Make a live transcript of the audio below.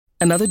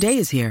Another day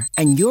is here,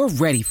 and you're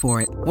ready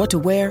for it. What to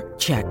wear?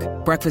 Check.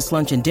 Breakfast,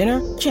 lunch, and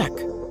dinner? Check.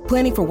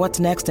 Planning for what's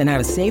next and how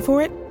to save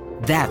for it?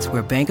 That's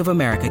where Bank of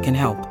America can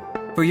help.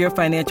 For your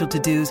financial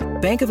to-dos,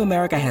 Bank of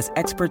America has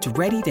experts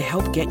ready to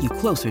help get you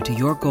closer to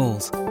your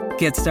goals.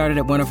 Get started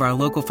at one of our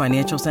local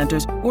financial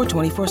centers or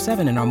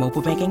 24/7 in our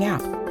mobile banking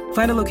app.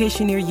 Find a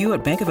location near you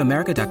at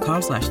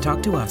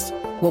bankofamerica.com/talktous.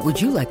 What would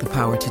you like the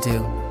power to do?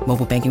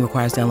 Mobile banking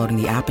requires downloading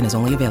the app and is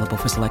only available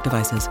for select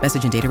devices.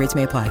 Message and data rates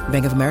may apply.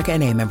 Bank of America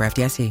N.A., member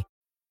FDIC.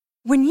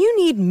 When you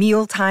need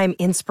mealtime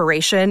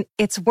inspiration,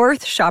 it's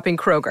worth shopping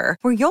Kroger,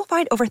 where you'll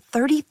find over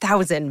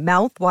 30,000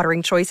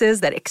 mouth-watering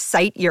choices that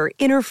excite your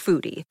inner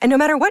foodie. And no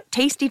matter what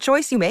tasty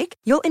choice you make,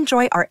 you'll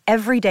enjoy our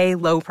everyday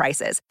low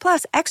prices,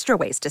 plus extra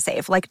ways to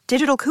save, like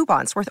digital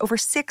coupons worth over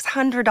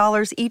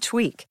 $600 each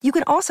week. You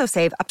can also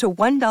save up to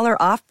 $1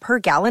 off per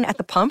gallon at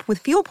the pump with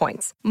fuel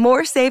points.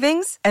 More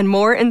savings and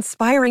more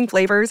inspiring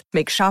flavors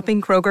make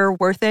shopping Kroger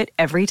worth it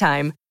every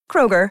time.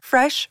 Kroger,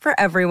 fresh for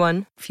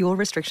everyone. Fuel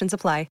restrictions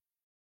apply.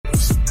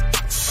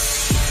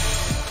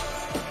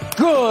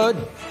 Good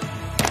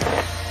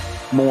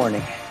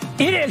morning.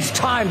 It is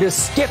time to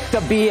skip the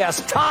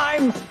BS.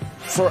 Time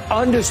for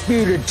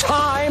Undisputed.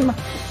 Time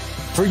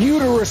for you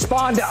to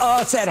respond to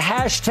us at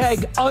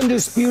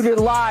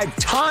 #UndisputedLive.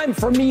 Time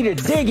for me to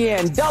dig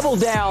in, double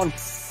down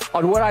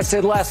on what I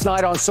said last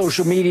night on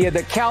social media.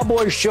 The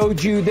Cowboys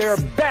showed you they're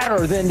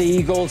better than the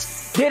Eagles.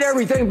 Did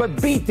everything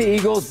but beat the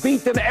Eagles.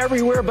 Beat them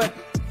everywhere but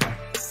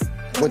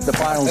with the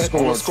final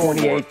score,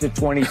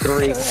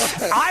 28-23.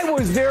 I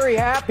was very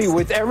happy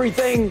with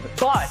everything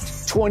but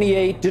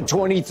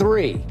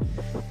 28-23.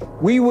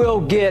 We will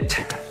get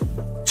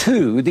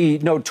to the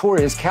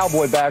notorious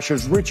Cowboy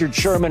bashers, Richard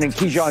Sherman and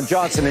Keyshawn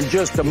Johnson, in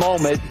just a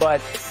moment, but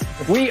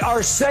we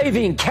are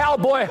saving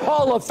Cowboy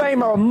Hall of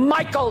Famer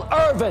Michael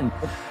Irvin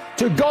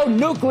to go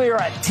nuclear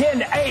at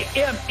 10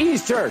 a.m.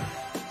 Eastern.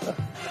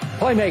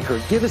 Playmaker,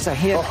 give us a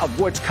hint of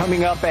what's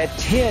coming up at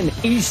 10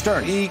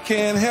 Eastern. He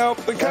can't help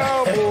the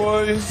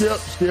Cowboys.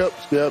 Skip.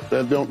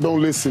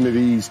 Don't listen to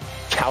these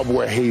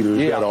Cowboy haters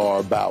that are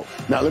about.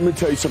 Now, let me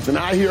tell you something.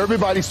 I hear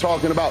everybody's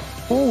talking about,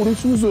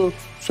 this was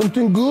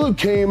something good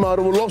came out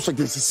of a loss. Like,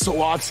 this is so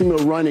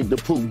oxymoronic to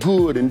put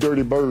good and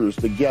dirty birds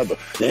together.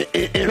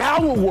 In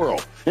our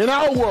world.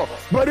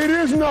 But it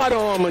is not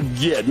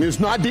Armageddon. It's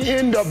not the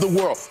end of the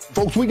world.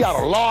 Folks, we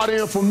got a lot of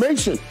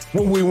information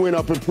when we went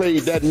up and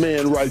played that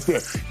man right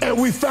there. And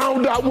we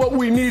found out what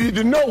we needed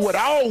to know, what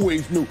I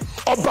always knew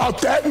about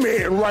that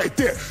man right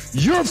there.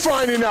 You're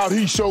finding out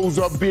he shows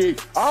up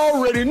big. I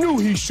already knew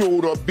he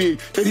showed up big,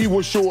 that he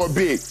would show up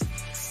big.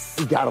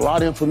 We got a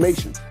lot of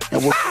information.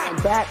 And we're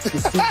coming back to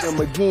see them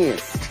again.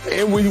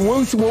 And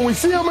when we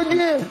see them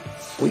again,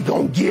 we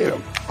gonna get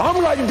them.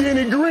 I'm like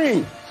Denny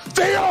Green.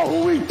 They are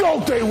who we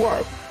thought they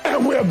were.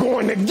 And we're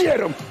going to get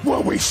them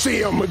when we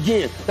see them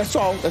again. That's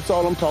all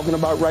I'm talking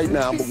about right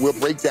now. But we'll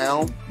break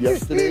down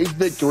yesterday's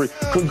victory.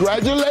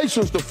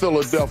 Congratulations to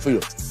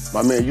Philadelphia.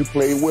 My man, you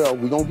played well.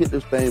 We're going to get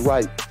this thing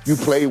right. You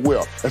played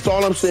well. That's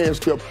all I'm saying,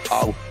 Skip.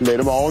 I'll let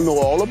them all know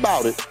all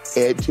about it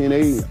at 10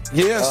 a.m.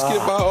 Yeah,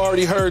 Skip, I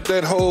already heard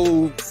that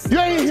whole... You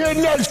ain't heard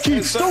nothing,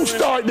 Keith. Don't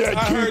start that, Keith.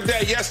 I heard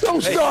that yesterday.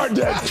 Don't start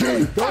that,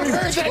 Keith. I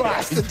heard that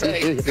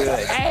yesterday.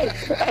 Hey,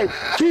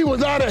 Keith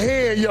was out of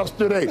hand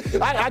yesterday.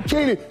 I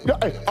can't...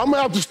 I'm going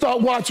to have to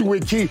start watching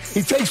with Keith.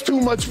 He takes too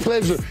much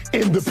pleasure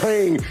in the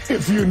pain,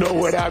 if you know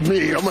what I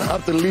mean. I'm going to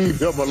have to leave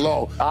him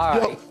alone. All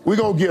right. We're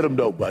going to get him,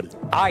 though, buddy.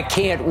 I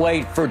can't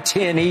wait for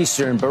 10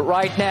 Eastern. But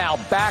right now,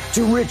 back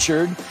to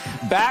Richard,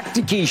 back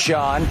to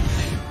Keyshawn.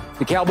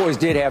 The Cowboys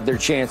did have their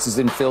chances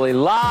in Philly.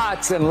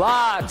 Lots and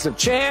lots of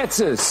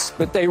chances.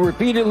 But they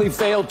repeatedly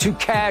failed to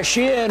cash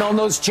in on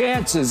those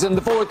chances in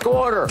the fourth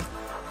quarter.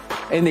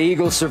 And the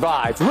Eagles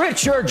survived.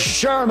 Richard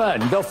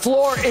Sherman, the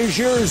floor is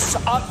yours.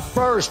 Up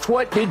first.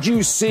 What did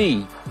you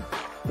see?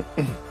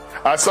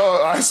 I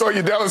saw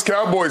your Dallas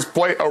Cowboys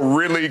play a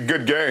really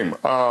good game.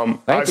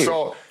 I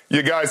saw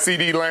your guy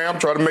CeeDee Lamb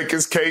try to make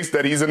his case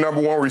that he's the number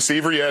one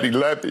receiver. He had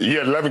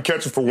 11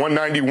 catches for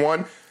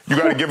 191. You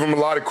got to give him a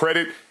lot of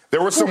credit.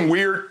 There were some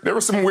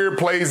weird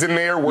plays in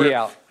there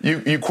where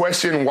you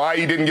question why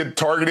he didn't get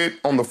targeted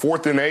on the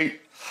 4th and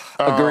 8.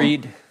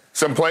 Agreed.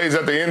 Some plays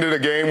at the end of the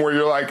game where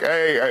you're like,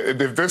 hey,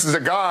 if this is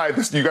a guy,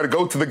 you got to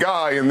go to the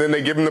guy, and then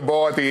they give him the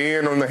ball at the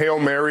end on the Hail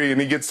Mary,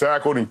 and he gets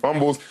tackled and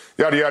fumbles,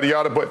 yada, yada,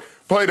 yada. But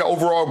played an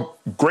overall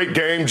great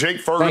game. Jake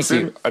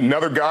Ferguson,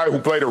 another guy who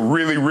played a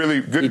really, really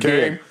good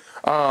game.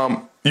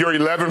 Your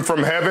 11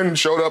 from heaven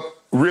showed up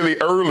really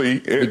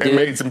early and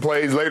made some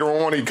plays later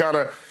on. He kind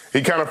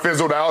of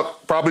fizzled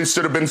out. Probably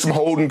should have been some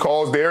holding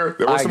calls there.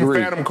 There were some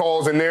phantom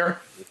calls in there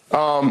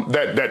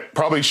that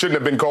probably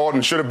shouldn't have been called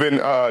and should have been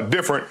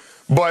different.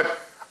 But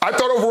I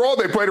thought overall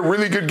they played a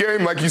really good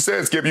game. Like you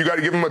said, Skip, you got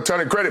to give them a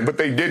ton of credit, but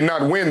they did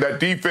not win. That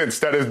defense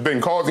that has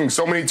been causing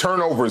so many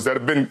turnovers, that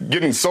have been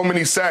getting so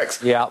many sacks,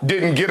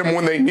 didn't get them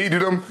when they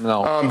needed them.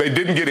 No. They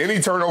didn't get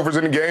any turnovers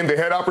in the game. They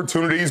had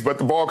opportunities, but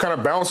the ball kind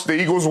of bounced the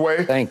Eagles'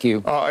 way. Thank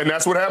you. And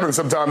that's what happens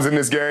sometimes in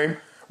this game.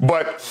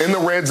 But in the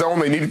red zone,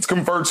 they needed to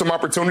convert some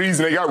opportunities,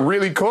 and they got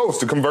really close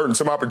to converting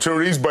some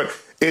opportunities. But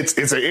it's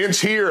an inch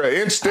here, an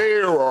inch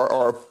there,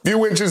 or a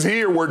few inches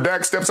here where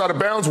Dak steps out of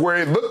bounds, where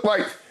it looked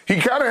like he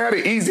kind of had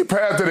an easy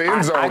path to the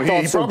end zone.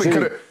 He probably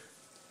could have.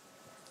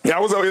 Yeah, I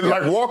was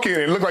like walking.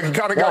 It looked like he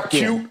kind of got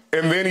cute,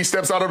 and then he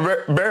steps out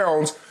of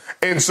bounds.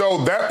 And so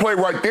that play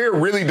right there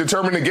really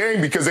determined the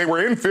game because they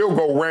were in field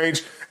goal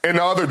range in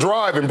the other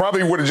drive and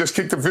probably would have just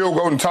kicked the field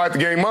goal and tied the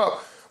game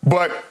up.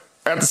 But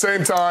at the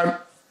same time,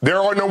 there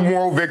are no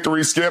moral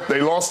victories, Skip.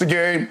 They lost the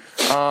game,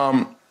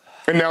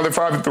 and now they're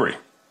 5-3.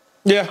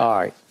 Yeah. All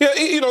right. Yeah,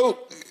 you know,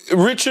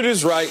 Richard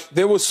is right.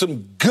 There was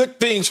some good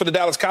things for the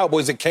Dallas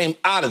Cowboys that came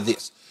out of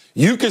this.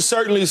 You can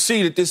certainly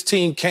see that this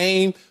team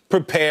came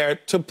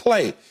prepared to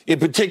play. And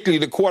particularly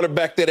the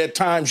quarterback that at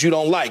times you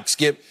don't like,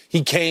 Skip,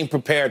 he came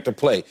prepared to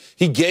play.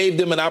 He gave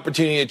them an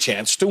opportunity, a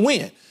chance to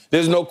win.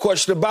 There's no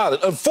question about it.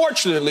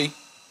 Unfortunately,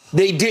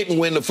 they didn't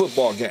win the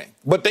football game,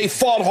 but they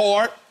fought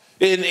hard,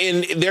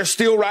 and they're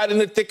still right in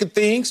the thick of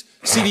things.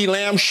 CeeDee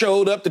Lamb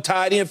showed up, the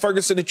tight end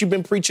Ferguson that you've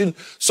been preaching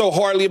so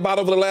hardly about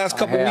over the last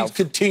couple of weeks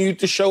continued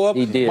to show up.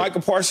 He did.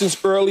 Michael Parsons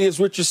early, as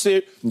Richard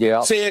said,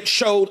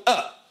 showed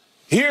up.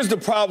 Here's the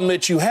problem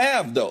that you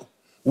have, though.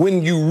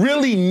 When you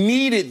really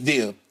needed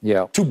them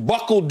to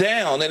buckle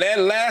down in that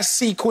last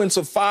sequence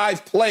of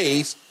 5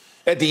 plays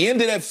at the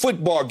end of that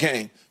football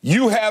game,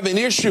 you have an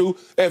issue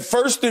at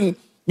first and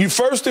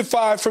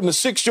 5 from the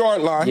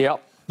 6-yard line.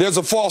 There's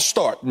a false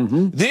start.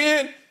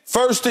 Then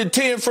 1st and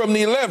 10 from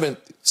the 11th,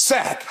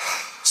 sack.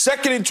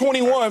 2nd and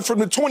 21 from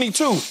the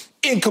 22,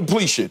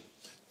 incompletion.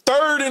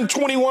 3rd and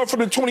 21 from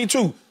the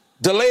 22,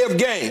 delay of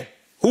game.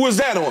 Who was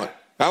that on?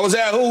 I was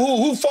at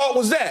who fault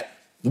was that?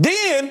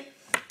 Then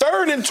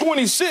 3rd and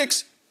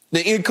 26,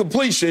 the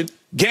incompletion,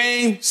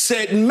 game,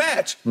 set, and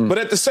match. But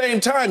at the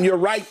same time, your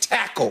right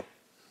tackle,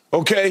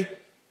 okay,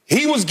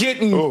 he was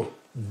getting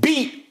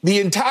beat the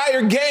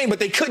entire game, but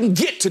they couldn't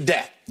get to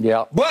that.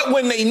 But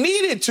when they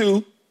needed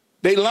to,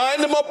 they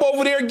lined him up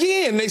over there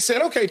again. They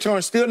said, okay,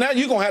 Torrance Steele, now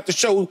you're going to have to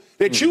show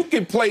that you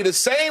can play the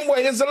same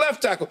way as the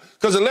left tackle.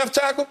 Because the left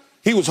tackle,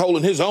 he was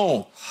holding his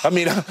own. I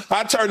mean,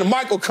 I turned to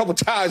Michael a couple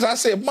times. I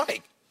said,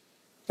 Mike,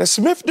 that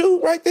Smith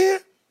dude right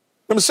there?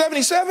 Number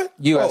 77?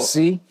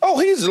 USC. Oh,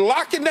 he's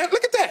locking that.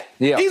 Look at that.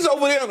 He's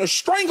over there on a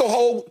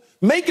stranglehold,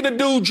 making the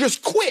dude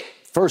just quit.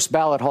 First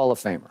ballot Hall of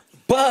Famer.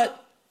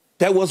 But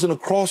that wasn't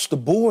across the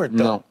board,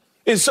 though. No.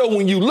 And so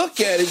when you look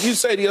at it, you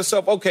say to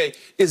yourself, okay,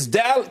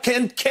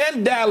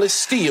 can Dallas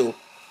still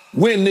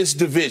win this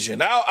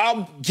division?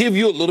 I'll give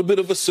you a little bit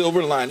of a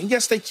silver lining.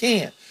 Yes, they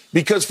can.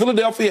 Because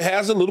Philadelphia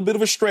has a little bit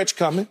of a stretch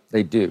coming.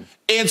 They do.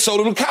 And so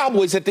do the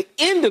Cowboys at the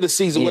end of the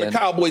season where the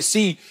Cowboys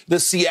see the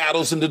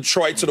Seattles and the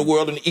Detroits of the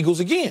world and the Eagles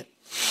again.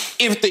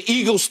 If the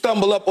Eagles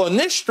stumble up on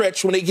this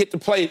stretch when they get to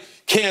play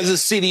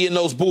Kansas City and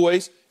those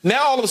boys,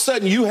 now all of a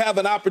sudden you have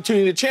an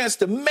opportunity, a chance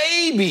to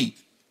maybe,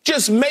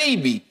 just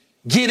maybe,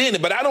 get in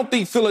it. But I don't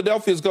think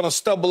Philadelphia is going to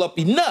stumble up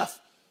enough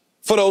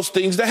for those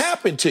things to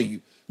happen to you.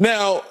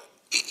 Now,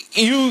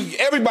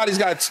 everybody's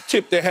got to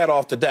tip their hat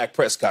off to Dak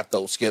Prescott,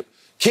 though, Skip.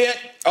 Can't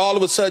all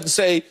of a sudden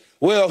say,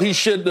 well, he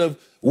shouldn't have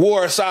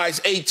wore a size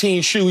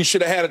 18 shoe. He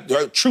should have had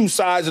a true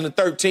size in the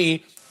 13.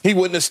 He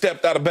wouldn't have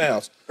stepped out of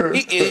bounds.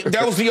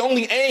 That was the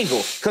only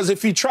angle. Because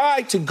if he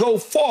tried to go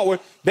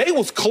forward, they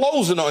was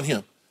closing on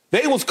him.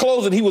 They was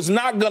closing. He was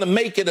not going to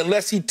make it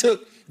unless he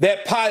took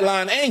that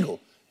pylon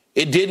angle.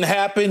 It didn't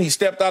happen. He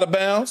stepped out of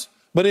bounds.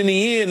 But in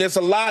the end, there's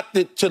a lot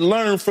to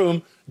learn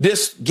from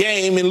this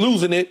game and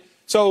losing it.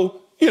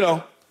 So,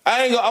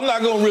 I'm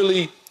not going to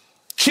really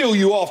kill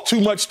you off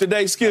too much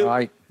today, Skip.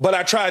 Right. But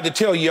I tried to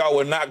tell y'all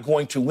we're not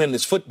going to win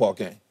this football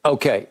game.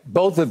 Okay.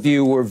 Both of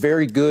you were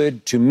very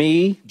good to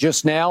me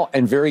just now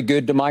and very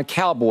good to my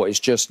Cowboys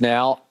just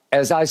now.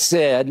 As I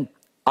said,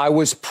 I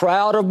was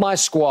proud of my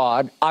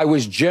squad. I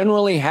was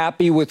generally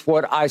happy with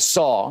what I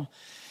saw.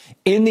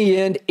 In the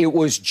end, it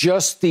was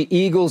just the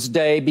Eagles'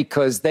 day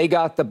because they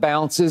got the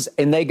bounces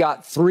and they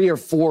got 3 or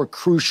 4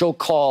 crucial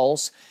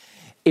calls.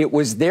 It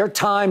was their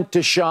time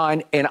to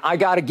shine, and I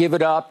got to give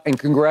it up and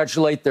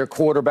congratulate their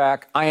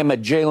quarterback. I am a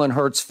Jalen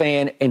Hurts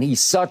fan, and he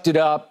sucked it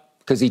up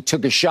because he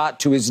took a shot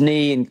to his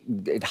knee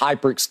and it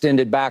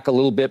hyperextended back a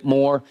little bit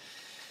more.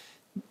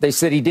 They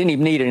said he didn't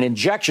even need an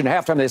injection.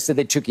 Halftime, they said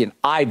they took an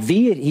IV.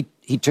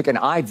 He took an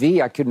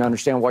IV. I couldn't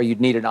understand why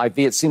you'd need an IV.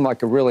 It seemed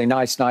like a really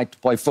nice night to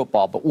play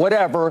football. But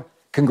whatever,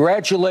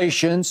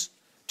 congratulations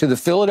to the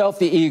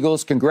Philadelphia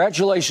Eagles.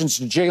 Congratulations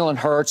to Jalen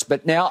Hurts.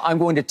 But now I'm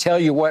going to tell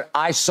you what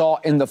I saw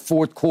in the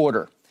fourth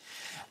quarter.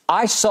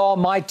 I saw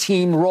my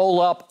team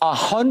roll up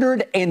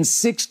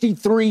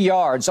 163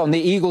 yards on the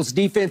Eagles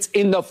defense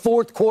in the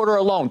fourth quarter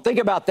alone. Think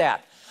about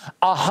that.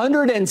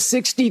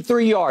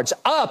 163 yards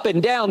up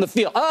and down the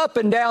field, up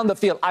and down the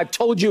field. I've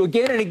told you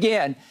again and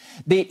again,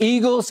 the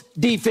Eagles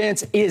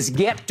defense is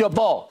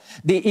gettable.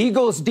 The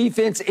Eagles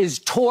defense is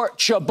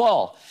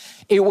torchable.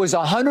 It was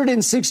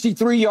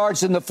 163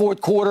 yards in the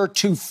fourth quarter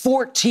to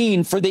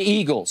 14 for the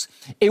Eagles.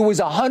 It was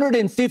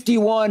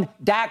 151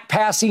 Dak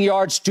passing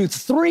yards to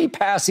 3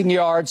 passing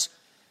yards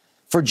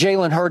for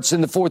Jalen Hurts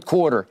in the fourth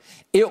quarter.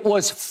 It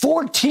was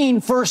 14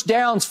 first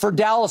downs for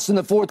Dallas in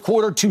the fourth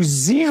quarter to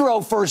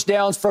 0 first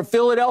downs for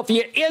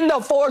Philadelphia in the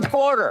fourth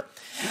quarter.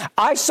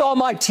 I saw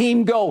my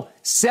team go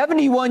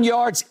 71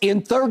 yards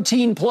in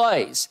 13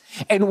 plays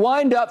and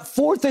wind up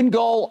 4th and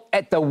goal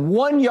at the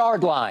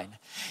 1-yard line.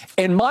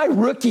 And my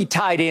rookie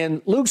tight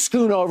end, Luke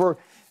Schoonmaker,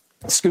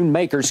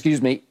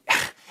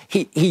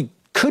 he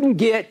couldn't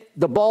get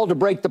the ball to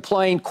break the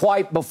plane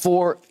quite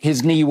before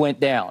his knee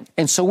went down.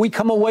 And so we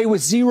come away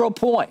with 0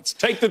 points.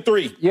 Take the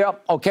 3.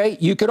 Yep. Okay.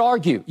 You could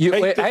argue.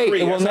 Take the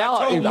 3. Well,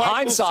 now in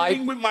hindsight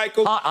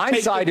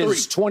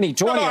is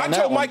 2020. No, I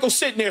told Michael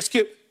sitting there,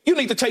 Skip, you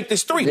need to take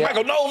this 3. Yeah.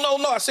 Michael,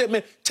 no. I said,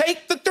 man,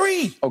 take the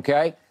 3.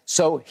 Okay.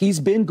 So he's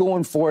been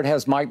going for it,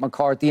 has Mike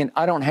McCarthy, and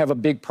I don't have a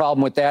big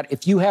problem with that.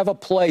 If you have a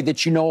play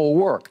that you know will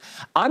work,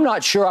 I'm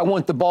not sure I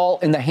want the ball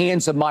in the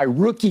hands of my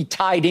rookie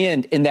tight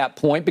end in that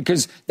point,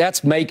 because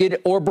that's make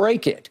it or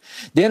break it.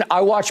 Then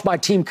I watch my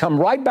team come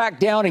right back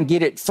down and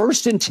get it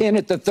 1st and 10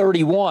 at the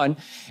 31.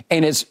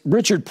 And as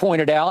Richard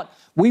pointed out,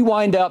 we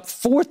wind up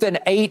 4th and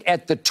 8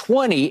 at the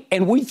 20,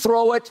 and we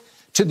throw it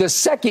to the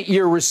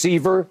second-year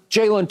receiver,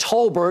 Jalen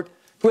Tolbert,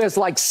 who has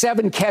like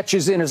 7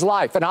 catches in his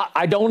life. And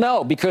I don't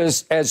know,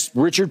 because as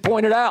Richard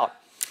pointed out,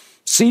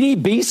 CD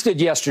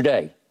beasted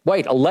yesterday.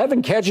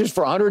 11 catches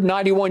for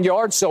 191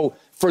 yards. So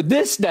for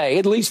this day,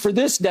 at least for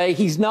this day,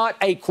 he's not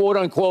a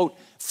quote-unquote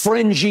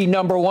fringy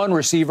number 1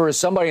 receiver, as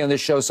somebody on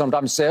this show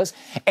sometimes says.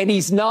 And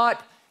he's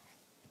not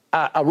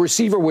a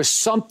receiver with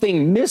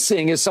something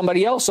missing, as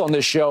somebody else on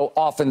this show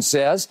often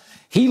says.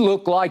 He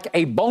looked like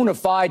a bona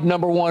fide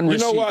number 1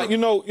 receiver. You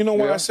know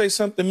why I say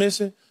something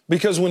missing?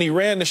 Because when he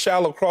ran the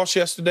shallow cross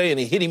yesterday and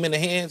he hit him in the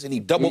hands and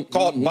he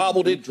caught,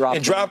 bobbled it,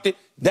 and dropped it,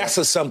 that's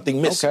a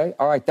something missing. Okay,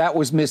 all right, that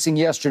was missing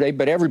yesterday,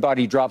 but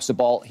everybody drops the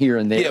ball here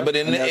and there. Yeah, but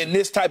in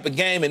this type of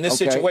game, in this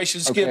situation,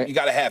 Skip, you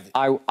got to have it.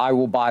 I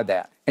will buy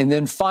that. And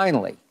then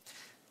finally,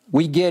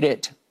 we get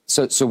it.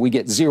 So we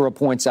get 0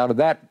 points out of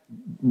that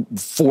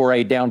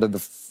foray down to the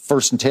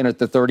 1st and 10 at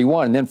the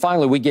 31. And then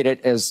finally, we get it,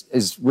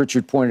 as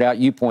Richard pointed out,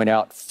 you point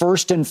out,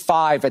 1st and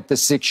 5 at the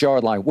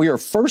 6-yard line. We are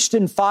 1st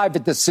and 5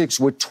 at the 6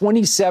 with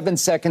 27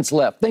 seconds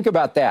left. Think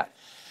about that.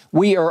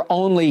 We are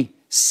only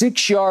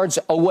 6 yards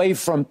away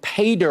from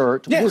pay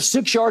dirt. Yes. We're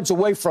 6 yards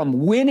away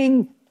from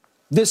winning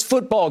this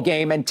football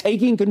game and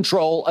taking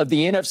control of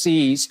the NFC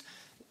East.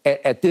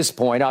 At this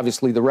point,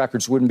 obviously, the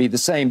records wouldn't be the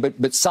same,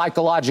 but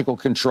psychological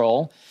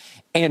control.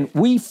 And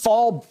we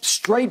fall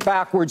straight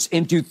backwards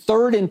into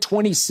 3rd and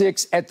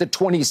 26 at the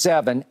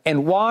 27.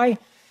 And why?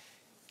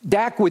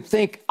 Dak would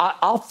think,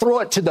 I'll throw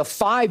it to the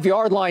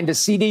 5-yard line to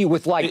CD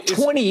with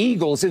 20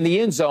 Eagles in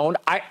the end zone.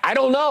 I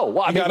don't know.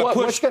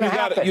 What's going to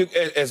happen?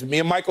 As me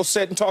and Michael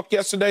said and talked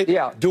yesterday,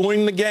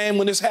 during the game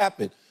when this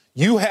happened,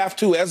 you have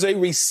to, as a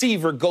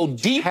receiver, go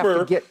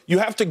deeper. You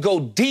have to go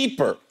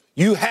deeper.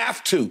 You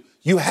have to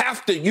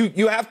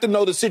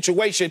know the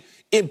situation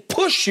and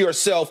push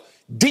yourself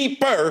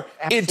deeper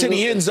into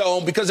the end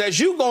zone, because as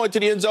you go into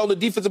the end zone, the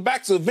defensive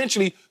backs are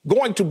eventually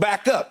going to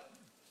back up.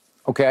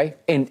 Okay,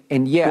 and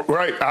yeah.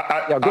 Right.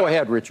 Go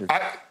ahead, Richard.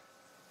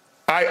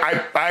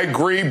 I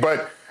agree,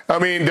 but I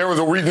mean, there was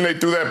a reason they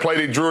threw that play.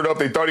 They drew it up.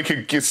 They thought he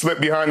could get slipped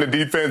behind the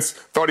defense,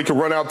 thought he could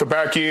run out the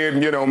back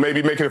end,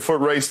 maybe making a foot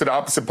race to the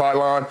opposite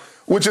pylon,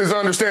 which is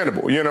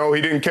understandable. He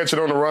didn't catch it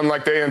on the run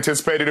like they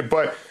anticipated it,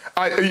 but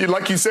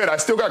like you said, I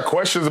still got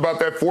questions about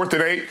that 4th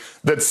and 8,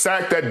 that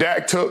sack that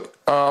Dak took,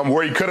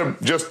 where he could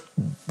have just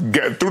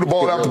threw the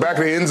ball out the back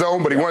of the end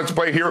zone, but he wanted to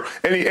play here,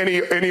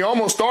 and he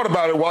almost thought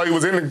about it while he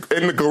was in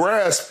the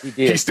grass.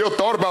 He still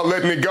thought about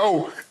letting it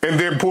go, and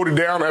then pulled it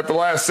down at the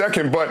last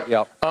second. But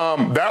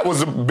that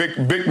was a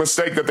big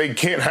mistake that they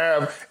can't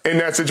have in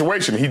that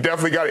situation. He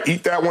definitely got to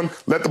eat that one,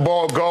 let the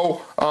ball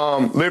go,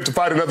 live to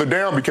fight another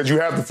down, because you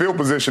have the field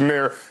position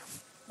there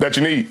that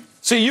you need.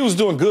 See, you was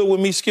doing good with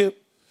me, Skip.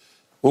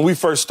 When we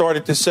first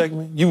started this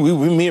segment,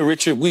 me and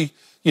Richard, we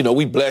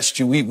blessed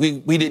you. We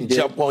didn't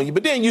jump on you.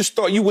 But then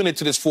you went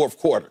into this fourth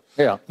quarter.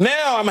 Yeah.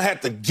 Now I'm going to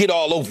have to get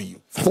all over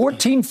you.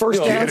 14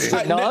 first downs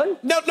to none?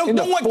 No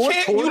one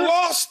can't. Quarter? You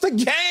lost the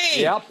game.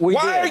 Yep,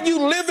 Why are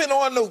you living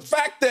on the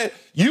fact that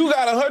you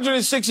got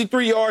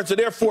 163 yards and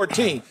they're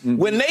 14? Mm-hmm.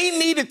 When they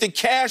needed to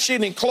cash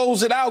in and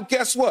close it out,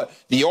 guess what?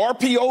 The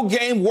RPO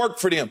game worked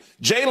for them.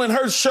 Jalen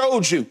Hurts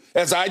showed you,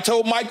 as I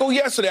told Michael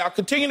yesterday, I'll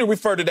continue to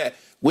refer to that,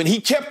 when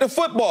he kept the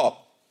football,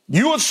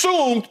 you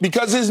assumed,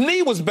 because his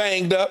knee was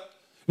banged up,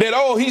 that,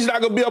 he's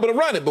not going to be able to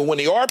run it. But when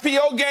the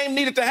RPO game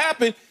needed to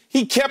happen,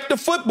 he kept the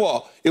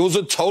football. It was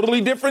a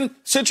totally different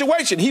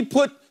situation. He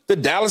put the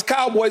Dallas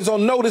Cowboys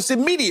on notice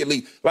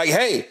immediately. Like,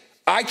 hey,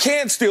 I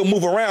can still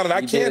move around and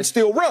I can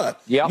still run.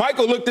 Yep.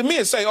 Michael looked at me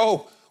and say,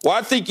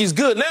 I think he's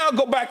good. Now I'll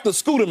go back to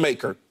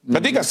Schoonmaker. Mm-hmm. I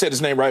think I said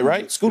his name right?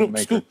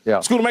 Schoonmaker.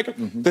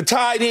 Mm-hmm. The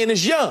tight end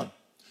is young.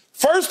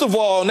 First of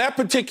all, in that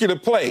particular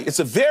play, it's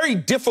a very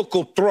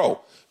difficult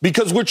throw.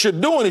 Because what you're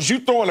doing is you're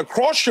throwing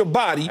across your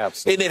body, and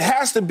it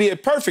has to be a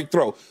perfect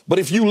throw. But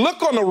if you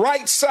look on the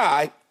right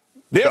side,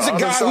 There's a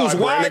guy who's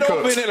wide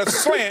open in a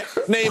slant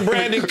named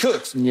Brandon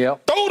Cooks.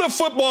 Yep. Throw the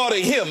football to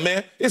him,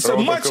 man. It's a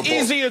much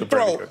easier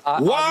throw.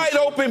 Wide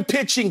open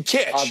pitch and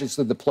catch.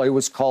 Obviously, the play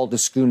was called to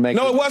Schoonmaker.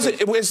 No, it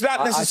wasn't. It's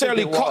not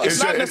necessarily called.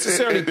 It's not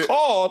necessarily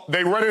called.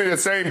 They run it the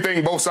same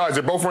thing both sides.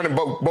 They're both running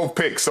both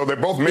picks, so they're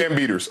both man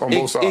beaters on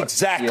both sides.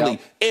 Exactly.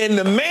 And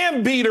the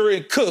man beater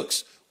in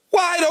Cooks,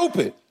 wide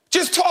open.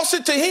 Just toss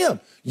it to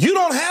him. You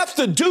don't have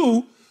to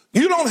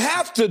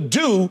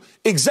do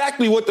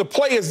exactly what the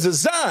play is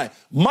designed.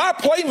 My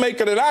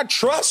playmaker that I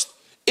trust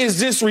is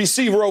this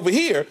receiver over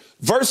here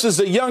versus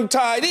a young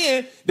tight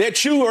end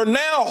that you are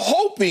now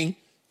hoping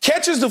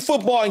catches the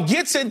football and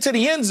gets into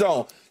the end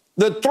zone.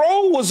 The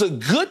throw was a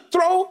good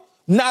throw,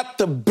 not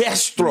the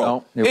best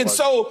throw. No, and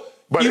so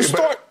you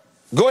start.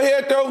 Go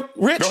ahead, though,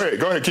 Rich.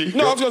 Go ahead, Keith.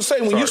 No, I was going to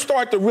say, when you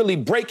start to really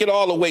break it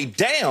all the way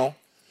down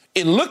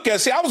and look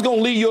at, see, I was going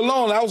to leave you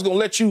alone. I was going to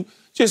let you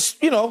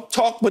just,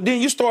 talk, but then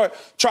you start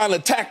trying to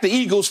attack the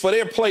Eagles for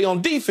their play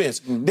on defense.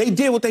 Mm-hmm. They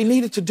did what they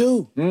needed to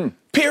do.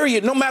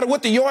 Period. No matter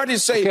what the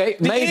yardage say. Okay,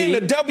 maybe.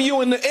 The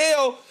W and the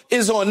L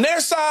is on their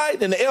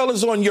side and the L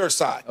is on your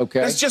side. Okay.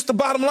 That's just the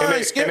bottom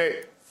line,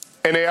 Skip.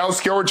 And they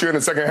outscored you in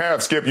the second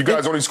half, Skip. You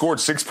guys only scored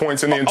 6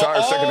 points in the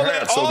entire second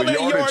half. So all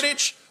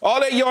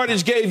that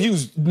yardage gave you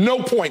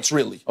no points,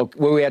 really. Okay,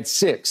 well, we had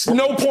 6.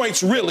 No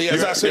points, really,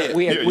 as I said.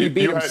 We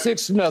beat them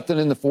 6-0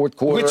 in the fourth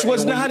quarter. Which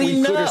was not enough.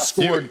 We could have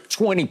scored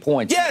 20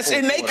 points. Yes,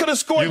 and they could have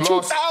scored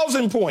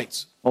 2,000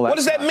 points. Well, what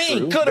does that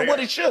mean? Could have, would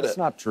have, should have. That's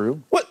not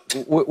true. What?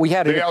 We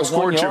had They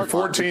outscored you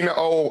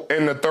 14-0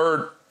 in the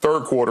third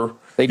quarter.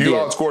 You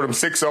outscored them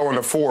 6-0 in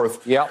the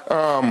fourth. Yeah.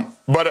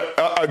 But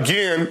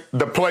again,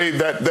 the play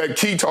that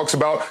Key talks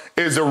about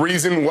is the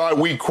reason why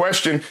we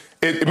question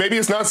it. Maybe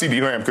it's not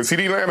CeeDee Lamb, because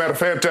CeeDee Lamb had a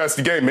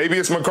fantastic game. Maybe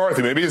it's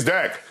McCarthy. Maybe it's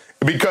Dak.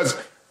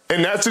 Because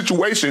in that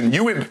situation,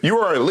 you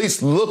are at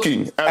least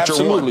looking at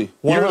your one.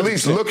 You're at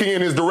least looking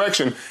in his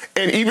direction.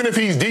 And even if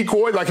he's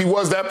decoyed like he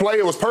was that play,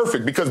 it was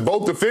perfect because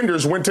both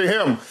defenders went to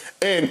him.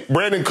 And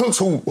Brandon Cooks,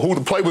 who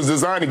the play was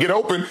designed to get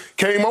open,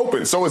 came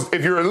open. So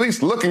if you're at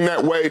least looking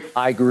that way,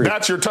 I agree.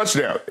 That's your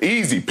touchdown.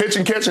 Easy. Pitch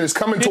and catch, and it's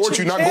coming towards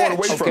you, not going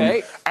away from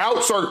you.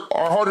 Outs are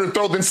harder to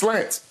throw than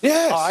slants.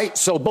 Yes. All right,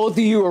 so both of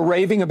you are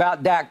raving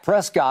about Dak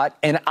Prescott,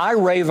 and I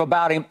rave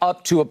about him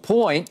up to a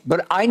point,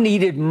 but I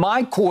needed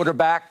my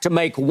quarterback to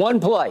make one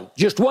play,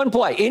 just one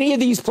play. Any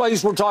of these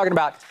plays we're talking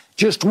about,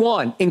 just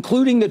one,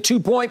 including the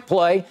 2-point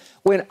play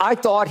when I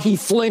thought he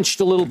flinched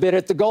a little bit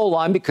at the goal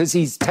line because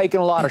he's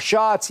taken a lot of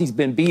shots. He's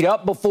been beat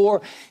up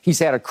before. He's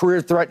had a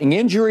career-threatening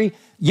injury.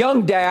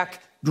 Young Dak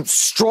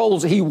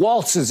strolls, he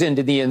waltzes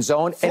into the end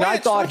zone, and I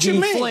thought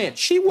he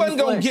flinched. He wasn't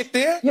going to get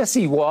there. Yes,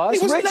 he was.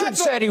 Richard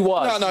said he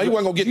was. No, he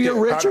wasn't going to get there.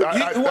 Richard?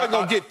 He wasn't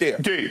going to get there.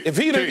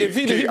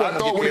 I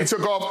thought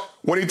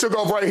when he took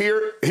off right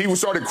here, he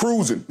started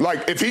cruising.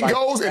 Like, if he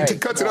goes and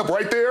cuts it up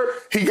right there,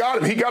 he got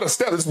him. He got a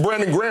step. This is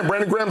Brandon Graham.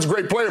 Brandon Graham's a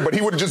great player, but he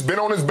would have just been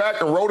on his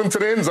back and rode him to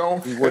the end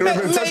zone. It would have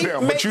been a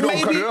touchdown, but you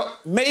don't cut it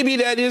up. Maybe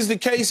that is the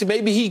case.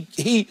 Maybe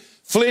he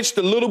flinched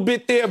a little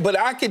bit there, but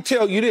I can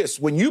tell you this.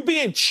 When you're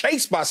being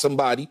chased by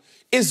somebody,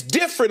 it's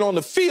different on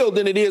the field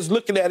than it is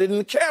looking at it in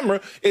the camera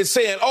and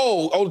saying,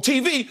 on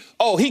TV,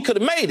 he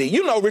could have made it.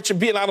 You know, Richard,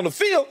 being out on the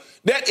field,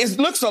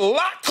 looks a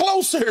lot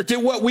closer to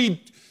what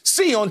we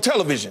see on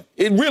television.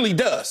 It really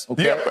does.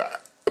 Okay. Yeah,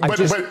 but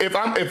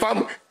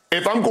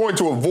if I'm going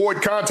to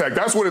avoid contact,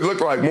 that's what it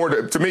looked like more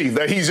to me,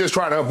 that he's just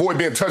trying to avoid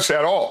being touched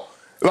at all.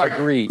 Like,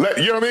 you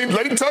know what I mean?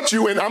 Let him touch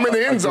you, and I'm in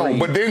the end zone.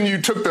 But then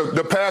you took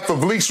the path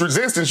of least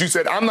resistance. You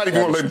said, I'm not even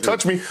going to let him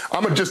touch me.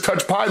 I'm going to just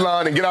touch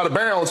pylon and get out of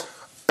bounds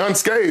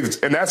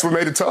unscathed, and that's what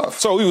made it tough.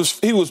 So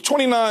he was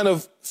 29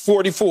 of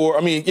 44.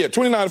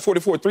 29 of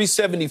 44,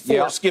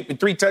 374, skipping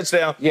 3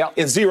 touchdowns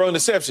and 0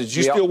 interceptions.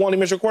 You still want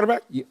him as your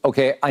quarterback?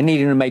 Okay, I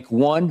need him to make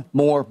one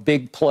more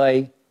big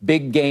play,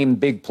 big game,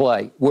 big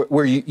play,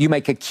 where you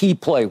make a key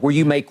play, where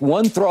you make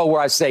one throw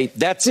where I say,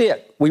 that's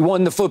it. We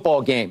won the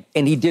football game,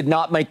 and he did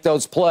not make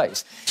those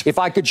plays. If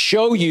I could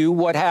show you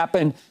what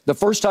happened the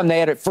first time they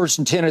had it 1st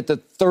and 10 at the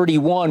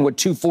 31 with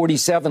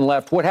 2:47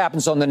 left, what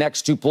happens on the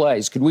next 2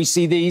 plays? Could we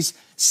see these?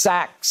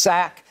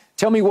 Sack.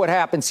 Tell me what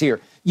happens here.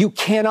 You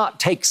cannot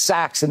take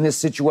sacks in this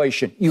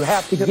situation. You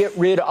have to get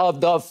rid of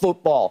the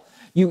football.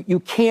 You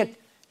can't.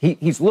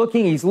 He's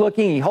looking,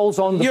 he holds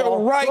on to the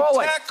ball.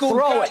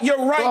 Your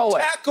right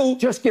tackle.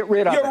 Just get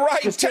rid of it. Your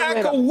right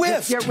tackle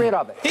whiffed. Just get rid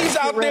of it. He's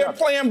out there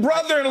playing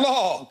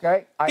brother-in-law.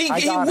 Okay. He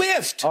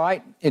whiffed. All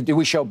right. Do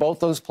we show both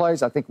those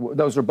plays? I think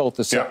those are both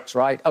the sacks,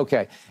 right?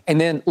 Okay.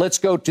 And then let's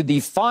go to the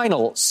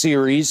final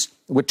series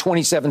with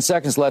 27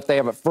 seconds left. They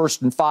have it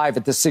 1st and 5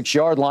 at the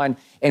 6-yard line.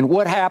 And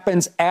what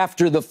happens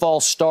after the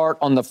false start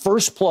on the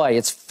first play?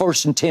 It's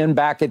 1st and 10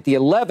 back at the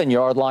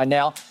 11-yard line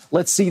now.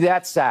 Let's see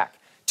that sack.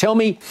 Tell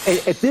me,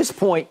 at this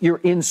point, you're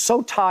in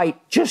so tight,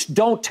 just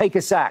don't take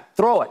a sack.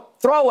 Throw it.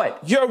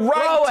 Your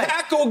right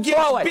tackle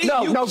gets beat.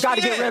 No, got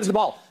to get rid of the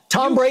ball.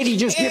 Tom Brady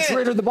just gets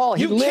rid of the ball.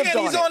 He lived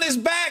on it. He's on his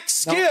back,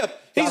 Skip.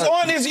 He's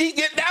on his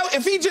 – now,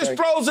 if he just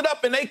throws it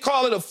up and they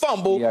call it a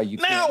fumble,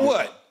 now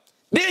what?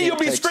 Then you'll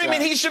be screaming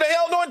he should have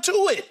held on to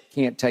it.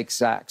 Can't take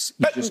sacks.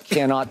 You just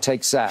cannot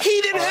take sacks.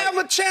 He didn't have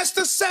a chance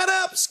to set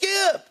up,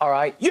 Skip. All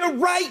right. Your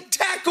right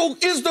tackle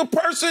is the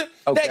person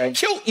that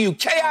killed you,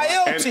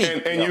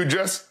 K-I-L-T.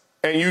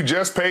 And you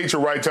just paid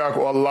your right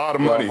tackle a lot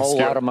of money, a whole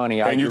lot of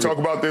money. And you talk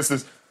about this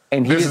is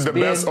the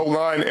best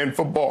O-line in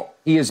football.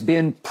 He has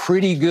been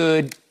pretty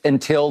good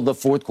until the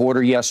fourth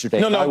quarter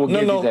yesterday. I will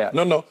give you that.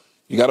 No.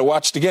 You got to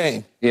watch the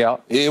game. Yeah.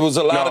 It was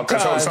a lot of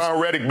times. Hassan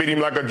Reddick beat him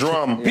like a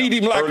drum. Beat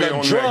him like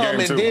a drum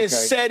and then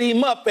set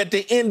him up at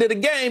the end of the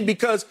game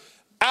because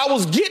I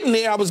was getting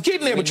there.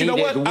 But you know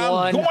what?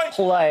 I'm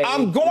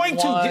going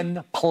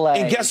to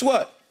play. And guess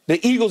what?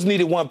 The Eagles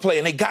needed one play,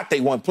 and they got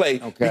their one play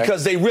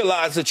because they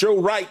realized that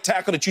your right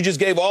tackle that you just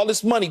gave all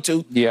this money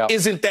to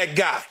isn't that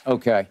guy.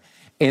 Okay.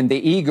 And the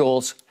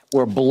Eagles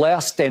were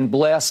blessed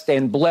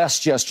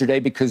yesterday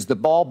because the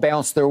ball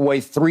bounced their way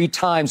 3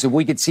 times, and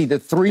we could see the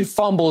 3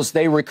 fumbles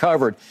they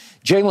recovered.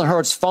 Jalen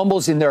Hurts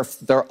fumbles in their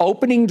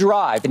opening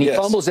drive, and he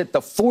fumbles at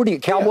the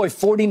Cowboy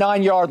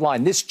 49-yard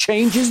line. This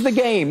changes the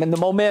game and the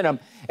momentum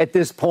at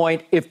this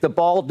point if the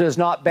ball does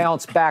not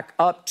bounce back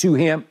up to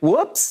him.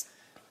 Whoops.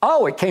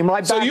 Oh, it came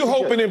right back. So you're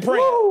hoping and praying.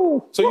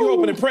 You're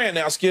hoping and praying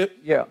now, Skip.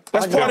 Yeah.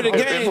 That's part of the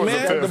game,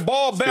 man. The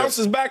ball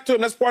bounces back to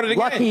him. That's part of the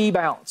game. Lucky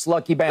bounce.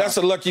 That's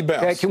a lucky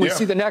bounce. Okay, can we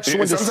see the next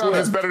one? Sometimes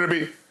it's better to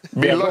be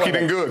lucky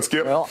than good,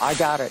 Skip. Well, I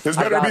got it. It's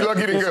better to be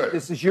lucky than good.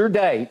 This is your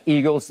day,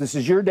 Eagles. This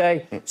is your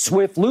day.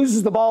 Swift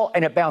loses the ball,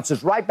 and it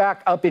bounces right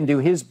back up into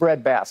his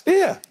breadbasket.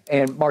 Yeah.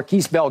 And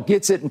Marquise Bell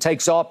gets it and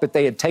takes off, but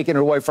they had taken it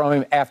away from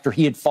him after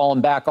he had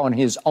fallen back on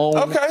his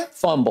own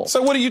fumble.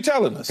 So what are you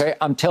telling us? Okay,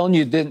 I'm telling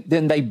you,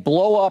 then they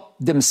blow up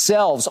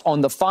themselves on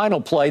the final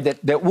play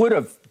that would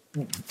have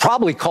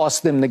probably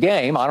cost them the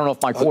game. I don't know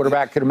if my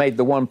quarterback could have made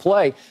the one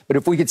play, but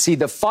if we could see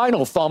the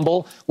final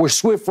fumble where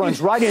Swift runs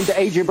right into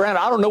A.J. Brown,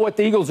 I don't know what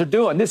the Eagles are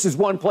doing. This is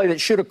one play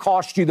that should have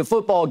cost you the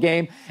football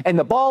game, and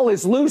the ball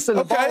is loose, and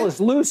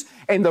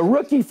the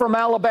rookie from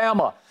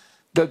Alabama,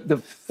 the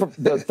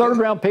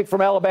third-round pick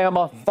from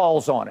Alabama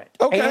falls on it.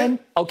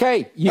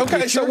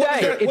 It's your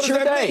day. It's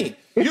your day.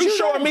 You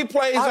showing me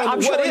plays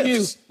on what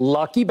ifs.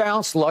 Lucky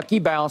bounce. 3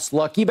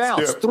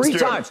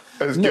 times.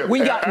 We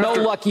got no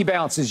lucky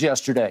bounces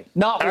yesterday.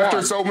 Not one.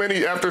 After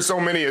so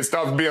many, it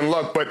stops being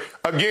luck. But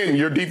again,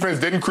 your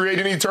defense didn't create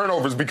any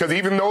turnovers because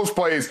even those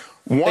plays,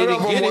 one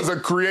of them was a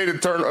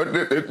created turn.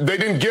 They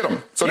didn't get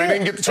them, so they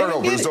didn't get the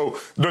turnovers. So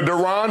the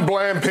Deron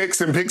Bland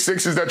picks and pick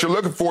sixes that you're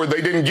looking for,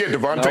 they didn't get.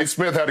 Devontae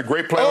Smith had a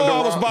great play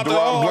on Deron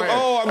Bland.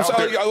 I'm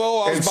sorry. I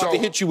was about to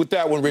hit you with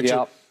that one, Richard.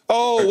 Yep.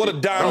 Oh, what a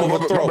dime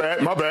of a throw.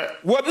 My bad.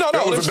 What? No,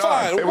 it's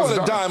fine. It was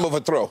a dime of a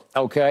throw.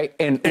 Okay.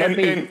 And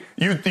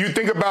you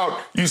think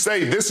about, you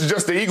say this is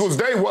just the Eagles'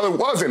 day. Well, it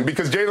wasn't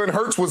because Jalen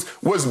Hurts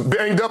was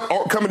banged up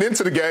coming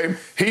into the game.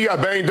 He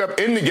got banged up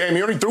in the game.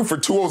 He only threw for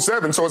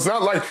 207. So it's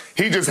not like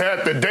he just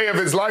had the day of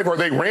his life or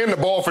they ran the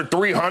ball for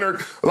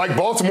 300 like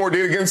Baltimore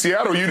did against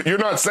Seattle. You're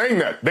not saying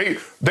that. They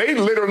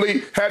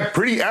literally had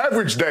pretty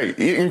average day,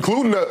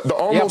 including the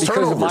almost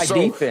turnovers. Of my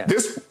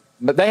defense.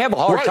 But they have a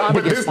hard time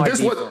against my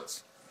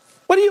defense.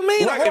 What do you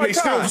mean? And they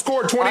still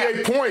scored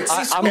 28 points,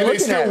 and they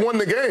still won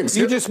the game.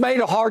 You just made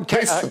a hard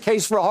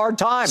case for a hard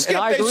time, Skip,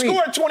 and I agree. They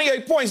scored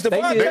 28 points.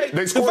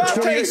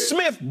 Devontae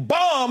Smith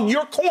bombed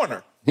your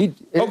corner. It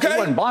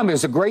wasn't bombing. It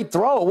was a great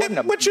throw.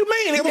 What you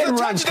mean? It was a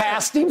touchdown.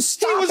 Past him.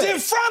 He was in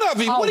front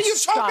of him. What are you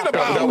talking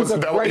about?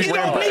 You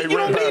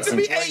don't need to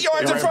be 8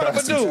 yards in front of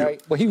a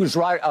dude. Well, he was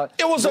right.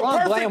 It was a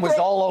perfect Bland was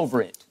all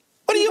over it.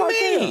 What do you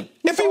mean?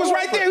 If he was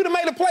right there, he would have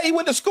made a play. He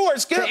wouldn't have scored,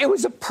 Skip. It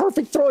was a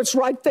perfect throw. It's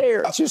right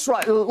there. It's just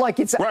right.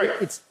 Like it's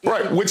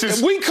right. Which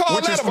is we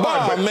call that a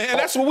bomb, man.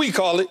 That's what we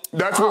call it.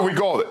 That's what we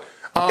call it.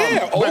 But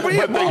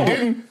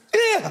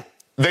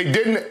they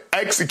didn't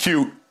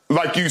execute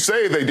like you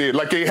say they did,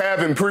 like they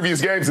have in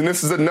previous games. And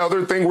this is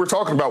another thing we're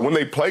talking about. When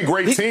they play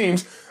great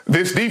teams,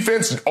 this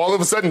defense all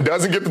of a sudden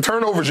doesn't get the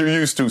turnovers you're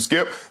used to,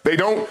 Skip. They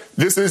don't.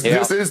 This is 2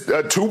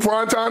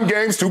 primetime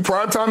games, 2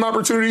 primetime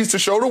opportunities to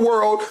show the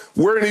world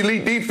we're an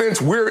elite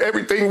defense. We're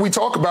everything we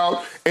talk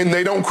about, and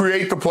they don't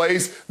create the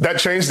plays that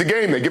change the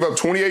game. They give up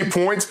 28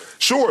 points.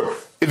 Sure,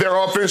 their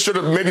offense should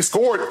have maybe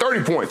scored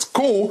 30 points.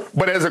 Cool,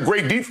 but as a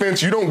great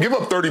defense, you don't give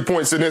up 30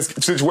 points in this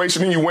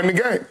situation and you win the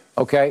game.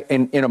 Okay,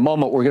 and in a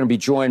moment, we're going to be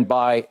joined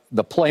by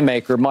the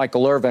playmaker,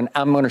 Michael Irvin.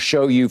 I'm going to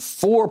show you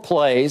 4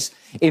 plays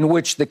in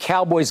which the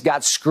Cowboys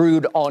got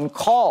screwed on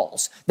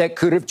calls that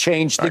could have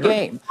changed the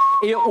game.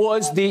 It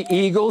was the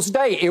Eagles'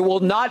 day. It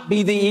will not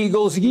be the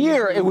Eagles'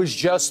 year. It was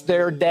just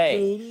their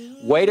day.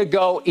 Way to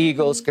go,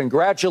 Eagles.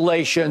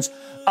 Congratulations.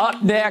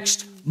 Up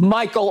next,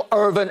 Michael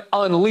Irvin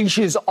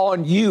unleashes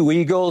on you,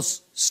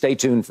 Eagles. Stay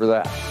tuned for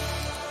that.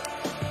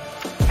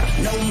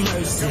 No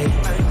mercy,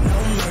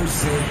 no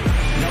mercy,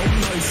 no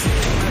mercy.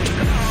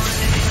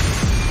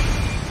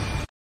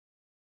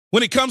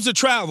 When it comes to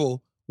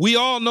travel, we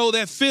all know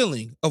that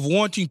feeling of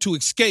wanting to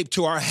escape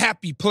to our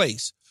happy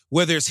place,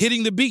 whether it's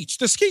hitting the beach,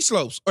 the ski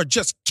slopes, or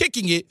just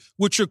kicking it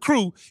with your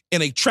crew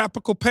in a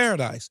tropical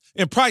paradise.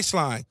 And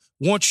Priceline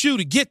wants you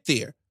to get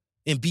there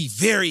and be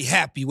very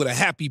happy with a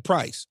happy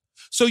price,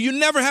 so you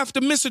never have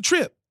to miss a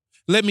trip.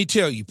 Let me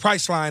tell you,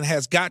 Priceline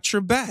has got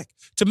your back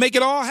to make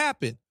it all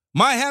happen.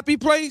 My happy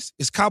place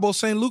is Cabo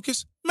San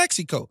Lucas,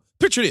 Mexico.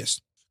 Picture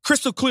this: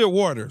 crystal clear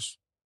waters,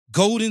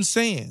 golden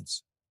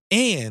sands,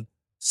 and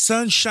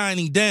sun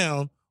shining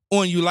down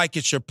on you like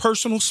it's your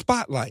personal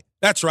spotlight.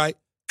 That's right.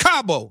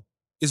 Cabo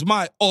is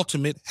my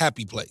ultimate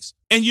happy place.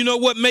 And you know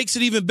what makes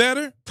it even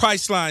better?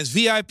 Priceline's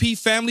VIP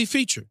family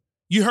feature.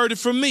 You heard it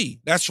from me.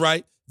 That's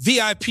right.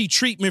 VIP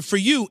treatment for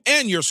you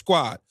and your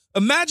squad.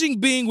 Imagine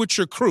being with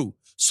your crew,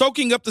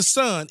 soaking up the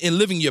sun and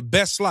living your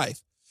best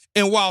life.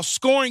 And while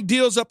scoring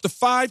deals up to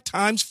 5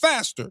 times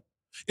faster,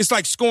 it's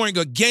like scoring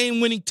a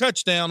game-winning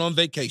touchdown on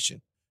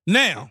vacation.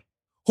 Now,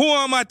 who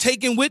am I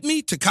taking with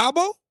me to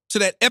Cabo? To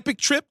that epic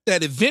trip,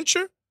 that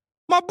adventure?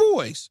 My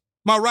boys,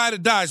 my ride or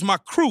dies, my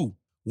crew,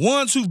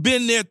 ones who've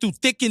been there through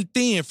thick and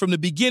thin from the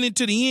beginning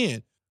to the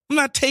end. I'm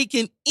not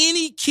taking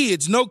any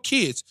kids, no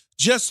kids,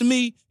 just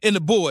me and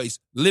the boys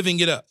living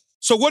it up.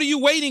 So what are you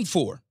waiting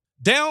for?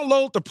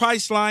 Download the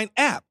Priceline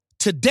app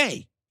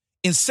today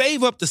and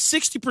save up to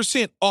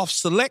 60% off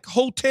select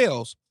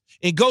hotels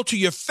and go to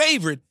your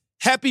favorite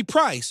happy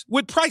price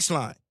with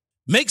Priceline.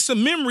 Make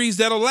some memories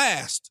that'll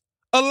last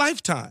a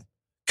lifetime.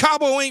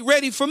 Cabo ain't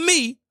ready for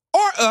me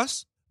or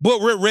us,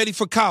 but we're ready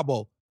for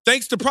Cabo.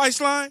 Thanks to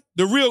Priceline,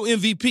 the real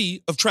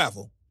MVP of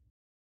travel.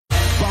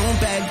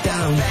 Back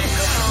down.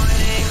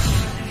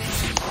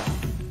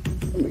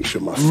 Make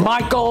sure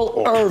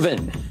Michael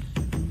Irvin,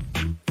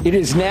 it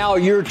is now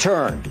your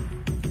turn.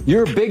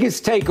 Your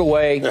biggest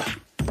takeaway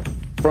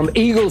from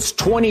Eagles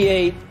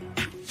 28,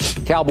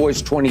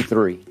 Cowboys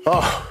 23.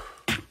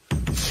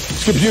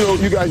 Skip,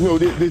 you guys know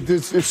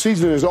this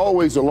season is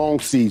always a long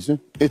season.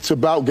 It's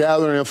about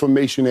gathering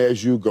information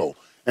as you go.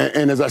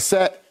 And as I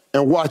sat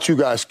and watched you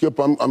guys, Skip,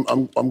 I'm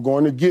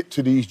going to get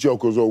to these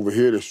jokers over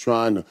here that's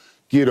trying to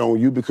get on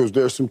you because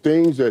there's some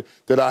things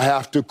that I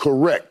have to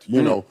correct,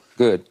 you know.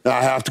 Good.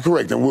 I have to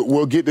correct, and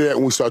we'll get to that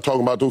when we start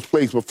talking about those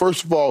plays. But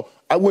first of all,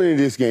 I went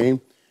into this game,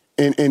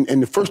 and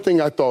the first thing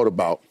I thought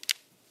about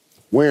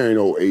wearing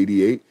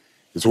 88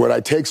 is what I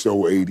text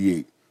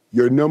 88.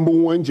 Your number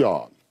one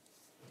job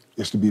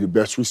is to be the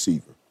best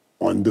receiver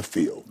on the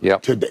field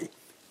today.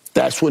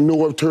 That's what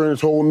Norv Turner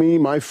told me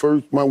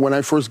when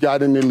I first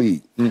got in the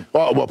league.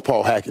 Well,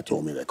 Paul Hackett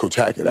told me that. Coach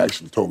Hackett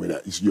actually told me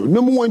that. He said, your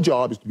number one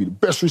job is to be the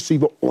best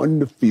receiver on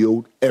the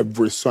field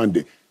every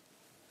Sunday.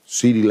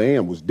 CeeDee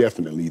Lamb was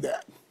definitely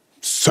that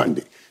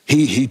Sunday.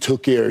 He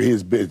took care of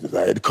his business.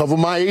 I had to cover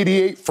my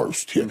 88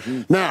 first here.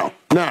 Now,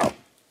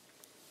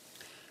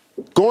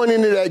 going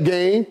into that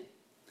game,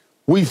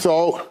 we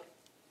thought,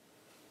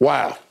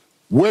 wow,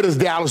 where does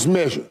Dallas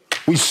measure?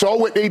 We saw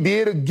what they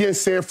did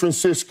against San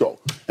Francisco.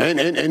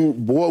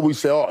 And boy, we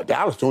said, oh,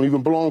 Dallas don't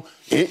even belong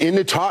in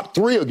the top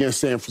 3 against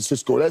San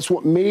Francisco. That's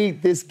what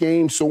made this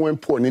game so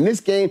important. And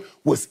this game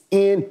was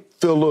in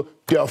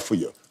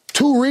Philadelphia.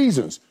 2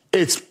 reasons.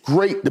 It's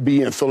great to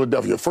be in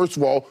Philadelphia. First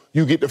of all,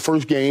 you get the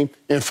first game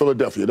in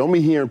Philadelphia. Don't be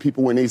hearing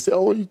people when they say,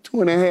 oh, you're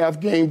 2.5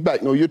 games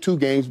back. No, you're 2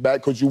 games back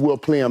because you will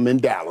play them in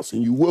Dallas,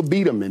 and you will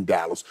beat them in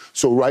Dallas.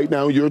 So right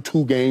now, you're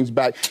 2 games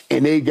back,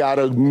 and they got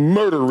a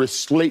murderous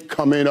slate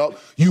coming up.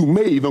 You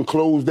may even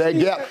close that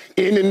gap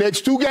in the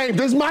next 2 games.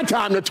 This is my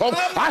time to talk.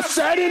 I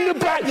sat in the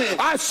back.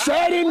 I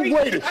sat and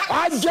waited.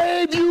 I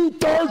gave you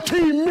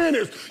 13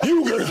 minutes.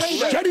 You can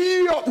shut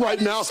it up right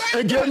now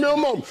and give me a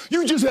moment.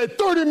 You just had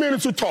 30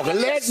 minutes of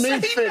talking. Let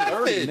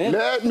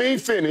me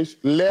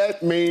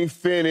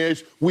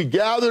finish. We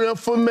gathered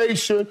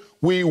information.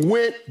 We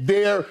went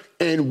there,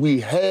 and we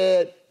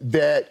had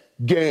that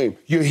game.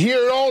 You hear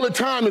it all the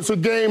time. It's a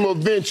game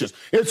of inches.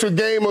 It's a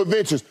game of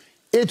inches.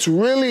 It's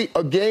really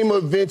a game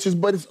of inches,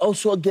 but it's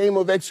also a game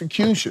of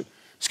execution.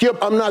 Skip,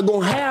 I'm not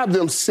going to have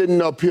them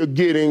sitting up here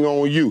getting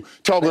on you,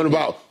 talking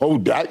about, oh,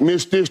 Dak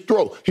missed this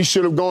throw. He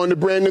should have gone to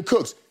Brandon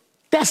Cooks.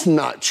 That's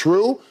not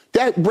true.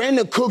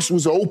 Brandon Cooks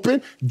was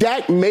open.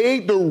 Dak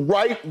made the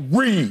right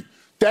read.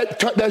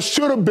 That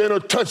should have been a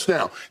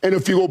touchdown. And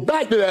if you go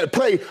back to that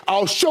play,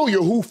 I'll show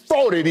you whose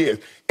fault it is.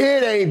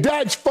 It ain't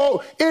Dak's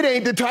fault. It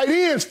ain't the tight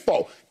end's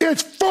fault.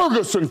 It's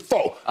Ferguson's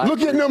fault.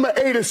 Look at number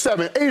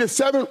 87.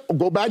 87,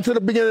 go back to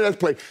the beginning of that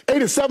play.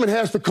 87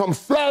 has to come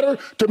flatter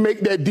to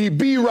make that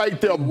DB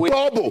right there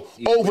bubble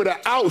over the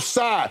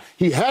outside.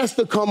 He has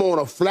to come on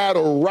a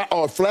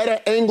flatter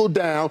angle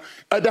down.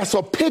 That's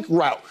a pick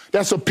route.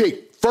 That's a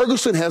pick.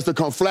 Ferguson has to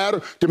come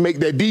flatter to make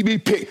that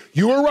DB pick.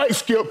 You were right,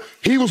 Skip.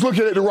 He was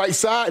looking at the right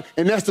side,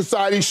 and that's the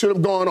side he should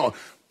have gone on.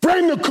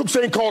 Brandon Cooks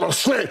ain't called a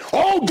slant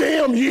all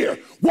damn year.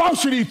 Why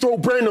should he throw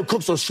Brandon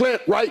Cooks a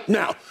slant right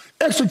now?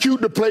 Execute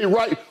the play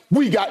right.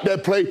 We got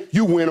that play.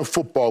 You win a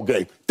football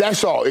game.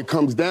 That's all. It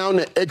comes down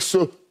to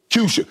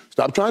execution.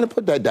 Stop trying to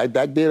put that. Dak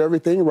did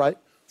everything right.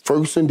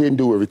 Ferguson didn't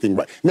do everything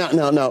right. Now,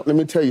 let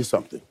me tell you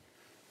something.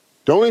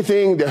 The only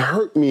thing that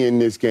hurt me in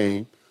this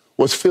game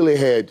was Philly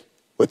had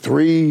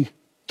three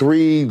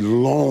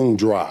long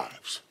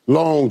drives.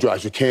 Long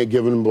drives. You can't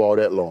give them the ball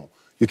that long.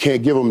 You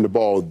can't give them the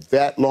ball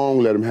that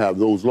long, let them have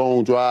those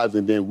long drives,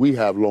 and then we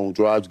have long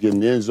drives, get in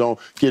the end zone,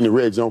 get in the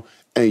red zone,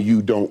 and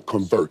you don't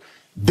convert.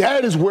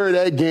 That is where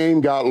that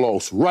game got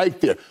lost, right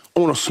there.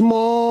 On a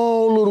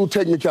small little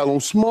technicality, on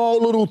small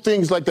little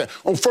things like that.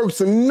 On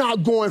Ferguson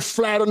not going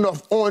flat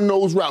enough on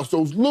those routes.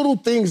 Those little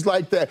things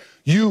like that,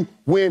 you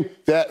win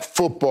that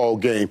football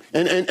game.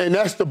 And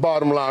that's the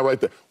bottom line right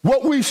there.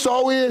 What we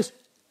saw is,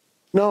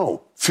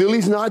 no,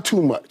 Philly's not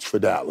too much for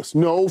Dallas.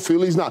 No,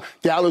 Philly's not.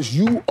 Dallas,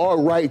 you are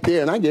right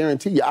there. And I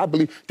guarantee you, I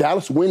believe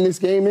Dallas win this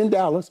game in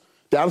Dallas.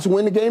 Dallas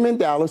win the game in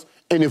Dallas.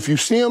 And if you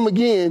see them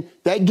again,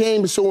 that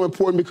game is so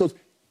important because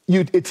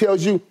it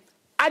tells you,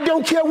 I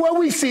don't care where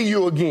we see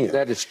you again.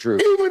 That is true.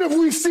 Even if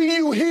we see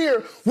you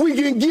here, we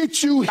can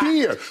get you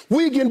here.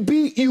 We can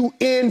beat you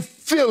in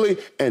Philly,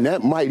 and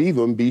that might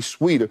even be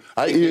sweeter.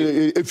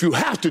 If you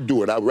have to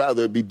do it, I'd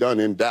rather it be done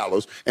in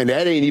Dallas, and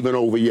that ain't even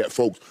over yet,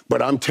 folks.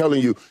 But I'm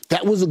telling you,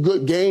 that was a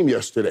good game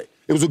yesterday.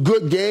 It was a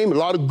good game, a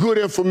lot of good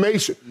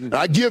information. And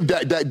I give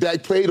that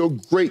played a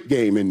great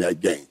game in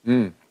that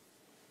game.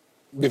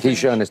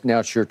 Keyshawn, it's now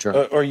it's your turn.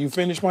 Are you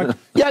finished, Mike?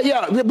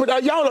 Yeah,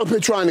 but y'all up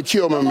here trying to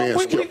kill my man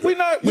Skip.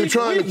 We're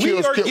trying to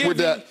kill Skip with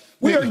that.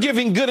 We are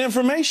giving good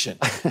information.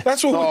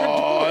 That's what we're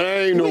doing. That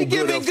ain't no we're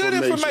giving good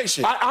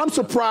information. I'm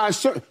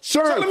surprised.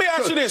 Sir, let me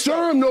ask you this.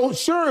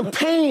 Sir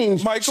Payne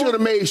should have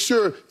made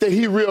sure that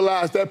he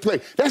realized that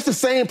play. That's the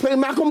same play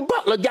Malcolm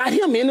Butler got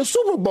him in the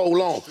Super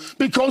Bowl on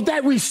because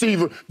that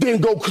receiver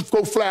didn't go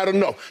flat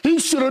enough. He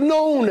should have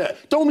known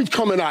that. Don't be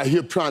coming out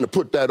here trying to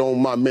put that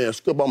on my man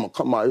Skip. I'm going to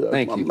come out here.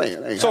 Thank you.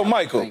 Man. So,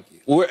 Michael,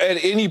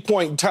 at any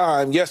point in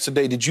time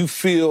yesterday, did you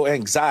feel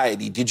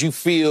anxiety? Did you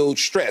feel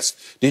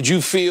stress? Did you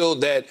feel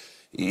that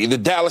the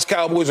Dallas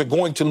Cowboys are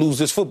going to lose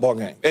this football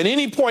game? At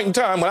any point in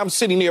time when I'm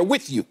sitting there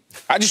with you,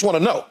 I just want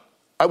to know.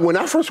 When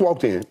I first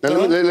walked in,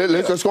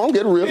 let's go and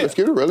get it real. Let's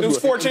get it real. It was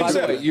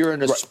 14-7. You're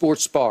in a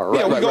sports bar,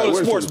 right? Yeah, we go to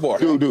a sports bar.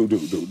 Dude.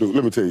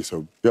 Let me tell you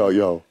something.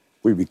 Yo,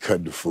 we be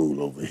cutting the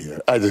fool over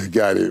here. I just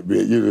got it,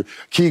 man.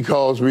 Key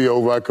calls me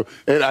over,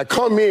 and I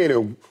come in,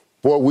 and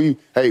boy, we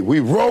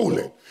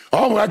rolling.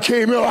 Oh, I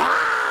came in,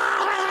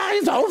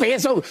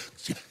 it's over.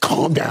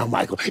 Calm down,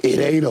 Michael. It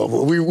ain't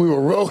over. We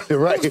were rolling,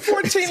 right? It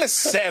was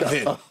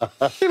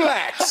 14-7.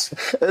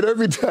 Relax. And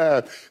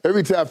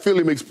every time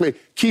Philly makes play,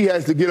 Key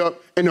has to get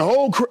up, and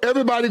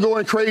everybody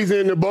going crazy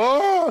in the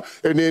bar,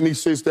 and then he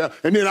sits down,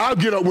 and then I'll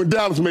get up when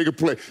Dallas make a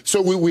play.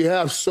 So we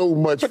have so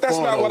much fun. But that's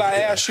not what I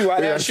asked you.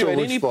 I asked you at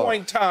any point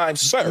in time,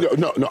 sir.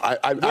 No.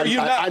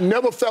 I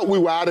never felt we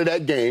were out of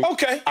that game.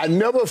 Okay. I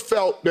never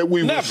felt that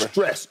we were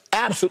stressed.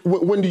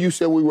 Absolutely. When do you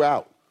say we were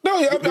out? No,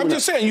 I'm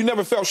just saying you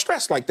never felt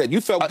stressed like that.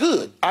 You felt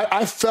good.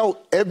 I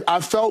felt that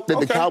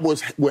the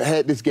Cowboys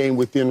had this game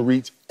within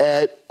reach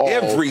at all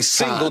every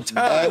single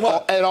time.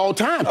 At all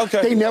times.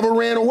 Okay. They never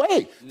ran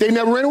away.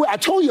 I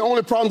told you the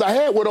only problems I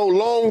had were those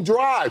long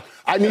drives.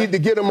 I needed to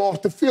get them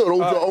off the field. Those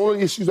were the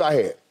only issues I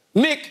had.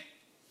 Nick,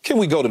 can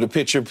we go to the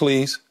picture,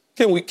 please?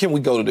 Can we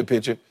go to the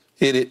picture?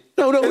 Hit it.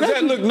 No. Does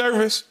that look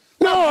nervous?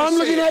 No, I'm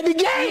looking at the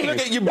game.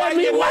 You're biting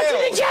your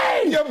nails. The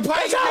game. You're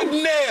biting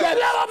your nails.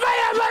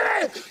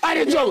 I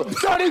didn't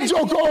joke. I didn't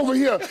joke over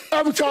here.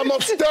 Every time I'm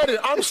studying.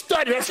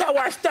 That's how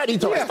I study.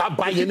 Stop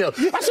biting your nails.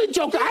 I said,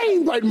 Joker, I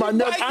ain't biting my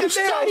nails. I'm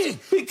studying.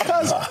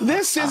 Because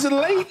this is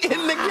late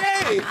in the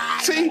game.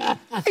 See,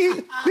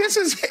 this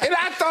is, and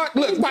I thought,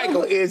 look,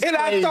 Michael, and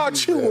I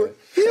thought you were,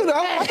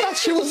 I thought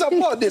she was up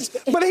on this.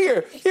 But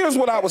here's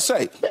what I would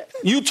say.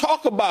 You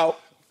talk about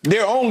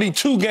there are only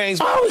 2 games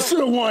back. I should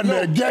have won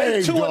that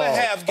game.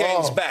 2.5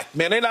 games back,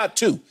 man. They're not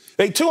 2.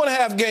 They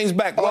 2.5 games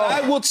back. But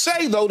I would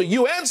say, though, to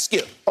you and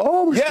Skip,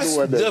 yes,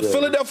 the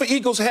Philadelphia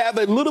Eagles have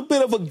a little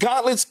bit of a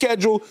gauntlet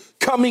schedule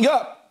coming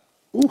up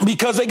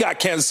because they got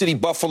Kansas City,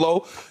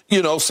 Buffalo,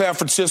 San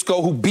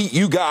Francisco, who beat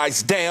you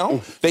guys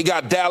down. They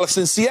got Dallas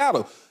and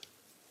Seattle.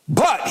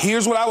 But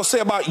here's what I would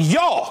say about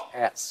y'all.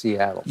 At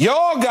Seattle.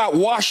 Y'all got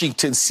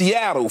Washington,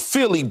 Seattle,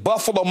 Philly,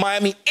 Buffalo,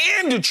 Miami,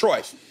 and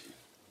Detroit.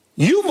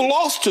 You've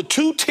lost to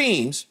 2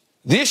 teams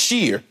this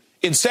year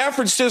in San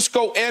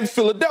Francisco and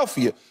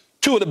Philadelphia,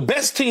 2 of the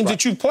best teams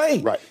that you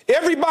played. Right.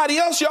 Everybody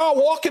else, y'all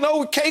walking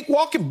over,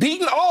 cakewalking,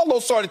 beating, all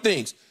those sort of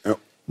things. Yep.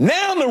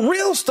 Now the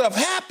real stuff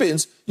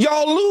happens.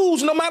 Y'all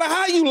lose no matter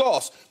how you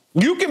lost.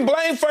 You can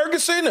blame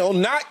Ferguson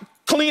on not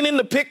cleaning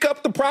the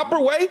pickup the proper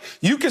way.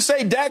 You can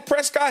say Dak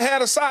Prescott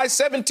had a size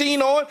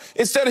 17 on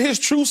instead of his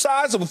true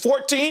size of a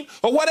 14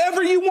 or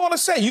whatever you want to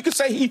say. You can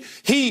say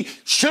he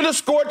should have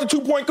scored the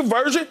 2-point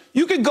conversion.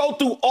 You can go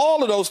through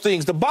all of those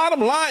things. The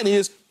bottom line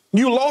is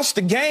you lost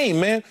the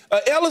game, man.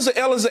 L is a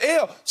L is a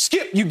L.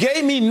 Skip, you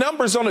gave me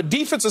numbers on the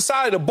defensive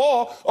side of the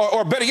ball,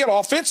 or better yet,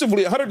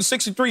 offensively,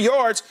 163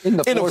 yards in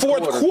the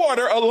fourth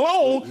quarter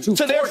alone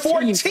to their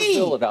 14.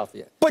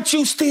 But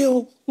you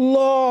still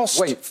lost.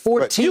 Wait,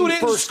 14 you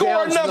didn't first score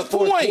downs enough in the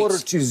fourth points. quarter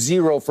to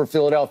 0 for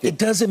Philadelphia. It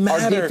doesn't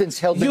matter. Our defense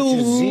held them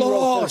to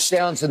 0 first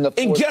downs in the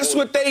fourth And guess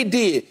quarter. what they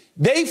did?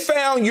 They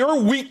found your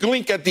weak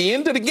link at the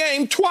end of the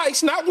game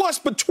twice, not once,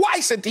 but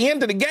twice at the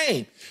end of the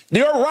game.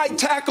 Their right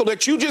tackle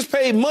that you just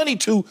paid money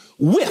to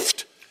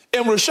whiffed.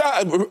 And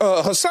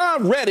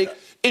Hassan Reddick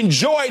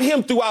enjoyed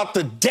him throughout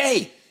the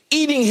day,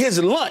 eating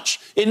his lunch.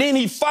 And then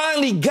he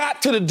finally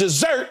got to the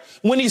dessert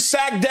when he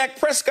sacked Dak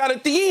Prescott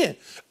at the end.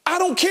 I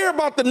don't care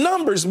about the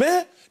numbers,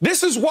 man.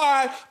 This is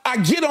why I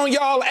get on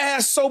y'all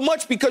ass so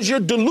much, because you're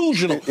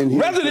delusional.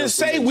 Rather than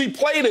say we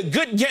played a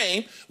good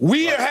game,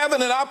 we are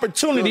having an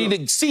opportunity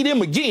to see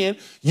them again,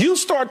 you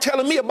start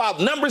telling me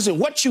about numbers and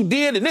what you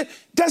did, and it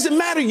doesn't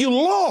matter. You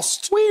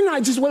lost. We're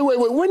not just, wait.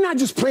 We're not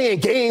just playing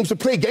games to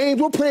play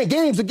games. We're playing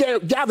games to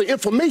gather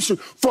information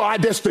for our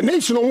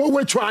destination on where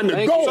we're trying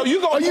to go. So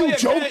you're going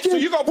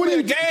to play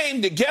a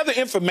game to gather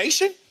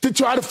information? To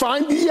try to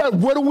find,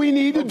 what do we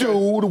need to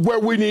do to where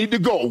we need to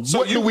go? So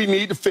what do we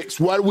need to fix?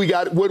 What do we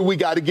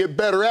got to get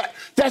better at?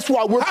 That's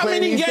why we're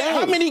playing these games.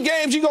 How many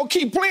games you going to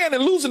keep playing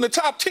and losing the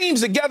top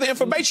teams to gather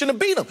information to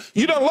beat them?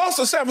 You done lost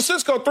to San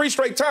Francisco 3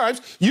 straight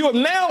times. You have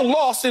now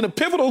lost in a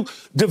pivotal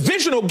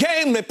divisional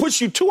game that puts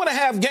you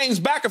 2.5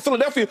 games back of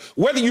Philadelphia,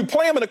 whether you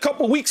play them in a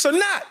couple weeks or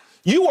not.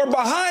 You are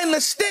behind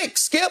the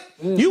sticks, Skip.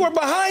 You are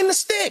behind the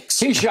sticks.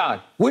 Keyshawn,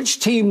 which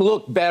team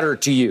looked better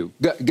to you?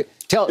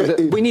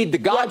 We need the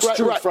God's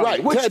truth from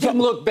you. Which team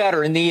looked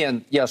better in the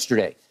end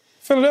yesterday?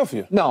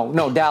 Philadelphia.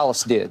 No,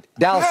 Dallas did.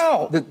 Dallas.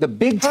 How? The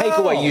big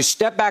takeaway, you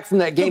step back from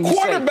that game. The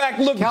quarterback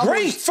looked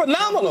great,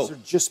 phenomenal. Cowboys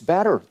are just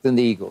better than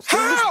the Eagles.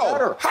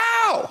 How?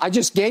 How? I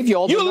just gave you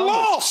all the numbers. You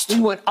lost.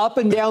 We went up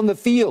and down the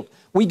field.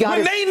 When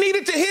they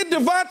needed to hit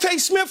Devontae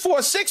Smith for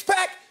a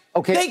six-pack,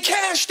 they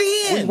cashed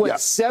in. We went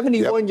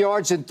 71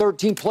 yards in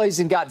 13 plays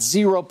and got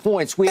 0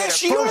 points. We had it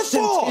first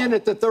and 10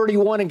 at the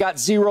 31 and got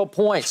 0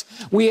 points.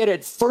 We had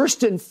it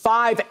first and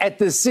 5 at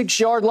the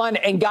 6-yard line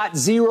and got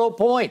 0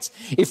 points.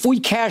 If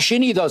we cash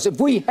any of those, if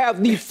we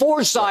have the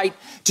foresight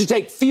to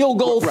take field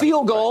goal,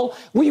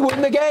 we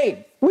win the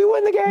game. We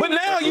win the game. But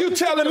now you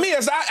telling me,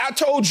 as I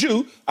told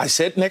you, I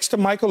sat next to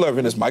Michael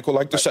Irvin, as Michael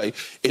liked to say,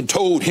 and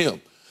told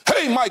him,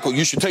 hey, Michael,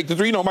 you should take the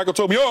 3. You know, Michael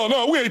told me, oh,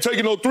 no, we ain't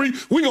taking no 3.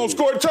 We going to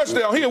score a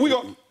touchdown. Here, we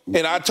go.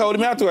 And I told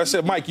him after, I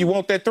said, Mike, you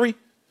want that 3?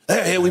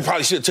 Hey, we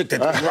probably should have took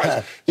that 3.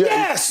 Right?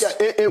 Yes.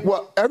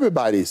 Well,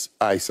 everybody's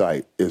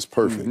eyesight is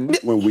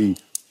perfect when we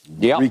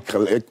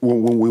recollect,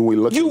 when we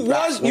look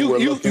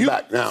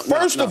back. Now,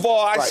 first of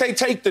all, I say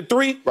take the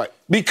 3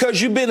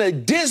 because you've been a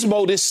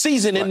dismal this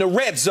season in the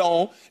red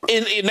zone,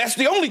 and that's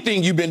the only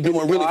thing you've been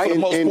doing really for the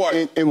most part.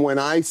 And when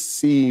I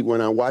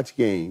watch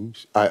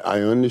games, I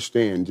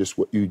understand just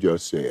what you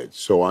just said.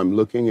 So I'm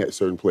looking at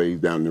certain plays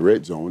down in the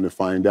red zone to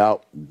find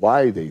out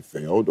why they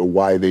failed or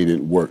why they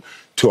didn't work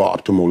to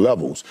optimal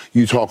levels.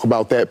 You talk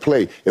about that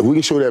play. If we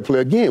can show that play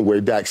again where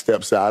Dak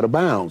steps out of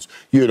bounds,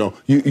 you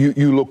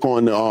look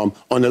on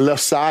the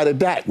left side of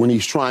Dak when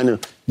he's trying to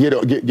get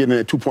in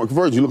that 2-point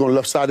conversion. You look on the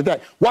left side of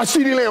Dak. Watch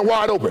CeeDee Lamb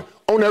wide open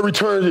on that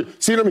return.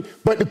 See what I mean?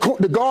 But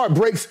the guard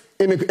breaks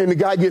and the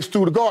guy gets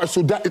through the guard.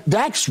 So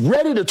Dak's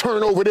ready to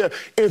turn over there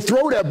and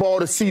throw that ball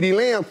to CeeDee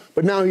Lamb,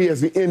 but now he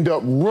has to end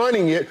up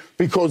running it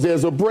because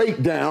there's a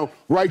breakdown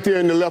right there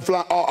in the left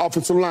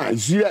offensive line. You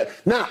see that?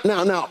 Now,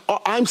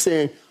 I'm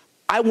saying,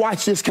 I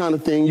watch this kind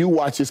of thing. You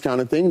watch this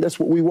kind of thing. That's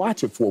what we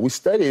watch it for. We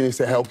study it and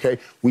say, okay,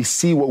 we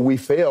see what we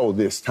failed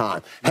this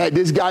time. Had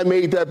this guy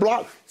made that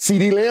block,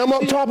 CeeDee Lamb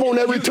up top on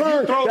that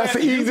return, that's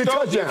an easy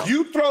touchdown. If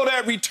you throw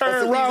that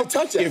return route, you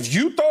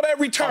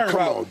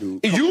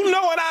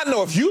know what I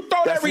know. If you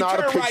throw that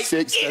return right,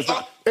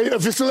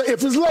 if it's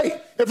late.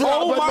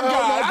 Oh, my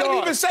God. I didn't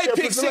even say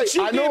pick six.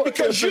 You did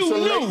because you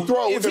knew.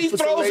 If he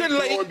throws it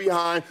late.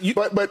 Behind,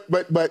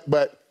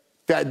 but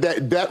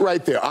that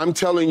right there, I'm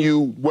telling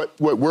you what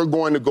we're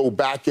going to go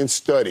back and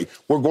study.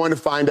 We're going to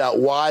find out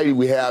why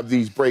we have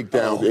these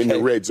breakdowns in the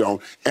red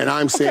zone. And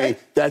I'm saying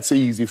that's an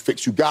easy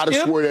fix. You got to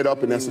square that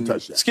up, and that's a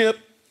touchdown. Skip,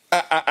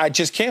 I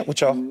just can't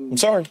with y'all. I'm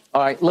sorry.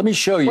 All right, let me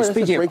show you.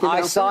 Speaking of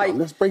eyesight,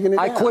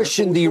 I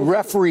questioned the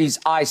referee's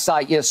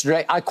eyesight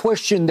yesterday. I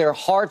questioned their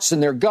hearts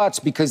and their guts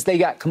because they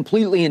got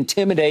completely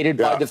intimidated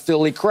by the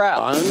Philly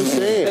crowd. I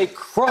understand. They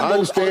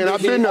crumbled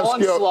under the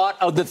onslaught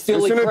of the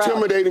Philly crowd. It's an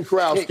intimidating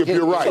crowd, Skip.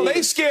 You're right. So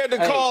they scared to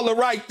call the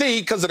right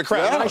thing because of the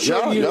crowd. Can I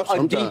show you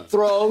a deep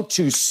throw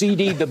to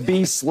CeeDee the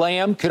Beast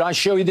Lamb? Could I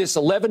show you this?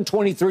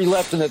 11:23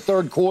 left in the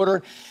third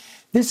quarter.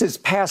 This is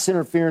pass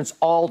interference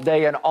all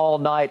day and all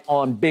night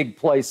on big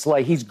play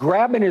Slay. He's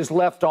grabbing his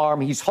left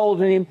arm. He's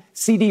holding him.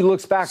 CeeDee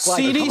looks back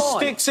like, CeeDee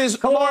sticks his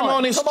arm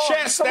on his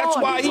chest. That's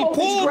why he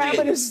pulled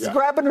it. He's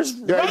grabbing his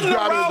running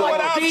around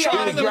without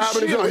trying to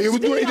shoot. He was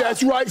doing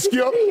that's right,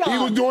 Skip. He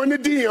was doing the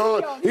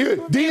Dion.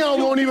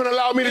 Dion won't even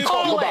allow me to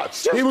talk about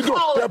it. He was doing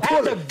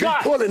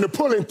the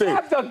pulling thing.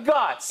 Have the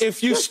guts.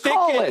 If you stick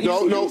it,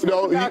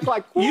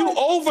 you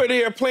over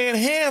there playing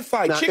hand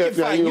fight, chicken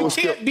fight. You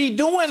can't be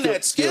doing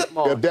that, Skip.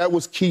 If that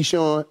was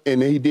Keyshawn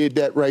and he did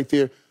that right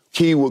there,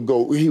 he would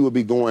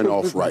be going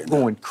off right now.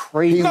 Going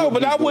crazy. No,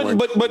 but I wouldn't.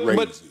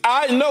 But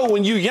I know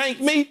when you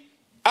yank me,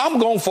 I'm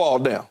gonna fall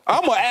down.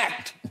 I'm gonna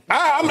act.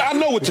 I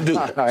know what to do.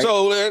 Right.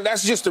 So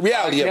that's just the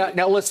reality of it.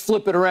 Now let's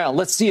flip it around.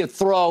 Let's see a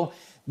throw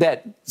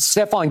that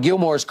Stephon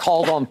Gilmore is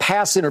called on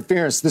pass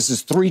interference. This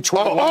is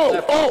 3:21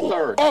 left in the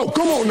third.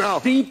 Come on now.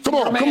 Come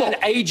on.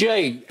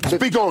 AJ.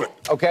 Speak on it.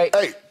 Okay.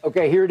 Hey.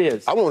 Okay, here it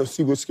is. I want to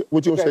see what you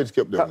going to say to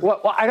Skip there.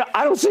 Well,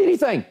 I don't see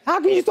anything. How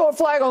can you throw a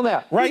flag on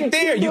that? Right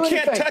there. You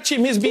can't touch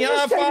him. He's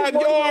beyond 5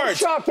 yards.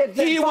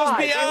 He was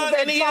beyond,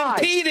 and he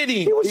impeded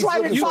him. He was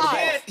right at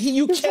 5.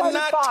 You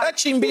cannot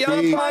touch him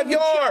beyond 5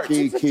 yards.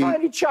 It's a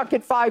tiny chuck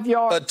at 5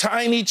 yards. A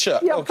tiny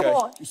chuck. Yeah, okay. Come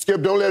on.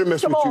 Skip, don't let him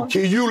mess with you.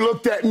 Key, you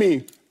looked at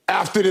me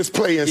after this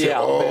play and said,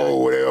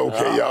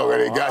 okay, y'all,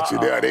 they got you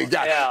there. They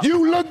got you.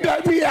 You looked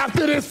at me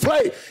after this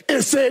play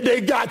and said they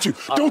got you.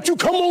 Don't you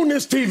come on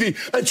this TV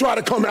and try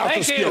to come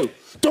after Skip.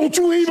 Don't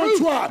you even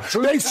try.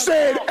 They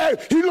said,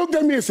 he looked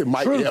at me and said,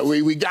 Mike,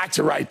 we got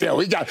you right there.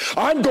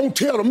 I'm going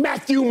to tell them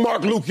Matthew,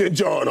 Mark, Luke, and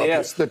John up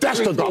yes, here. That's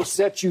the truth will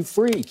set you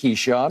free,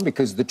 Keyshawn,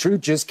 because the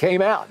truth just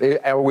came out.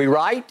 Are we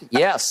right?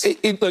 Yes.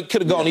 It could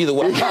have gone either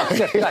way.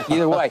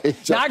 Either way.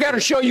 Now, I got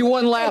to show you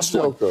one last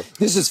one.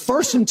 This is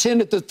 1st and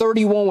 10 at the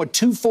 31 with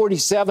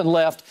 2:47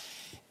 left.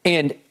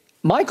 And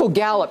Michael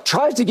Gallup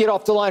tries to get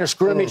off the line of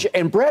scrimmage,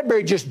 and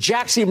Bradbury just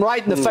jacks him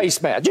right in the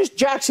face mask. Just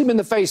jacks him in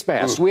the face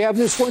mask. Do we have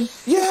this one?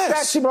 Yes.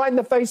 Jacks him right in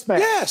the face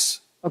mask.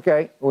 Yes.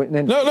 Okay. And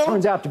then it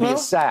turns out to be a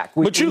sack.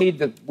 We need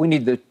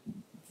the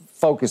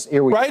focus.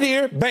 Here we go. Right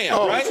here.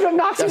 Bam. Right?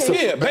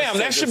 Bam.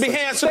 That should be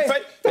hands to the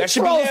face. That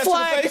should be hands to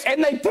the face.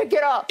 And they pick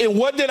it up. And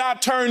what did I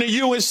turn to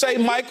you and say,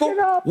 Michael?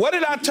 What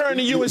did I turn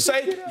to you and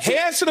say?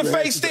 Hands to the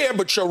face there,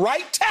 but your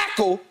right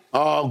tackle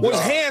was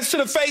hands to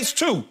the face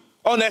too.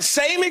 On that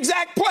same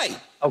exact play.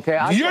 Okay.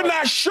 You're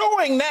not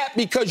showing that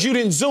because you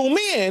didn't zoom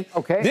in.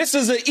 Okay. This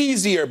is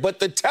easier, but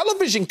the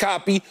television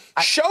copy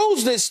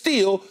shows that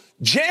still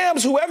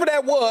jams whoever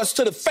that was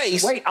to the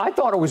face. Wait, I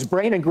thought it was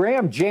Brandon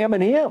Graham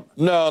jamming him.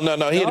 No.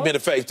 He had been the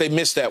face. They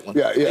missed that one.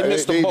 Yeah, they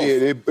missed them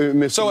both. They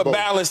missed so them it both.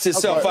 balanced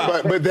itself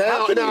out. But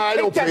now I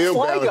don't pay him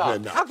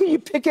balance. How can you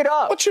pick it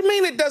up? What you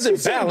mean it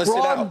doesn't balance it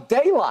out?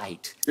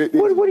 Daylight.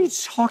 What are you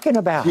talking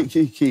about?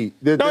 Key.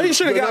 No, he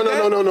should have got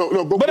that.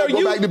 No. Go back to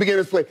the beginning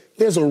of the play.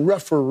 There's a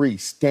referee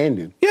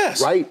standing.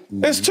 Yes. Right?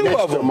 There's two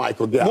of them.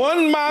 Michael Gallup.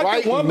 One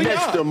beyond.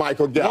 Next to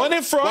Michael Gallup. One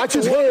in front. Watch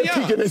his head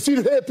peeking. See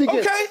the head peeking?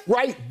 Okay.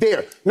 Right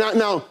there.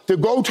 Now, to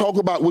go talk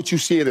about what you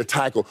see in a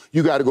tackle,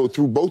 you got to go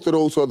through both of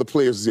those other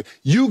players.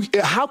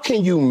 How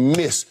can you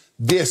miss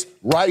this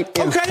right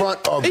in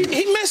front of you?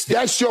 He missed it.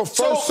 That's your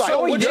first sight.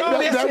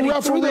 That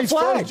referee's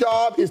first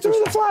job is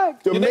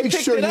to make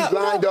sure he's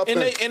lined up.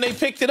 And they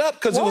picked it up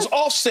because it was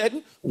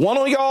offsetting. One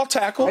on y'all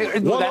tackle, one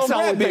on that's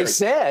not what they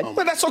said.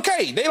 But that's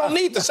okay. They don't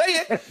need to say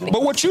it.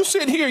 But what you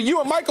sit here, you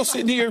and Michael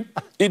sitting here,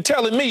 and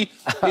telling me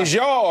is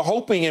y'all are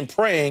hoping and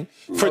praying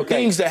for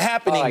things to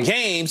happen in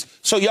games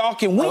so y'all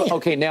can win.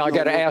 Okay, now I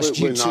got to ask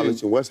you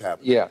two. What's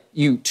happening? Yeah,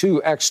 you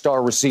two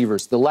X-star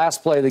receivers. The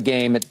last play of the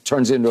game, it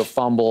turns into a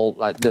fumble.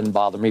 That didn't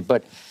bother me.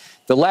 But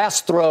the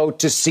last throw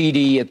to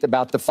CD at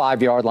about the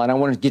 5-yard line, I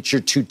want to get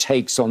your two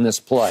takes on this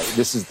play.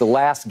 This is the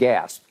last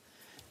gasp.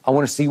 I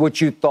want to see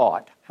what you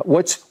thought.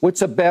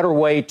 What's a better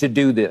way to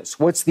do this?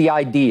 What's the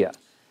idea?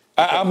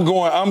 I'm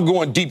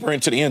going deeper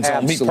into the end zone.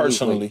 Absolutely. Me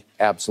personally.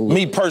 Absolutely.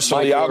 Me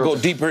personally, I'll go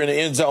deeper in the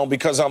end zone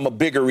because I'm a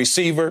bigger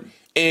receiver.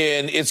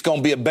 And it's going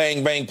to be a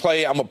bang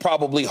play. I'm going to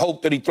probably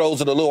hope that he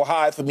throws it a little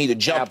high for me to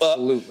jump up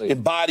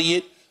and body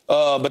it.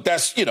 But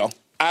that's,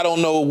 I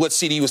don't know what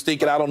CD was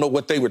thinking. I don't know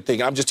what they were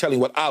thinking. I'm just telling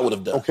you what I would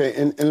have done. Okay,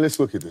 and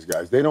let's look at this,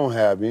 guys. They don't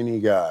have any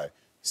guy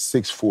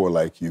 6'4"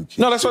 like you.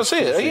 No, that's what I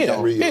said. Yeah.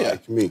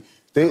 Like me.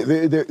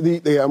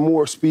 They have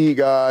more speed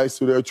guys,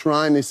 so they're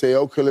trying to say,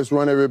 okay, let's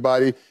run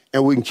everybody,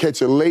 and we can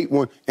catch a late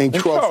one and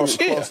cross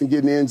and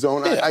get in the end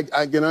zone. Yeah.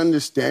 I can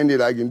understand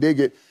it. I can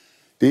dig it.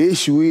 The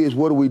issue is,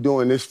 what are we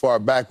doing this far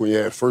back when you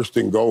had 1st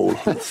and goal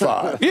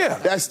 5? Yeah.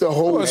 That's the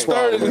whole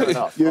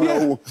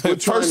problem. We're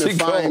trying to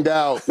find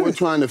out. We're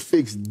trying to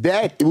fix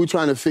that. We're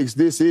trying to fix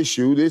this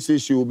issue. This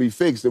issue will be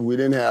fixed if we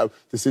didn't have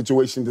the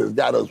situation that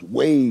got us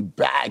way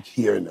back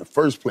here in the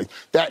first place.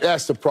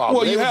 That's the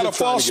problem. Well, you had a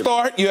false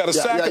start. You had a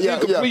sack of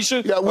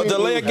incompletion. A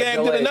delay of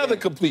game did another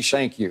completion.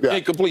 Thank you.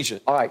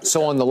 Incompletion. All right,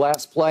 so on the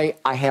last play,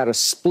 I had a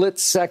split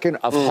second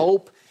of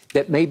hope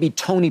that maybe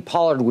Tony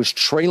Pollard was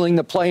trailing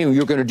the play and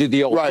you were going to do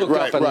the old hook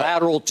up and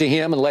lateral to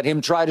him and let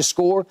him try to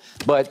score,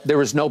 but there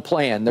was no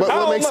plan.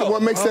 What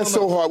makes that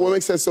so hard? What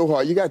makes that so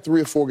hard? You got 3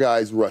 or 4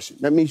 guys rushing.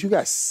 That means you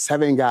got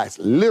 7 guys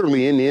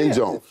literally in the end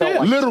zone.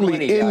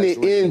 Literally in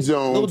the end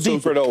zone. A little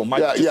deeper, though,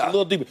 Mike. A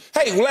little deeper.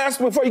 Hey, last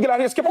before you get out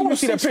here, Skip, I want to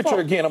see that picture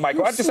again,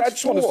 Michael. I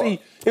just want to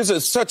see.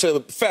 It's such a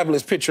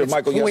fabulous picture of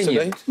Michael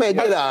yesterday. Man,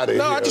 get out of here.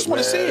 No, I just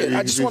want to see it.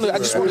 I just want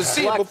to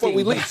see it before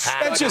we leave.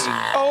 That's just,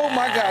 oh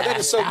my God, that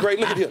is so great.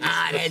 Look at him.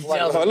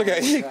 Look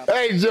at him.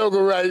 Hey,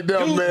 joking right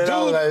there,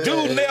 man.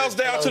 Dude nails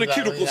down to the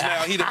cuticles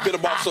now. He done bit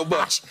him off so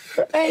much.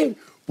 Hey.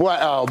 Boy,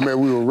 oh, man,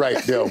 we were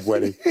right there,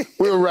 buddy.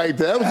 We were right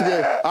there. That was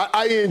good.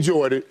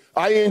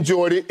 I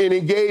enjoyed it. And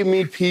it gave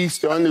me peace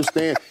to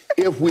understand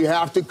if we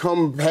have to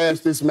come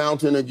past this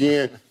mountain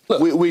again,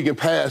 we can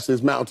pass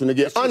this mountain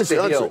again. Honestly.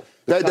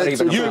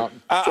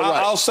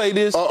 I'll say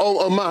this.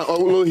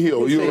 Little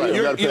Hill, you're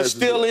right. You're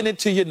still in it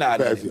till you're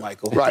not in it,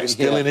 Michael. Right. You're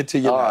still in it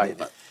till you're not in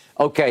it.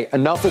 Okay,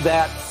 enough of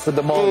that for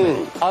the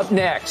moment. Up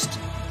next,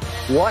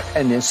 what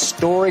an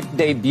historic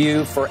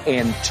debut for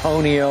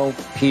Antonio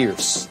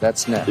Pierce.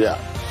 That's next.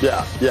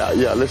 Yeah.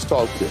 Let's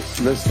talk this.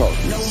 No mercy.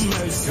 No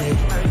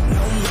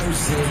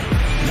mercy.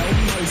 No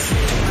mercy.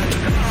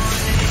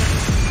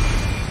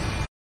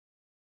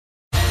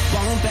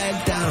 Won't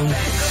back down.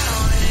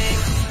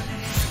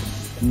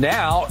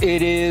 Now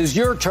it is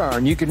your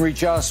turn. You can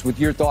reach us with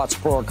your thoughts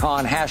pro or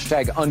con.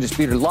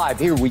 #UndisputedLive.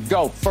 Here we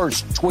go.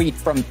 First tweet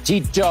from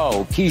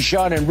Tito.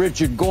 Keyshawn and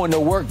Richard going to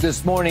work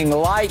this morning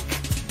like.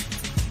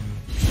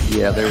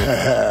 Yeah,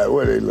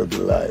 what are they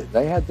looking like?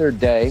 They had their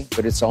day,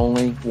 but it's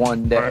only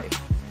one day. Right.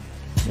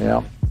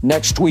 Yeah.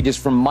 Next tweet is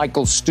from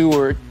Michael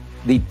Stewart.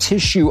 The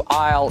tissue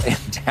aisle in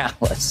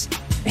Dallas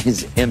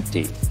is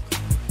empty.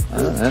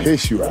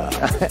 Tissue aisle.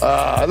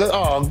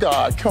 Oh,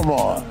 God, come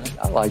on.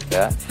 I like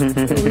that.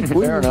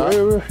 Fair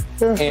enough.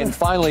 And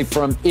finally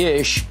from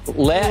Ish,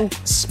 let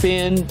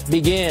spin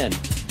begin.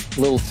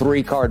 Little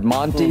 3-card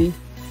Monty.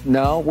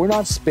 No, we're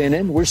not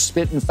spinning. We're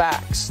spitting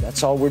facts.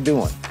 That's all we're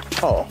doing.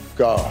 Oh,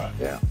 God.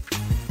 Yeah.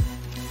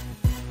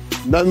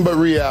 Nothing but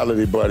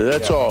reality, buddy.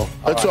 That's all.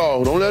 That's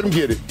all. Don't let them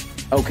get it.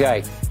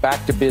 Okay,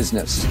 back to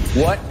business.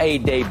 What a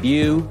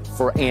debut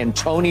for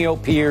Antonio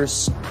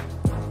Pierce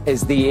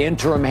as the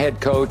interim head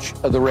coach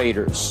of the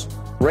Raiders.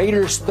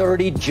 Raiders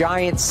 30,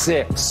 Giants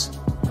 6.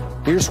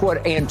 Here's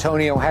what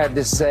Antonio had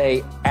to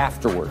say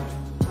afterward.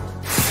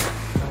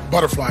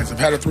 Butterflies. I've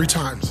had it 3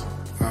 times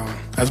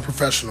as a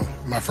professional.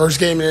 My first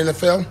game in the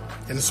NFL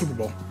and the Super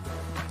Bowl.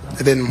 And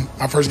then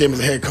my first game as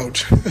a head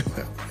coach.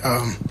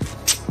 That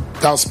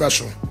was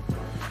special.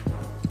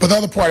 But the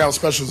other part that was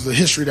special is the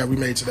history that we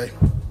made today.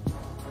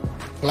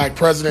 Black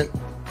president,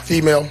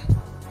 female,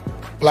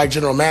 black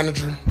general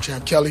manager,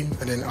 Champ Kelly,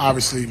 and then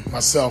obviously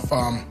myself.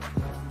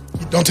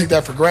 Don't take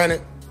that for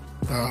granted.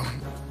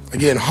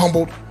 Again,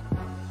 humbled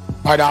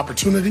by the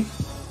opportunity.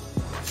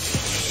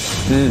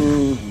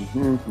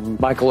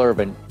 Michael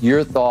Irvin,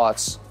 your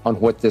thoughts on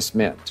what this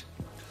meant?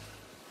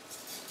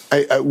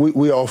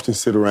 We often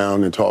sit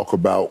around and talk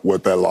about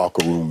what that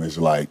locker room is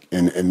like.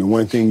 And the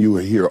one thing you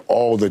hear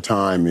all the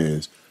time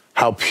is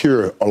how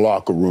pure a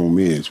locker room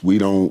is. We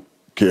don't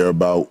care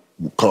about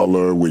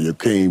color, where you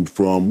came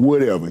from,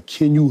 whatever.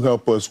 Can you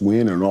help us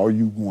win? And are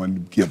you going to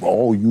give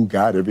all you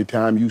got every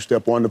time you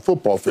step on the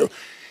football field?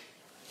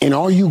 And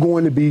are you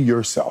going to be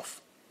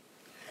yourself?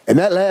 And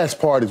that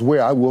last part is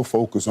where I will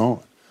focus on,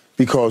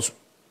 because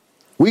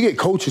we get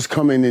coaches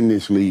coming in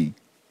this league.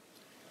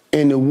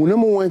 And the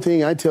number one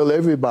thing I tell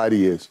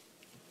everybody is,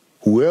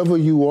 whoever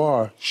you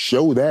are,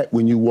 show that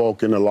when you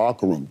walk in the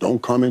locker room.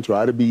 Don't come and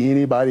try to be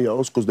anybody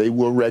else, because they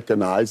will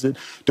recognize it.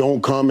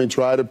 Don't come and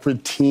try to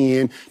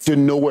pretend to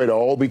know it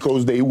all,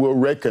 because they will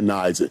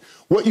recognize it.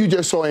 What you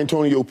just saw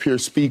Antonio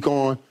Pierce speak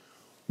on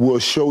will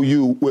show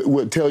you,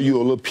 will tell you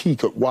a little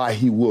peek of why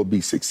he will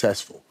be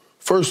successful.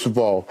 First of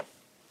all,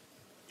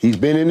 he's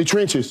been in the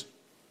trenches,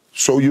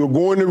 so you're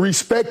going to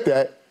respect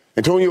that.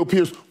 Antonio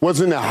Pierce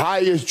wasn't the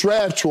highest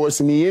draft choice,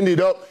 and he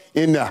ended up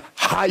in the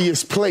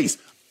highest place.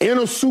 In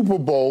a Super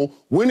Bowl,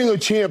 winning a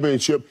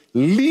championship,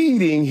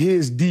 leading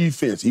his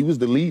defense. He was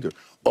the leader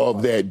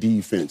of that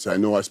defense. I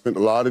know I spent a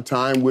lot of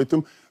time with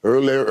him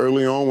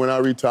early on when I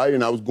retired,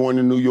 and I was going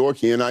to New York.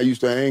 He and I used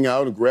to hang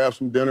out and grab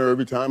some dinner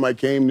every time I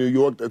came to New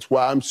York. That's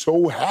why I'm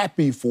so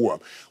happy for him.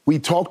 We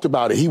talked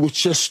about it. He was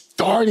just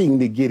starting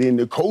to get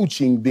into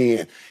coaching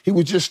then. He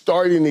was just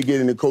starting to get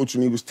into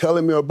coaching. He was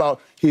telling me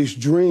about his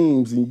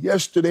dreams. And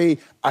yesterday,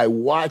 I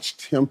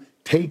watched him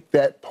take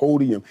that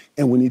podium.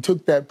 And when he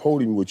took that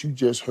podium, what you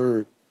just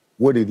heard,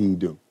 what did he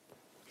do?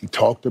 He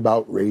talked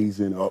about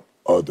raising up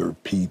other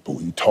people.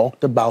 He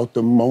talked about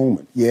the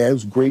moment. Yeah, it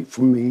was great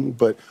for me,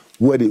 but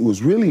what it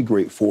was really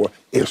great for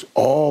is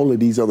all of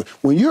these other,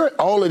 when you're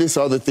all of these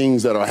other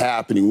things that are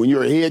happening, when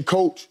you're a head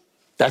coach,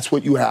 that's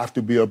what you have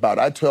to be about.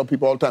 I tell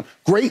people all the time,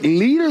 great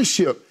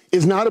leadership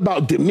is not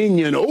about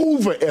dominion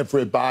over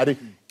everybody.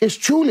 It's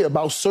truly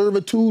about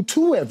servitude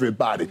to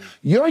everybody.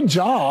 Your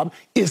job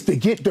is to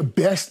get the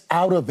best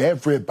out of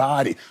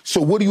everybody.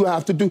 So what do you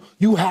have to do?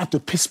 You have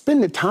to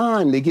spend the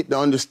time to get to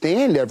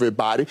understand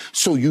everybody,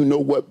 so you know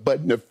what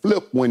button to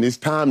flip when it's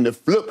time to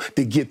flip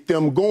to get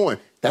them going.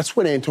 That's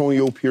what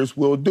Antonio Pierce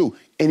will do.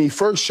 And he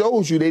first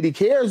shows you that he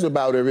cares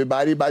about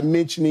everybody by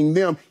mentioning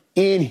them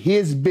in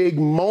his big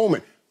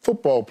moment.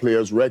 Football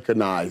players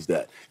recognize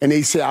that. And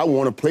they say, I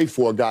want to play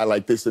for a guy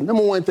like this. The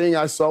number one thing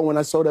I saw when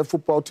I saw that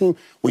football team,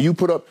 when you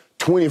put up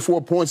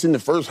 24 points in the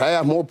first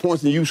half, more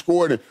points than you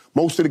scored in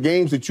most of the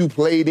games that you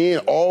played in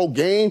all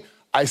game,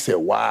 I said,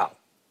 wow,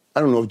 I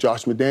don't know if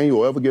Josh McDaniel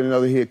will ever get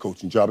another head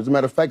coaching job. As a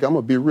matter of fact, I'm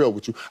going to be real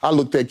with you. I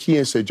looked at Key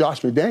and said,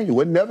 Josh McDaniel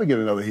would never get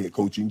another head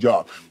coaching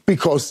job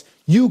because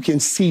you can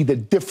see the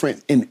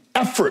difference in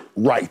effort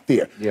right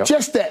there. Yep.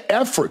 Just the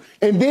effort.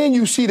 And then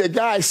you see the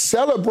guys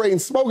celebrating,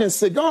 smoking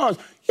cigars.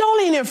 Y'all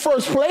ain't in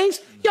first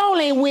place. Y'all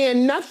ain't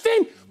win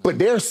nothing. But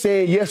they're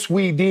saying, yes,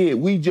 we did.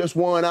 We just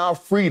won our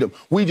freedom.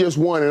 We just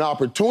won an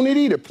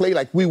opportunity to play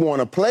like we want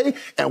to play,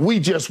 and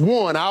we just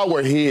won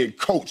our head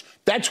coach.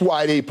 That's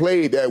why they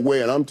played that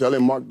way. And I'm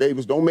telling Mark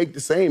Davis, don't make the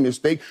same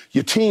mistake.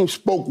 Your team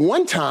spoke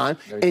one time,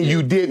 and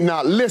you did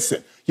not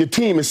listen. Your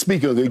team is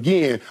speaking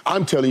again.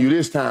 I'm telling you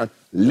this time,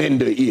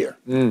 lend an ear.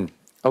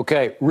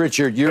 Okay,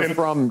 Richard, you're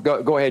from,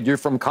 go ahead, you're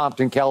from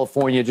Compton,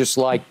 California, just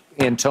like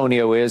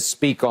Antonio is.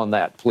 Speak on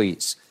that,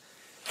 please.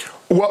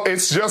 Well,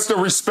 it's just a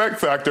respect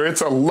factor.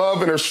 It's a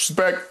love and a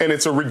respect, and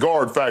it's a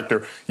regard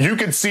factor. You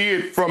can see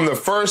it from the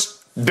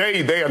first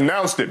day they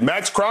announced it.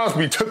 Max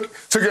Crosby took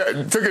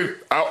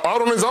it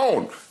out on his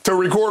own to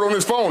record on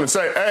his phone and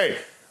say, hey,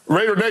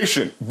 Raider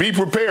Nation, be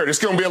prepared. It's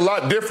going to be a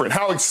lot different.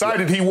 How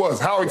excited he was,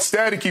 how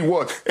ecstatic he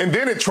was. And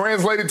then it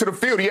translated to the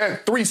field. He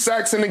had 3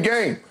 sacks in the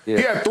game. Yeah.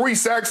 He had 3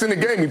 sacks in the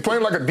game. He's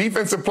playing like a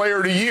defensive player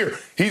of the year.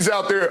 He's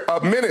out there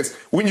minutes.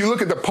 When you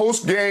look at the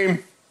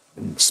post-game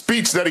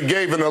speech that he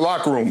gave in the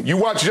locker room, you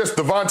watch just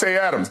Davante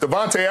Adams.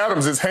 Davante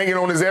Adams is hanging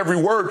on his every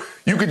word.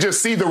 You could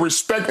just see the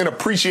respect and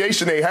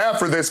appreciation they have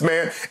for this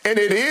man. And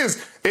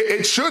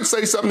it should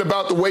say something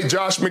about the way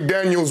Josh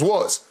McDaniels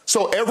was.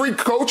 So every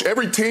coach,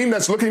 every team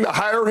that's looking to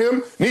hire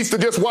him needs to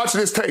just watch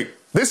this tape.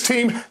 This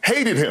team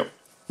hated him.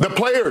 The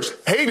players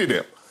hated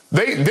him.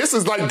 This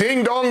is like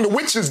ding dong, the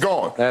witch is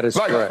gone. That is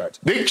correct.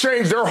 They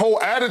changed their whole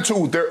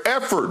attitude, their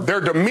effort, their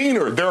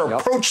demeanor, their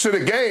approach to the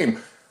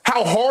game.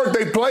 How hard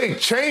they played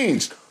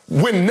changed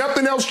when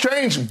nothing else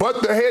changed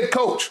but the head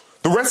coach.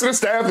 The rest of the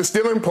staff is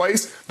still in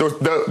place.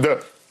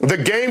 The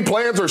game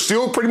plans are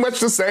still pretty much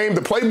the same.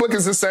 The playbook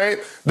is the same.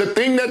 The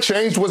thing that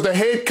changed was the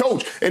head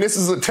coach. And this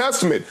is a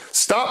testament.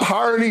 Stop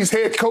hiring these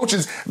head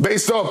coaches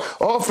based off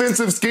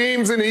offensive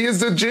schemes, and he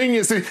is a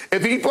genius.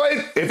 If he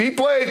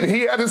played, and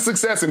he had his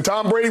success, and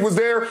Tom Brady was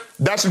there,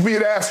 that should be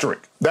an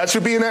asterisk. That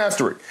should be an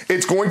asterisk.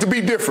 It's going to be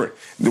different.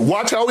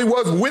 Watch how he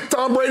was with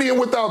Tom Brady and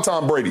without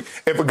Tom Brady.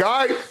 If a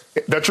guy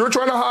that you're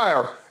trying to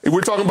hire,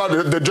 we're talking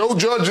about the Joe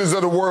Judges of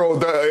the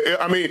world,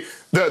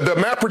 the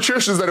Matt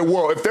Patricias of the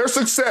world, if their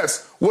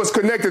success was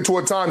connected to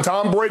a time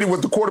Tom Brady was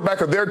the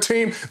quarterback of their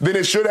team, then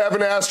it should have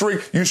an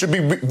asterisk. You should be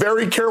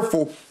very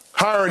careful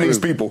hiring these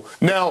people.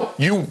 Now,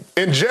 you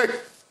inject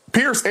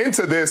Pierce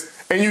into this,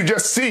 and you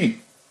just see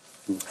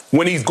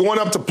when he's going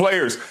up to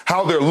players,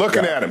 how they're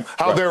looking at him,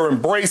 how they're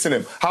embracing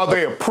him, how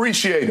they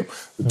appreciate him.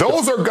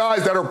 Those are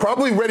guys that are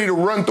probably ready to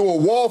run through a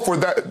wall for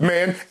that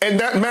man, and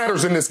that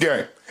matters in this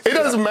game. It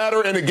doesn't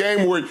matter in a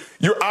game where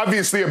you're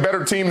obviously a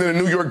better team than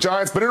the New York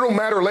Giants, but it'll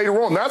matter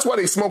later on. That's why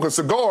they smoking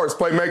cigars,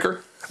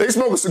 playmaker. They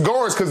smoking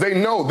cigars because they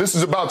know this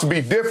is about to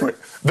be different.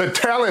 The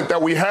talent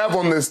that we have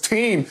on this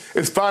team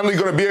is finally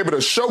going to be able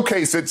to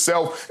showcase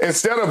itself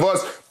instead of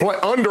us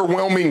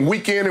underwhelming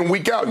week in and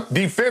week out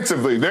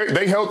defensively.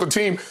 They held the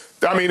team.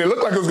 I mean, it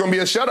looked like it was going to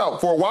be a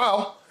shutout for a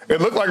while.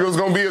 It looked like it was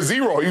going to be a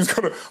 0. He was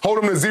going to hold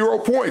them to 0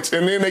 points,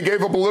 and then they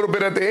gave up a little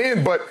bit at the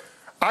end. But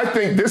I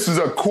think this is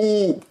a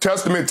cool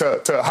testament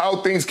to how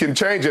things can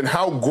change and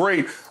how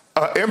great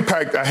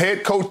impact a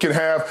head coach can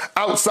have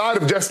outside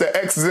of just the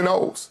X's and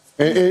O's.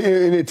 And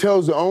it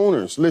tells the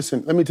owners,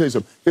 listen, let me tell you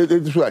something.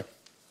 It's like,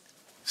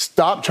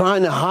 stop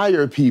trying to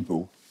hire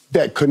people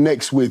that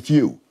connects with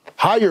you.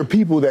 Hire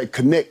people that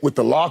connect with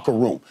the locker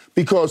room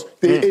because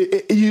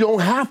you don't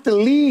have to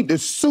lead the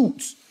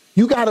suits.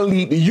 You got to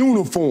lead the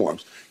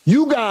uniforms.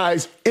 You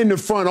guys in the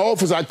front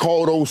office, I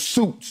call those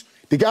suits.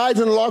 The guys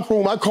in the locker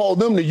room, I call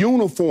them the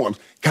uniforms.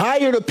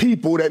 Hire the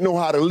people that know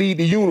how to lead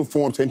the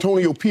uniforms.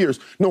 Antonio Pierce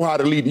know how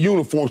to lead the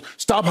uniforms.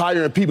 Stop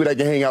hiring people that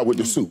can hang out with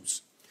the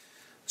suits.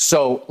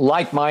 So,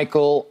 like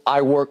Michael,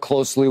 I work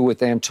closely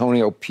with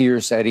Antonio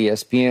Pierce at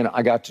ESPN.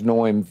 I got to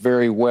know him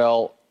very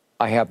well.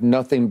 I have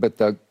nothing but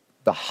the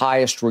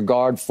highest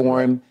regard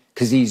for him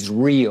because he's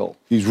real.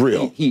 He's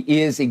real. He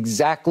is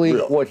exactly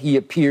what he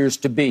appears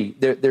to be.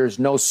 There's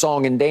no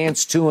song and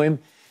dance to him.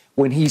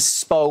 When he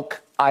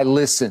spoke, I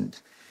listened.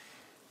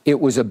 It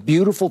was a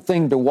beautiful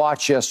thing to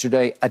watch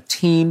yesterday, a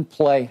team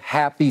play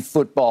happy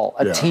football,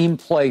 a team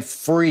play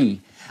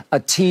free,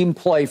 a team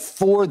play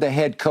for the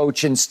head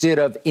coach instead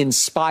of in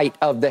spite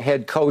of the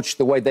head coach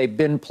the way they've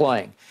been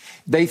playing.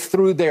 They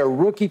threw their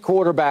rookie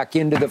quarterback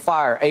into the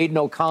fire. Aiden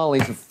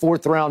O'Connell's a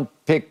 4th-round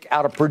pick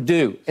out of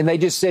Purdue. And they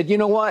just said, you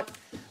know what?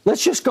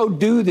 Let's just go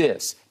do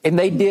this. And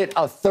they did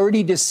a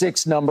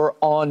 30-6 number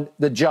on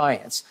the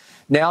Giants.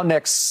 Now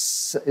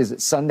next, is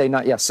it Sunday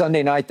night? Yeah,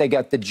 Sunday night they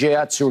got the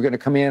Jets who are going to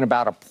come in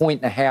about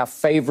 1.5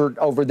 favored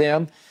over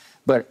them.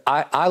 But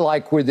I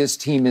like where this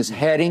team is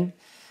heading.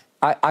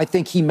 I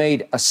think he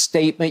made a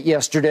statement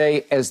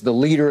yesterday as the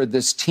leader of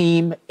this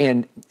team,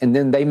 and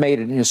then they made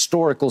an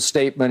historical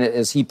statement,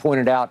 as he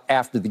pointed out,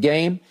 after the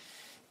game.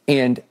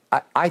 And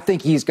I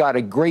think he's got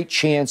a great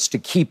chance to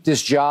keep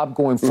this job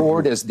going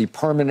forward as the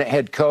permanent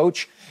head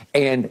coach.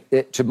 And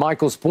to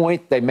Michael's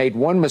point, they made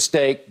one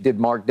mistake, did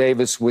Mark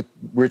Davis with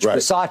Rich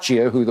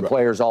Bisaccia, who the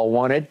players all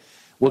wanted.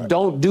 Well,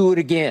 don't do it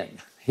again.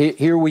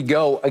 Here we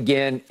go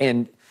again.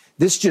 And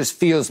this just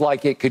feels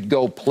like it could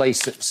go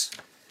places.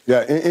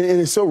 Yeah, and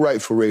it's so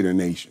right for Raider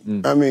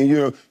Nation. I mean,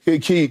 he'll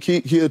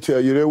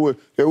tell you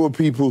there were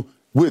people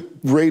with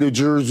Raider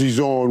jerseys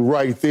on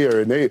right there,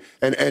 and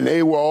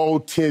they were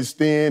all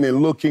tensed in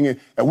and looking, and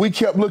we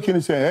kept looking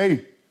and saying,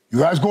 hey, you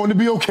guys going to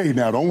be okay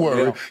now. Don't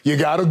worry. Yeah. You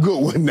got a good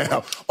one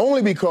now.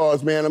 Only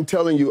because, man, I'm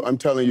telling you,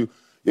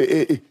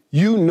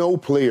 you know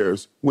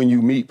players when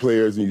you meet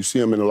players and you see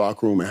them in the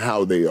locker room and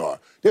how they are.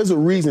 There's a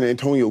reason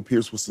Antonio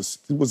Pierce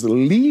was a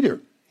leader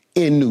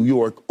in New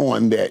York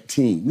on that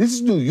team. This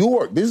is New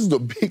York. This is a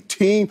big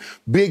team,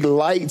 big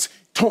lights.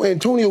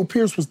 Antonio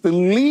Pierce was the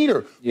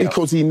leader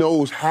because he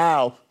knows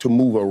how to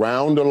move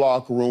around the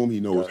locker room. He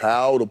knows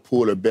how to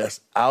pull the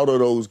best out of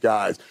those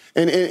guys.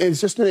 And it's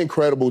just an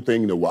incredible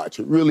thing to watch.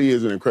 It really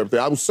is an incredible thing.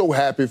 I was so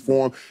happy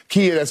for him.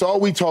 Kia, that's all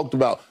we talked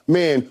about.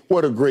 Man,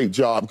 what a great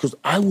job, because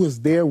I was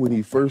there when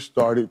he first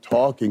started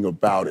talking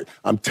about it.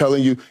 I'm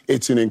telling you,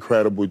 it's an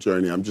incredible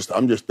journey. I'm just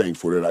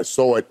thankful that I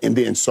saw it and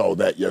then saw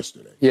that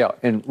yesterday. Yeah,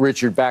 and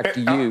Richard, back to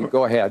you.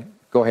 Go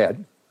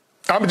ahead.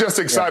 I'm just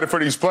excited for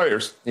these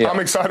players. I'm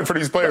excited for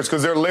these players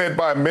because they're led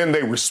by men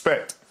they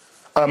respect,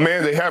 a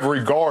man they have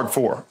regard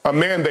for, a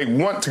man they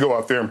want to go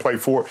out there and play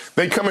for.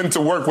 They come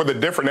into work with a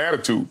different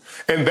attitude.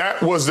 And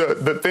that was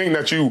the thing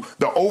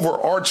the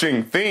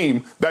overarching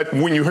theme that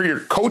when you hear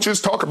your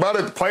coaches talk about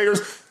it, the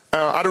players,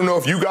 I don't know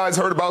if you guys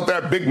heard about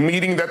that big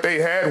meeting that they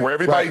had where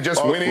everybody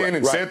just went in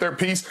and said their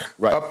piece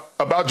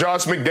about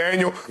Josh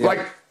McDaniel.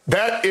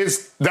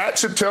 That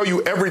should tell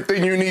you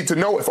everything you need to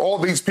know. If all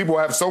these people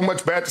have so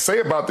much bad to say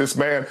about this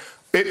man,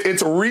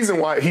 it's a reason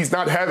why he's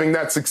not having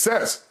that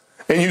success.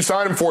 And you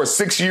sign him for a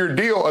 6-year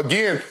deal.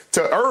 Again,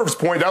 to Irv's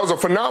point, that was a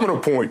phenomenal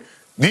point.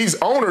 These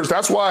owners,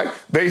 that's why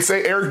they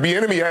say Eric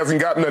Bieniemy hasn't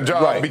gotten a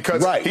job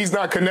because he's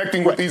not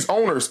connecting with these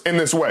owners in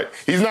this way.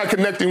 He's not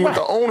connecting with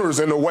the owners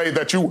in the way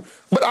that you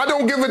 – but I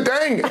don't give a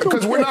dang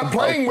because we're not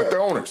playing with the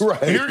owners.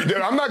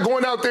 I'm not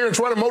going out there and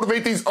trying to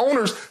motivate these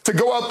owners to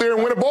go out there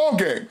and win a ball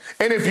game.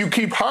 And if you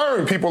keep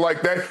hiring people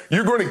like that,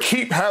 you're going to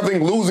keep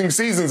having losing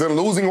seasons and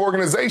losing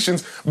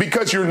organizations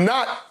because you're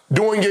not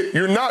doing it –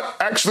 you're not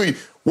actually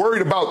 –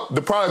 worried about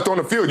the product on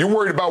the field. You're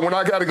worried about when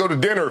I got to go to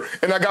dinner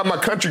and I got my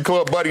country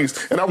club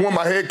buddies and I want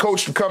my head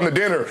coach to come to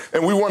dinner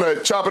and we want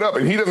to chop it up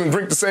and he doesn't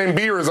drink the same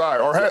beer as I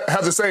or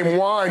has the same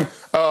wine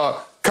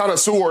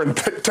connoisseur and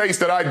taste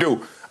that I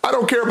do. I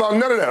don't care about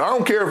none of that. I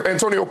don't care if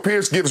Antonio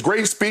Pierce gives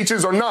great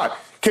speeches or not.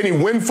 Can he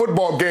win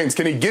football games?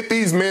 Can he get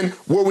these men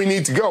where we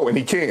need to go? And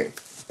he can.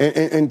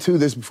 And to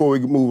this, before we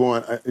move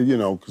on,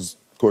 because,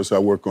 of course, I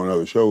work on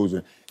other shows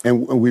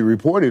and we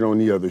reported on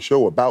the other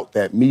show about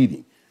that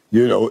meeting.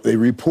 They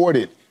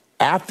reported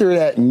after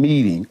that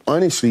meeting,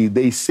 honestly,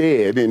 they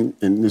said, and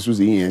this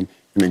was Ian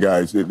and the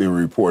guys that they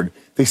reported,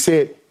 they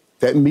said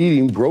that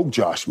meeting broke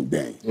Josh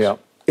McDaniels. Yeah.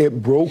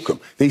 It broke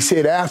him. They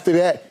said after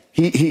that,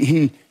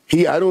 he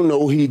I don't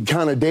know, he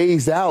kind of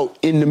dazed out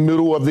in the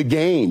middle of the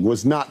game,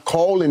 was not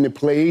calling the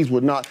plays,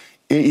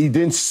 he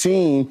didn't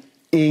seem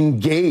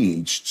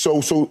engaged.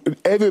 So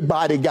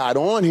everybody got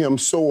on him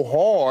so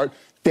hard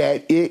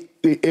that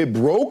it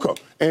broke them,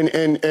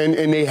 and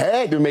they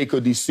had to make a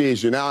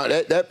decision. Now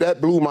that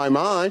blew my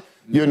mind.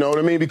 You know what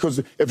I mean? Because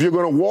if you're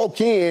going to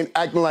walk in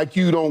acting like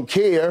you don't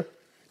care,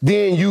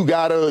 then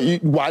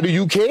why do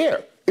you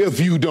care if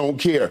you don't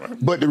care?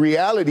 But the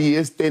reality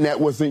is, then that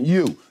wasn't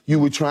you. You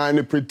were trying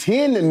to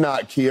pretend to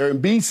not care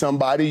and be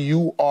somebody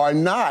you are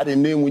not.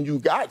 And then when you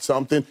got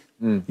something,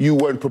 you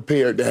weren't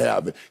prepared to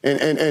have it.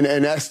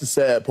 And that's the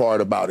sad part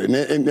about it.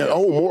 And the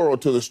whole moral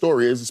to the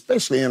story is,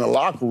 especially in a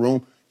locker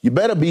room, you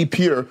better be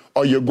pure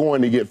or you're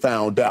going to get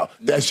found out.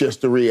 That's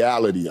just the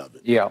reality of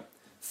it. Yeah.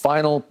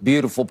 Final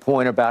beautiful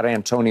point about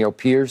Antonio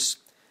Pierce.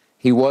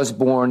 He was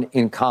born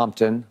in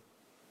Compton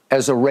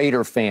as a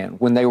Raider fan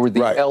when they were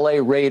the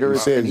L.A.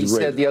 Raiders. He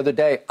said the other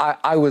day,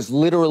 I was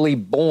literally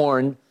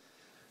born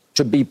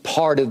to be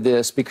part of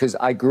this because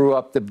I grew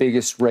up the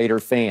biggest Raider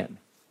fan.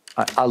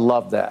 I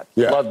love that.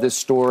 Yeah. Love this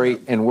story,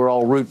 and we're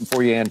all rooting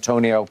for you,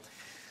 Antonio.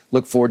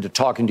 Look forward to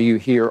talking to you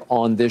here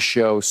on this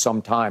show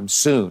sometime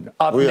soon.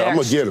 Up next, I'm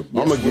going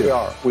to get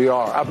him. We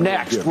are. Up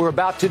next, we're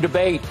about to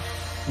debate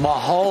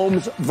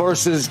Mahomes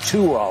versus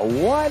Tua.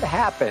 What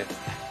happened?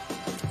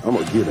 I'm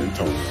going to get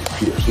Antonio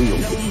Pierce. No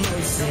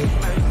mercy.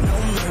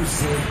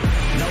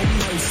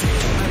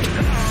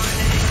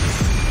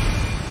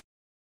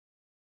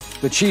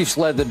 The Chiefs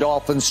led the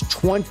Dolphins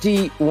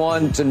 21-0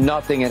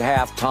 at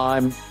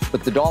halftime,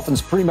 but the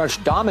Dolphins pretty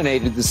much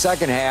dominated the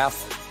second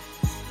half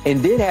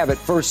and did have it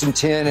 1st and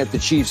 10 at the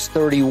Chiefs'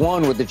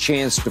 31 with a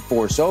chance to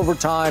force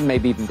overtime,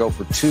 maybe even go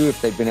for 2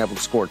 if they'd been able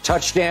to score a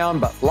touchdown.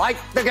 But like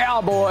the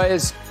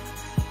Cowboys,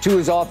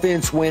 Tua's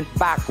offense went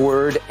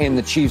backward, and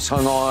the Chiefs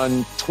hung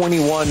on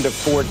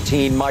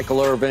 21-14.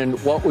 Michael Irvin,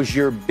 what was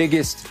your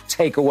biggest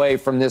takeaway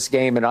from this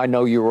game? And I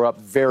know you were up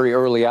very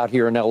early out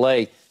here in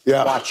L.A.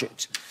 Yeah. Watch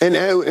it. And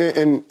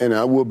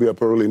I will be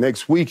up early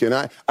next week. And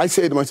I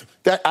said to myself,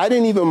 that I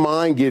didn't even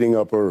mind getting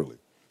up early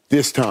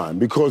this time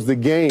because the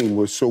game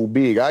was so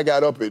big. I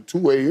got up at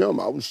 2 a.m.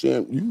 I was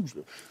saying,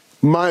 usually.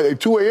 At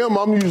 2 a.m.,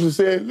 I'm usually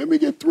saying, let me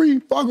get 3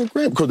 fucking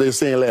cramps, because they're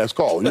saying last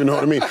call. You know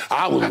what I mean?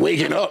 I was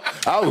waking up.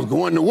 I was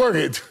going to work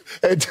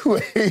at 2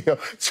 a.m.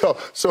 So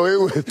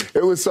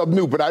it was something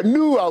new. But I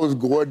knew I was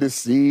going to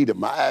see the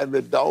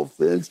Miami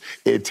Dolphins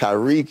and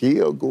Tyreek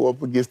Hill go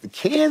up against the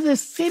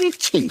Kansas City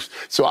Chiefs.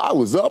 So I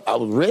was up. I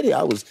was ready.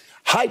 I was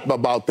hype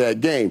about that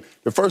game.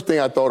 The first thing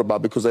I thought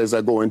about, because as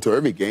I go into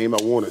every game, I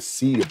want to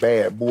see the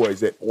bad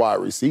boys at wide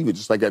receiver,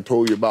 just like I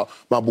told you about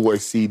my boy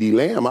C.D.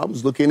 Lamb. I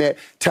was looking at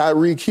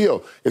Tyreek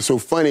Hill. It's so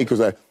funny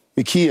because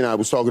McKee and I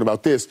was talking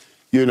about this.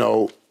 You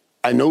know,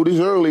 I noticed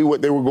early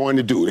what they were going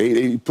to do.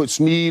 They put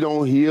Snead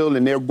on Hill,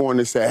 and they're going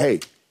to say,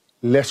 hey,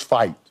 let's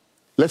fight.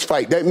 Let's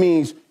fight. That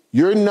means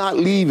you're not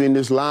leaving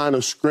this line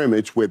of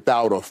scrimmage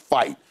without a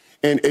fight.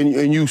 And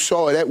you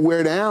saw that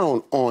wear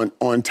down on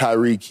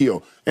Tyreek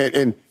Hill.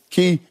 And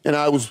Key and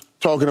I was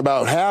talking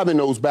about having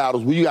those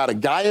battles where you got a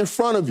guy in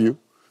front of you.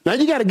 Now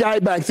you got a guy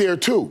back there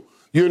too,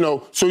 you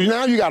know. So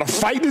now you got to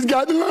fight this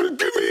guy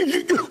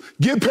to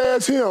get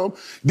past him.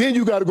 Then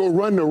you got to go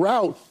run the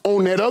route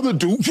on that other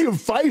dude. You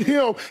fight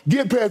him,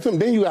 get past him.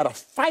 Then you got to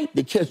fight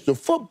to catch the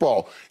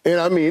football. And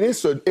I mean,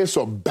 it's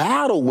a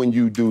battle when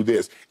you do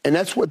this. And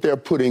that's what they're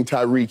putting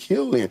Tyreek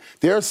Hill in.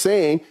 They're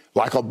saying,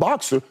 like a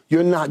boxer,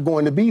 you're not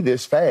going to be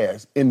this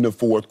fast in the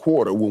fourth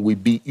quarter when we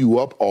beat you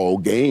up all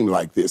game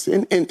like this.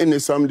 And to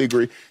some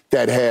degree,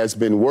 that has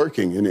been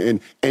working.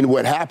 And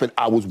what happened,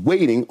 I was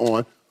waiting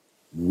on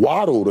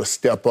Waddle to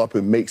step up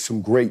and make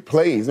some great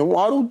plays. And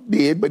Waddle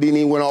did, but then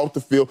he went off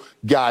the field,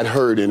 got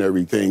hurt and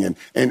everything,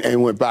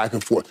 and went back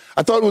and forth.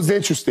 I thought it was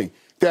interesting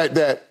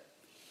that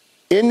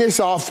in this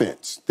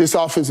offense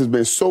has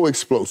been so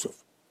explosive.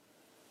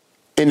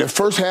 In the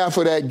first half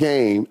of that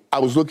game, I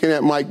was looking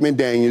at Mike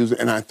McDaniels,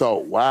 and I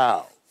thought,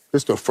 wow,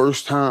 this is the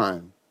first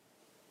time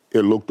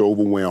it looked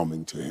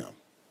overwhelming to him.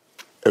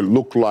 It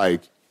looked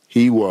like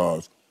he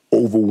was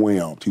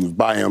overwhelmed. He was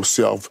by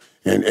himself,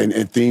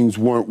 and things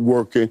weren't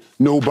working.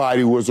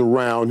 Nobody was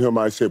around him.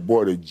 I said,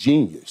 boy, the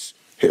genius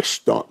has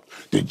stumped.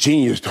 The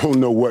genius don't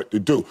know what to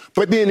do.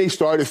 But then they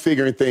started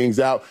figuring things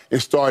out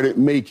and started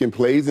making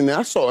plays, and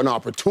I saw an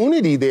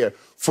opportunity there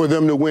for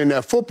them to win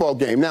that football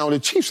game. Now, on the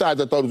Chiefs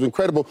side, I thought it was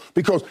incredible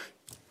because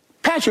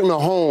Patrick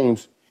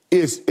Mahomes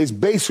is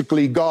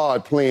basically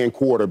God playing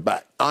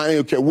quarterback. I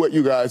don't care what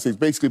you guys say. It's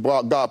basically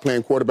God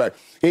playing quarterback.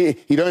 He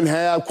doesn't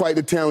have quite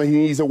the talent. He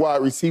needs a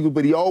wide receiver,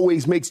 but he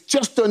always makes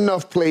just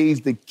enough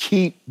plays to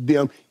keep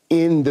them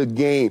in the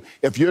game.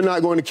 If you're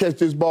not going to catch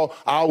this ball,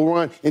 I'll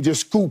run and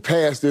just scoot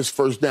past this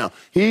first down.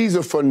 He's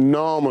a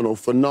phenomenal,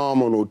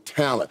 phenomenal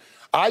talent.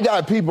 I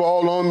got people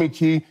all on me,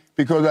 Key,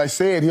 because I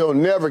said he'll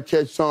never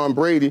catch Tom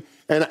Brady,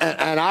 and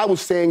I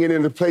was saying it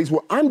in a place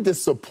where I'm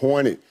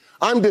disappointed.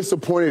 I'm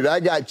disappointed I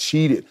got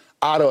cheated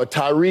out of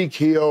Tyreek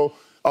Hill,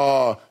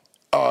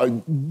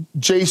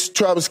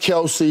 Travis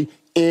Kelce,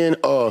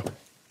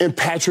 and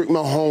Patrick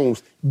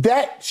Mahomes.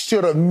 That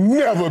should have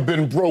never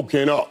been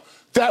broken up.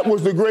 That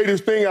was the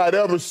greatest thing I'd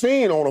ever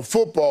seen on a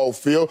football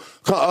field.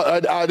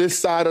 This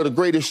side of the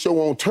greatest show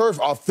on turf,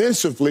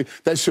 offensively,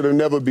 that should have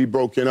never been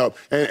broken up.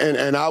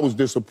 And I was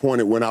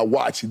disappointed when I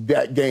watched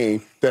that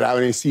game that I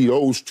didn't see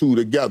those two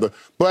together.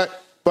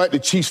 But the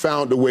Chiefs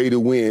found a way to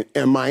win.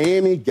 And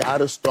Miami got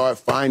to start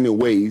finding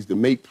ways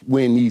to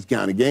win these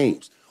kind of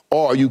games.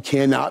 Or you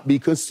cannot be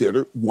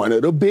considered one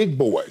of the big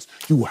boys.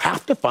 You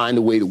have to find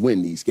a way to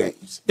win these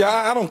games. Yeah,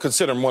 I don't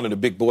consider him one of the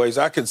big boys.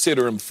 I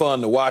consider him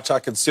fun to watch. I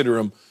consider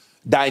him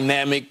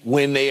dynamic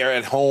when they are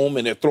at home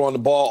and they're throwing the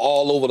ball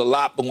all over the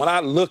lot. But when I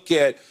look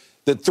at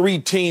the 3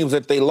 teams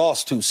that they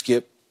lost to,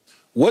 Skip,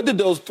 what did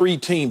those 3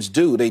 teams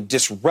do? They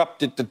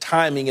disrupted the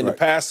timing in the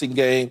passing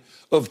game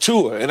of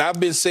Tua. And I've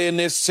been saying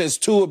this since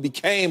Tua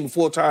became a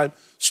full-time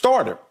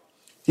starter.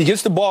 He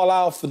gets the ball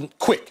out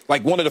quick,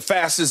 like one of the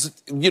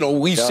fastest,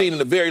 we've seen in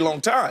a very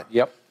long time.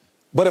 Yep.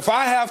 But if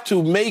I have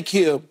to make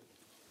him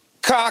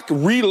cock,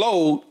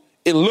 reload,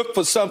 and look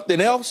for something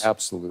else,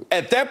 absolutely,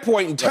 at that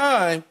point in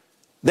time,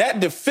 that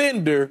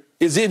defender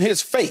is in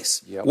his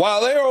face. Yep.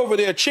 While they're over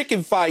there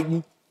chicken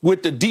fighting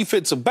with the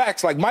defensive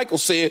backs, like Michael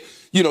said,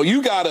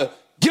 you got to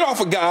get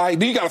off a guy,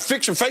 then you got to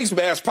fix your face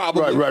mask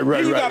probably.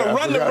 Then you got to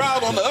run the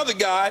route on the other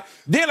guy.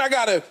 Then I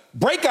got to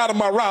break out of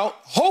my route,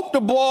 hope the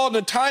ball and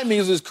the timing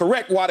is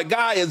correct while the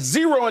guy is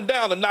zeroing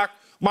down to knock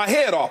my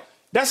head off.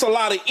 That's a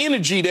lot of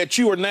energy that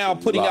you are now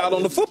putting out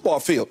on the football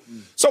field.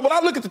 So when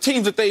I look at the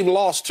teams that they've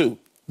lost to,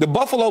 the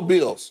Buffalo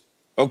Bills,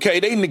 okay,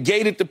 they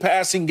negated the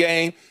passing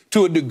game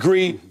to a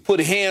degree,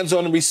 put hands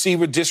on the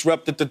receiver,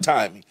 disrupted the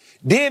timing.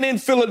 Then in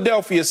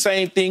Philadelphia,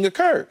 same thing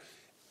occurred.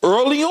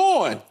 Early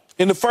on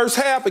in the first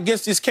half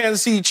against this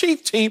Kansas City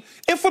Chiefs team,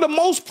 and for the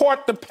most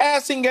part, the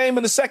passing game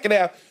in the second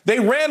half, they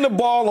ran the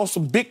ball on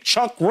some big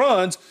chunk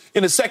runs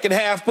in the second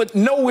half, but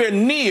nowhere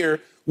near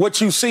what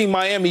you've seen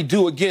Miami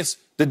do against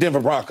the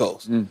Denver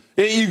Broncos. And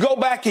you go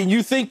back and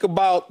you think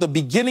about the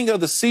beginning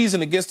of the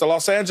season against the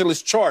Los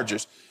Angeles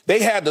Chargers. They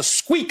had to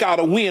squeak out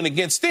a win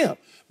against them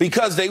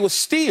because they were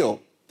still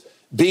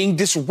being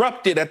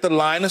disrupted at the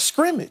line of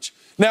scrimmage.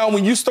 Now,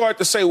 when you start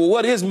to say, well,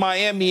 what is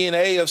Miami in the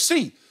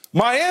AFC?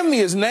 Miami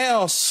is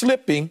now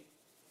slipping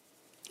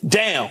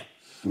down.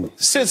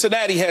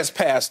 Cincinnati has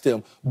passed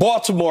them.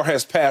 Baltimore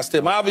has passed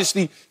them.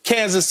 Obviously,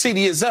 Kansas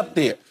City is up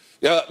there.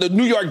 The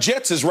New York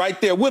Jets is right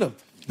there with them.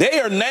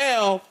 They are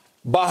now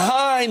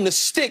behind the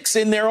sticks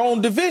in their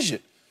own division,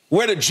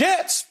 where the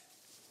Jets,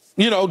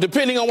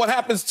 depending on what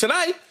happens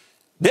tonight,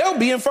 they'll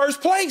be in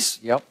first place.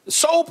 Yep.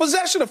 Sole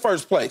possession of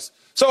first place.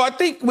 So I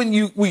think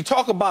when we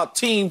talk about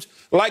teams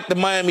like the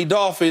Miami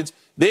Dolphins,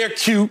 they're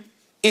cute.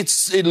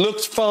 It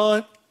looks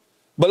fun.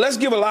 But let's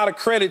give a lot of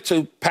credit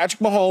to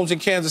Patrick Mahomes in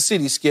Kansas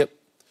City, Skip.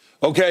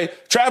 Okay?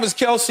 Travis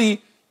Kelce,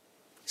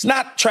 it's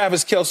not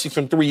Travis Kelce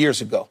from 3 years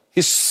ago.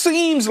 It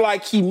seems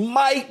like he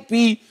might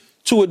be,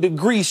 to a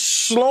degree,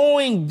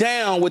 slowing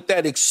down with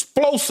that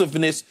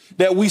explosiveness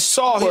that we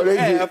saw him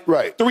have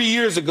 3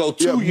 years ago,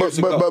 2 years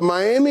ago. But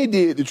Miami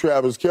did to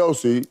Travis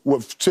Kelce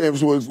what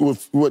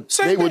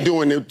they were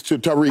doing to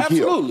Tyreek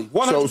Hill. Absolutely,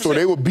 100%. So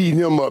they were beating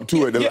him up,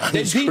 too, at the line of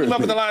scrimmage. They beat him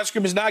up at the line of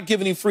scrimmage, not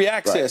giving him free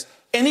access.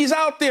 Right. And he's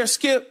out there,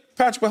 Skip,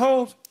 Patrick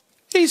Mahomes,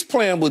 he's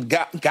playing with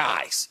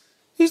guys.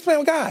 He's playing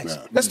with guys.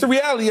 Yeah. That's the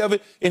reality of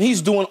it, and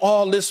he's doing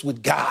all this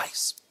with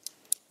guys.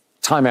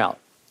 Timeout.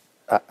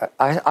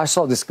 I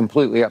saw this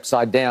completely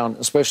upside down,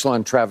 especially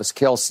on Travis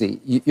Kelce.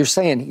 You're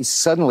saying he's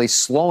suddenly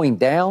slowing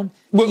down?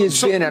 Well, he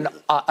has been an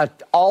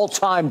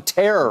all-time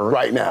terror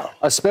right now,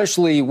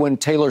 especially when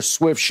Taylor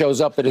Swift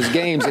shows up at his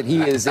games and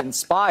he is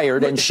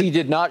inspired, and she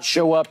did not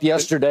show up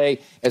yesterday,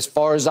 as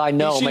far as I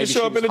know. She didn't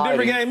show up in a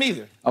Denver game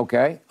either.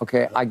 Okay,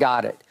 I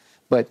got it.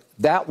 But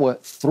that was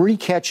 3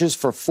 catches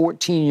for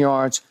 14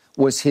 yards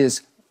was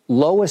his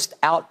lowest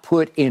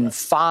output in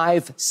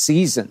 5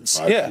 seasons.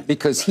 Yeah.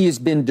 Because he has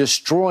been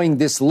destroying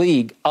this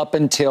league up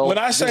until when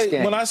I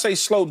say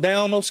slow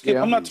down, though, Skip,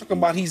 I'm not talking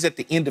about he's at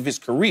the end of his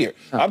career.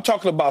 I'm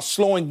talking about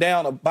slowing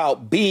down,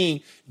 about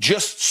being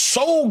just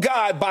sole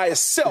guy by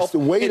himself. It's the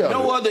weight of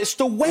it. It's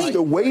the weight. It's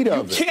the weight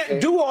of it. You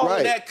can't do all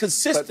of that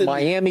consistently. But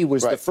Miami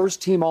was the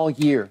first team all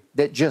year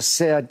that just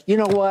said, you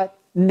know what?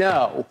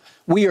 No,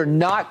 we are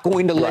not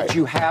going to let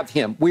you have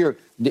him.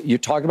 You're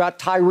talking about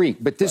Tyreek,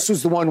 but this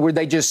was the one where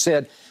they just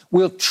said,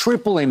 we'll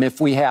triple him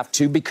if we have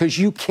to because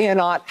you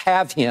cannot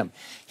have him.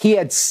 He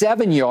had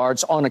 7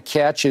 yards on a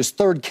catch. His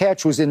third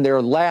catch was in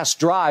their last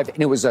drive, and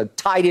it was a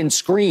tight end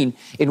screen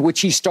in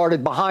which he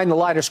started behind the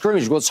line of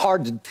scrimmage. Well, it's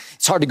hard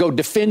to go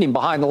defend him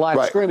behind the line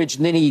of scrimmage,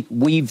 and then he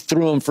weaved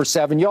through him for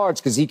 7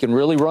 yards because he can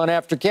really run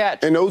after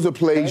catch. And those are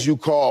plays you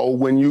call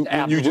when you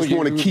just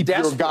want to keep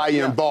your guy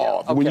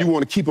involved, when you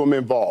want to keep him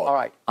involved. All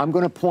right. I'm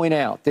going to point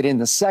out that in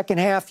the second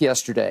half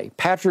yesterday,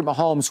 Patrick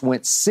Mahomes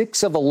went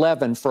 6 of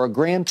 11 for a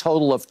grand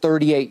total of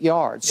 38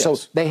 yards. Yes.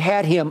 So they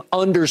had him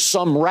under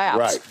some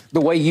wraps, the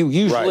way you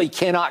usually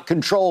cannot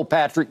control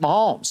Patrick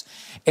Mahomes.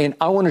 And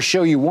I want to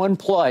show you one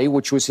play,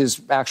 which was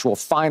his actual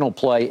final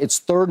play.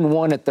 It's 3rd and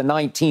 1 at the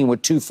 19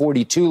 with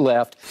 2:42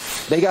 left.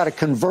 They got to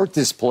convert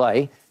this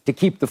play to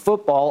keep the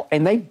football.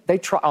 And they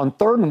try on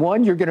 3rd and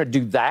 1, you're going to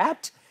do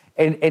that?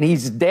 And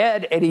he's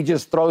dead, and he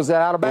just throws it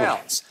out of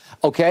bounds.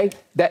 Okay,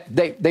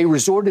 they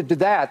resorted to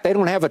that. They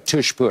don't have a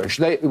tush push.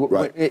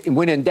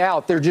 When in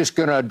doubt, they're just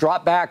going to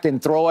drop back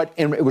and throw it.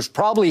 And it was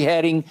probably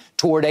heading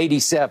toward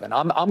 87.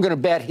 I'm going to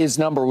bet his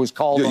number was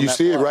called. You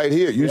see it right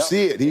here. You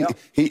see it.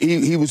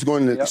 He was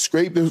going to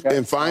scrape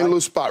and find a little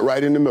spot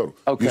right in the middle.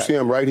 Okay. You see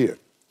him right here.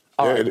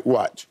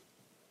 Watch.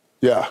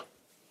 Yeah.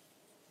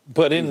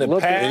 But in the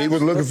past, and he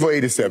was looking for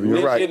 87.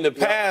 You're right. In the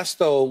past,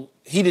 though,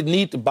 he didn't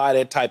need to buy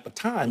that type of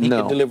time. He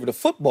could deliver the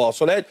football.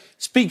 So that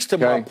speaks to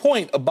my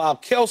point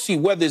about Kelce,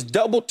 whether it's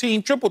double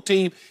team, triple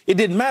team, it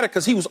didn't matter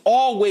because he was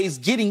always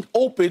getting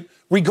open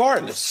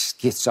regardless.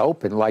 Gets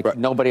open like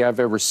nobody I've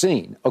ever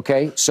seen.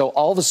 Okay, so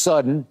all of a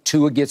sudden,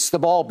 Tua gets the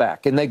ball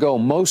back, and they go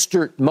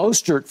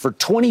Mostert for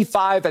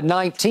 25 and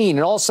 19.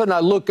 And all of a sudden, I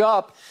look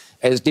up,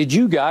 as did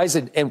you guys,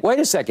 and wait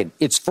a second,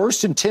 it's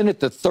 1st and 10 at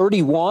the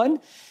 31.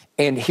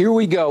 And here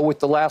we go with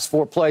the last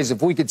 4 plays.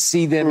 If we could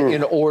see them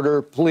in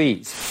order,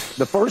 please.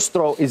 The first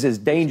throw is as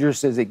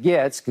dangerous as it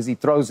gets because he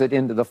throws it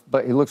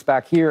but he looks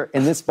back here,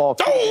 and this ball.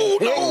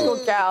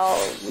 Look out.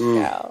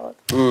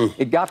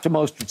 It got to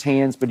Mostert's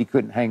hands, but he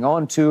couldn't hang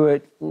on to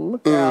it.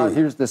 Look out.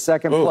 Here's the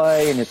second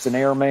play, and it's an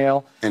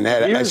airmail. And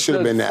that should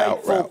have been the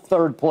out route.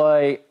 Third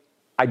play.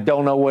 I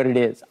don't know what it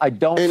is. I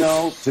don't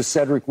know to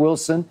Cedric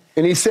Wilson.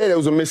 And he said it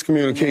was a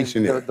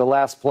miscommunication there. The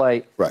last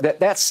play. Right.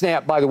 That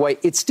snap, by the way,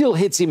 it still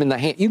hits him in the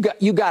hand.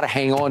 You got to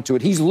hang on to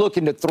it. He's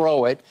looking to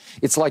throw it.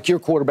 It's like your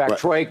quarterback,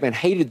 Troy Aikman,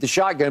 hated the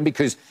shotgun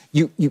because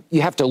you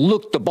have to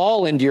look the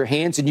ball into your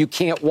hands and you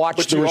can't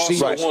watch the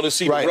receiver. But you also want to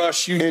see the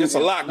rush. There's a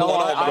lot going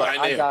on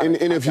behind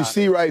there. And if you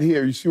see right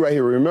here,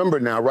 remember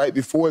now, right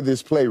before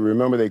this play,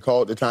 remember they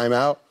called the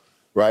timeout?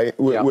 Right?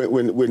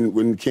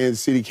 When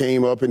Kansas City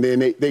came up and then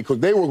they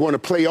were going to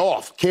play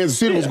off. Kansas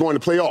City was going to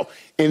play off.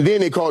 And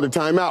then they called a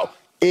timeout.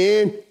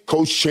 and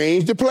coach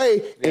changed the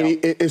play.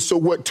 And so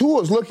what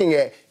Tua's looking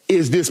at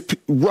is this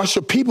rush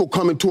of people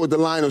coming toward the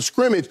line of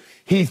scrimmage.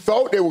 He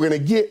thought they were going to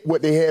get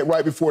what they had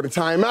right before the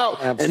timeout.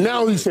 Absolutely. And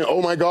now he's saying,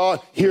 oh, my God,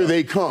 here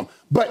they come.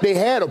 But they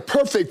had a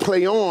perfect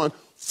play on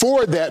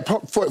for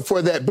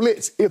that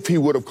blitz if he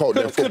would have caught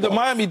that football. Could the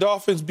Miami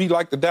Dolphins be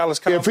like the Dallas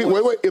Cowboys?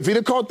 If he'd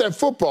have caught that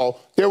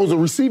football, there was a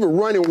receiver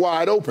running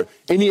wide open,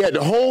 and he had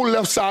the whole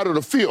left side of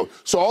the field.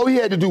 So all he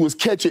had to do was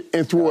catch it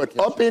and throw it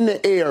up in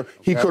the air.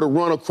 He could have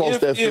run across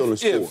that field and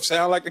scored.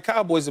 Sound like the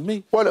Cowboys to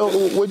me. Well,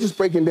 we're just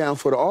breaking down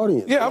for the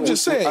audience. Yeah, I'm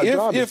just saying.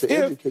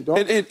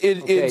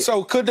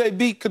 So could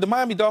the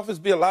Miami Dolphins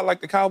be a lot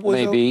like the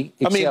Cowboys? Maybe.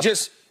 I mean,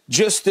 just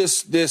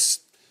this.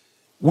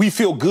 We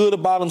feel good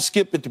about them,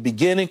 Skip, at the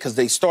beginning because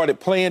they started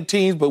playing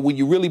teams. But when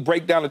you really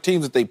break down the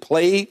teams that they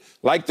played,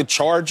 like the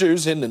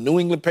Chargers and the New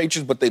England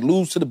Patriots, but they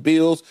lose to the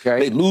Bills,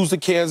 they lose to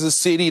Kansas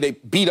City, they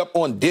beat up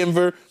on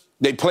Denver,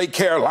 they play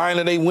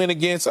Carolina, they win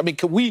against. I mean,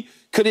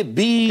 could it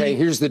be? Okay,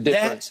 here's the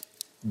difference.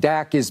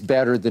 Dak is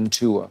better than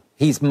Tua.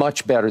 He's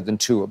much better than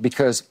Tua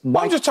because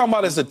I'm just talking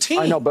about as a team.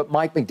 I know, but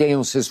Mike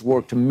McDaniels has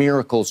worked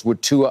miracles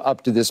with Tua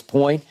up to this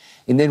point.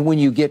 And then when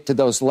you get to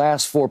those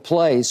last 4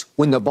 plays,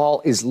 when the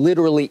ball is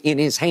literally in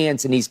his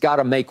hands and he's got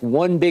to make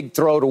one big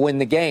throw to win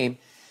the game,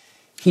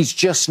 he's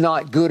just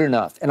not good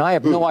enough. And I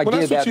have no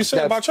idea that's what you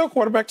said about your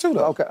quarterback, too,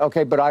 though.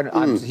 Okay,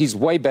 but he's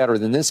way better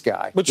than this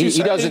guy. But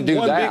he doesn't do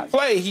that. One big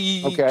play,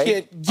 he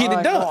can't get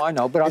it done. I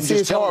know, but I'm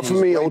just telling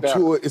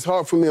you. It's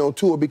hard for me on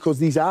Tua because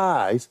these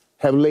eyes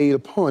have laid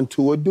upon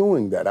Tua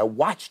doing that. I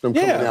watched him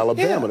come in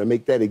Alabama to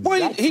make that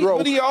exact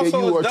throw that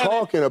you were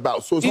talking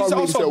about. So it's hard for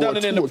me to say, he's also done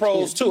it in the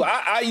pros, too.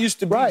 I used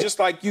to be just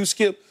like you,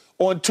 Skip,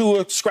 on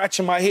Tua,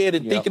 scratching my head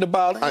and thinking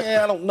about,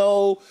 I don't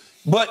know.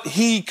 But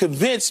he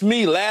convinced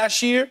me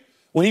last year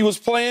when he was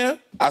playing.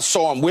 I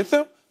saw him with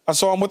him. I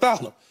saw him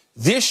without him.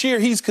 This year,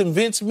 he's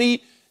convinced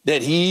me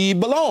that he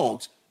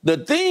belongs. The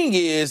thing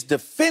is,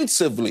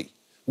 defensively,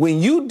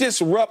 when you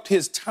disrupt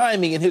his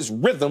timing and his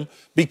rhythm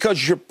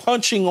because you're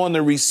punching on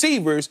the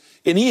receivers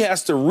and he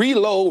has to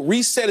reload,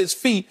 reset his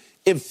feet,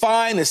 and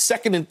find the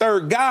second and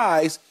third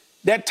guys,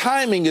 that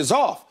timing is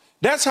off.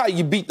 That's how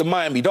you beat the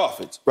Miami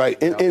Dolphins.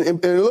 Right. And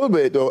a little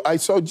bit, though, I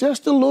saw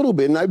just a little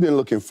bit, and I've been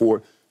looking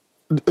for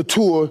it,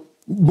 Tua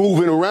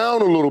moving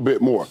around a little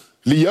bit more.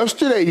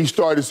 Yesterday, he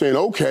started saying,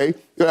 okay,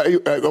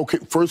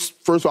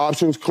 first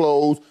option's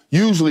closed.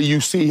 Usually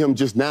you see him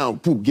just now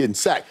getting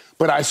sacked.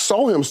 But I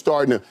saw him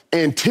starting to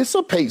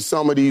anticipate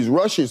some of these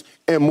rushes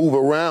and move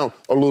around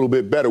a little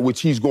bit better,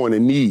 which he's going to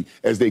need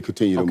as they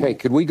continue to move. Okay,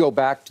 could we go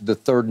back to the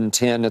 3rd and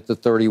 10 at the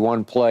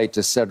 31 play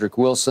to Cedric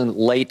Wilson,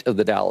 late of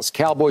the Dallas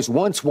Cowboys,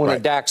 once one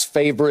of Dak's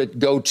favorite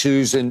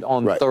go-tos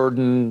on 3rd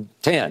and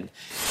 10.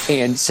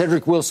 And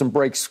Cedric Wilson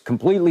breaks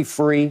completely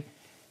free.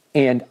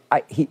 And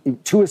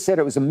Tua said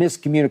it was a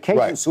miscommunication.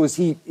 Right. So does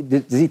he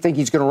think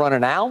he's going to run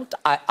an out?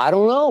 I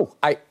don't know.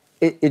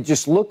 It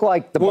just looked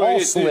like the ball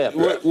slipped.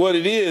 What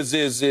it is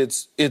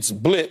it's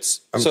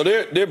blitz. So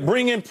they're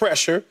bringing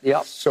pressure.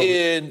 Yep.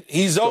 And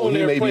he's on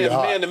there playing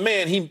man to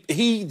man.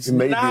 He's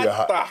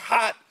not the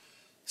hot.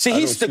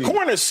 See, the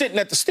corner's sitting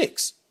at the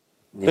sticks.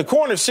 Yeah. The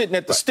corner's sitting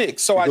at the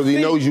sticks. So because he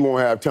knows you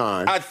won't have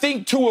time. I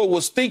think Tua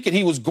was thinking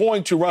he was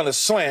going to run a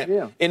slant,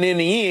 and in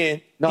the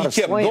end, he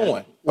kept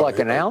going. Like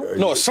an out?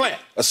 No, a slant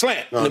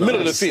in the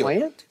middle of the field.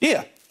 Slant?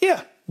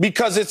 Yeah.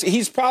 Because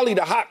he's probably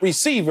the hot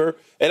receiver,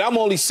 and I'm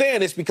only saying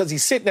this because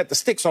he's sitting at the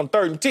sticks on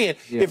 3rd and 10.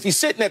 Yeah. If he's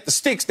sitting at the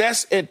sticks,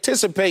 that's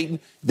anticipating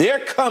they're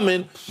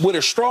coming with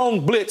a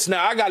strong blitz.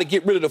 Now, I got to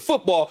get rid of the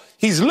football.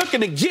 He's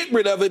looking to get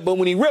rid of it, but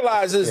when he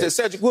realizes that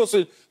Cedric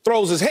Wilson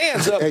throws his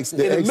hands up in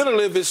the middle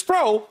of his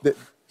throw,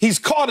 he's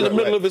caught in the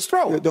middle of his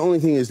throw. The only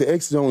thing is the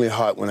X is only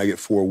hot when I get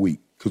 4 weak.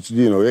 Because,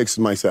 X is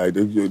my side.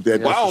 I don't know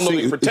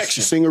the protection. It's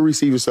the single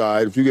receiver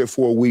side. If you get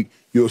 4 weak,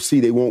 you'll see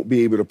they won't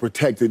be able to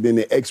protect it. Then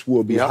the X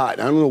will be hot.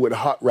 I don't know what the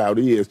hot route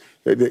is.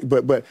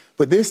 But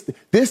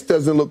this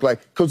doesn't look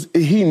like, because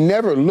he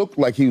never looked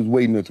like he was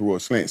waiting to throw a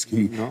slant.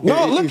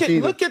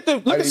 Look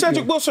at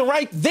Cedric Wilson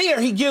right there.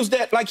 He gives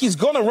that like he's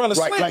going to run a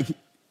slant.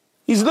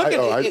 He's looking.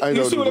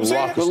 You see what I'm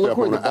saying?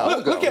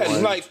 Look at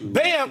it. Like,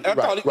 bam. I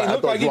thought he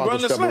looked like he'd run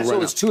the slant.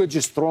 So is Tua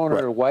just throwing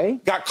it away?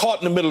 Got caught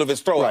in the middle of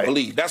his throw, I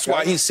believe. That's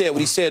why he said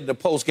what he said in the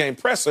post-game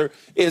presser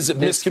is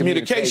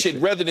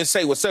miscommunication. Rather than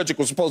say, well, Cedric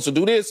was supposed to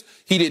do this,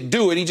 he didn't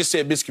do it. He just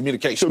said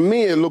miscommunication. To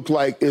me, it looked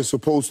like it's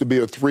supposed to be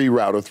a 3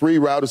 route. A 3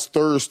 route is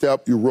third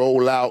step, you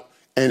roll out.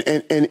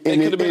 It's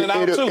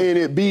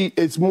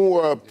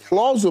more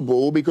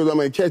plausible because I'm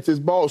going to catch this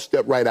ball,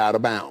 step right out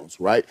of bounds,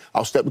 right?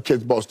 I'll catch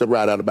the ball, step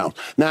right out of bounds.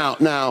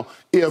 Now,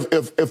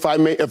 if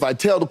I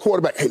tell the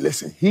quarterback, hey,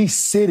 listen, he's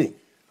sitting,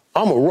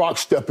 I'm a rock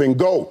step and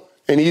go.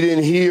 And he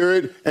didn't hear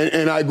it,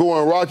 and I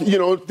go and rock.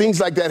 Things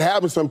like that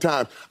happen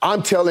sometimes.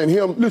 I'm telling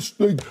him,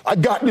 listen, I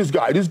got this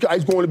guy. This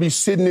guy's going to be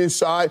sitting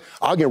inside.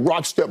 I'll get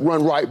rock step,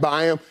 run right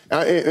by him,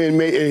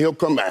 and he'll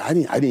come back. I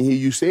didn't hear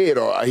you say it,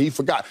 or he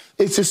forgot.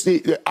 It's just,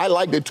 I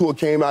like that Tua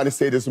came out and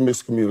said it's a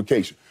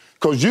miscommunication.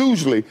 Because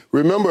usually,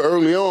 remember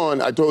early on,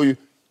 I told you,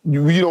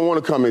 you don't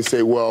want to come and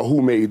say, well,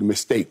 who made the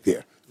mistake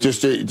there?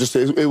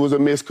 It was a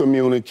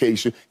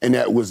miscommunication, and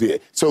that was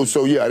it.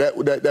 So yeah,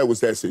 that was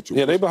that situation.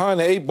 Yeah, they behind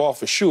the 8 ball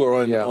for sure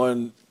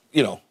on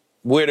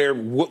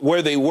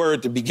where they were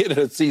at the beginning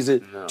of the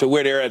season to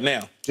where they're at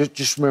now.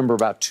 Just remember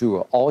about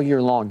Tua. All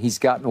year long, he's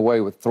gotten away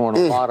with throwing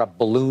a lot of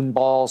balloon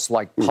balls,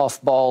 like puff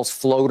balls,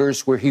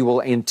 floaters, where he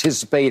will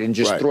anticipate and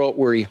just throw it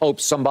where he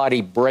hopes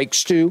somebody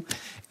breaks to,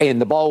 and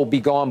the ball will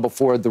be gone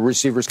before the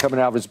receiver's coming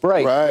out of his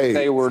break. Right.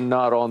 They were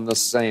not on the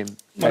same.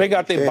 Well, they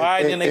got their bye,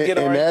 and they get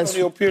our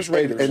Antonio Pierce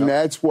Raiders. And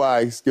that's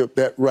why, Skip,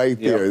 that right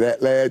there,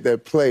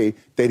 that play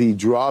that he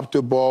dropped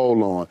the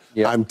ball on,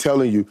 I'm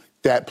telling you,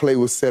 that play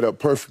was set up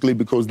perfectly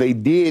because they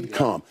did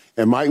come.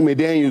 And Mike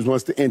McDaniels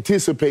must have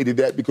anticipated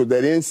that because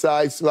that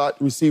inside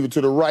slot receiver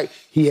to the right,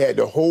 he had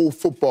the whole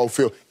football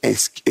field. And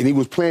he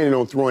was planning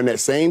on throwing that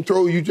same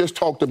throw you just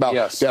talked about,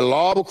 that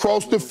lob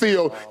across the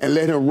field, and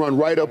let him run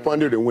right up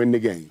under it and win the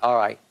game. All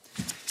right.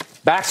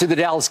 Back to the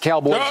Dallas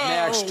Cowboys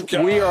next.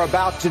 God. We are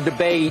about to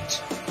debate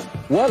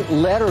what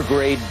letter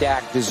grade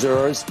Dak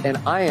deserves, and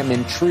I am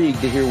intrigued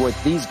to hear what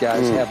these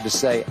guys have to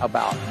say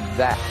about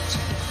that.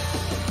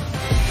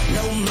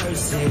 No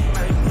mercy, no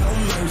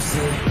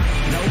mercy,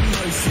 no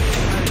mercy.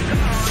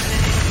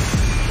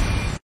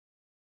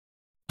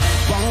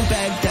 Won't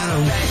back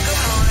down.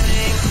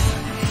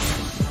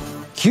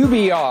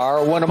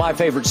 QBR, one of my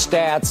favorite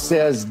stats,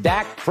 says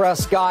Dak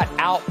Prescott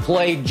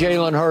outplayed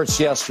Jalen Hurts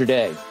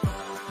yesterday.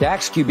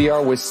 Dak's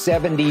QBR was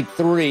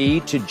 73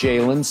 to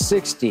Jalen's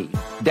 60.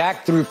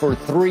 Dak threw for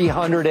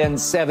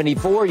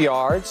 374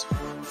 yards,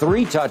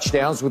 3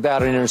 touchdowns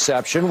without an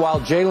interception,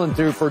 while Jalen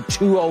threw for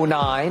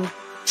 209.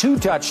 2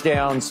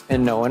 touchdowns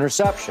and no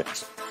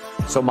interceptions.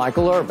 So,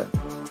 Michael Irvin,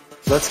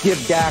 let's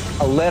give Dak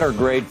a letter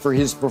grade for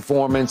his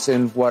performance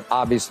in what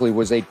obviously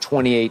was a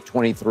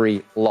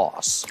 28-23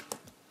 loss.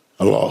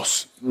 A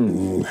loss.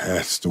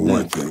 That's the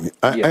one thing.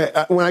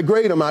 When I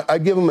grade him, I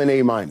give him an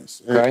A-.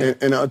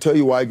 And I'll tell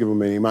you why I give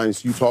him an A-.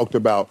 You talked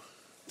about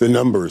the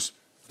numbers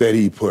that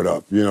he put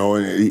up,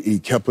 and he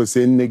kept us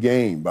in the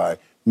game by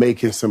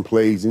making some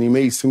plays, and he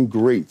made some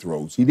great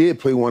throws. He did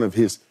play one of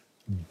his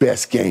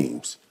best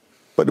games.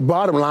 But the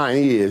bottom line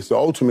is, the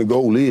ultimate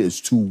goal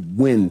is to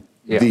win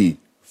the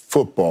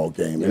football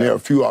game. And there are a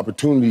few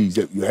opportunities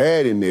that you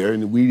had in there,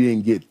 and we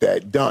didn't get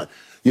that done.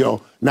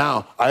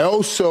 Now, I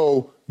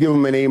also give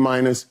him an A-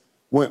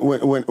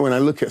 when I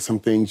look at some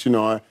things.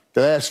 The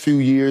last few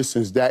years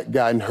since Dak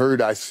gotten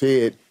hurt, I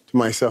said to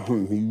myself,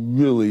 he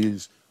really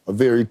is a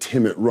very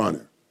timid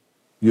runner.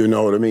 You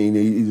know what I mean?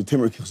 He's a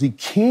timid because he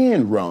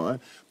can run,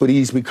 but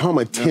he's become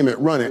a timid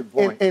runner.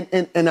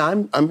 And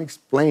I'm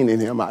explaining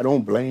him. I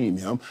don't blame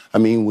him. I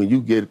mean, when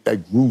you get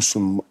that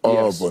gruesome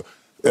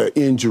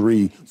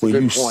injury, when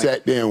you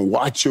sat there and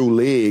watch your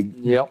leg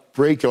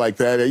break like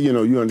that,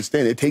 you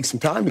understand it takes some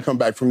time to come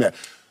back from that.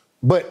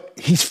 But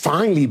he's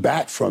finally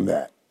back from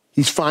that.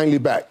 He's finally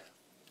back.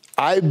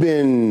 I've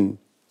been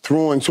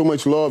throwing so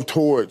much love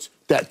towards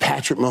that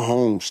Patrick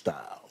Mahomes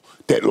style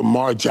that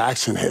Lamar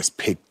Jackson has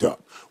picked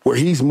up, where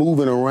he's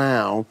moving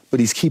around, but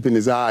he's keeping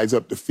his eyes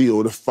up the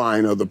field to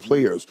find other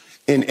players.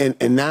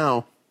 And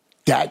now,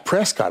 Dak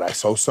Prescott, I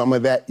saw some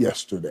of that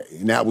yesterday,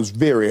 and I was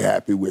very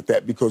happy with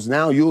that because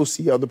now you'll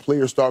see other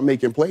players start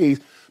making plays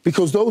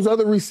because those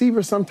other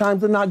receivers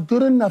sometimes are not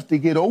good enough to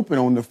get open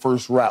on the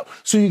first route.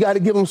 So you got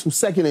to give them some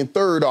second and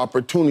third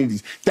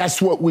opportunities.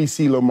 That's what we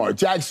see Lamar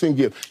Jackson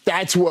give.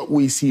 That's what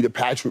we see the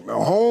Patrick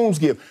Mahomes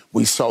give.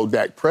 We saw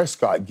Dak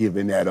Prescott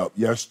giving that up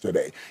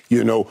yesterday.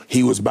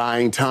 He was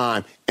buying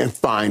time and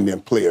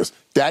finding players.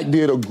 Dak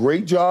did a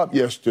great job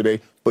yesterday,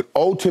 but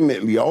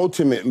ultimately,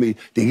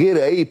 to get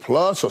an A+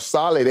 or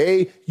solid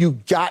A, you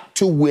got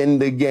to win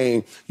the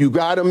game. You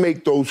got to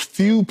make those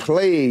few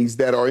plays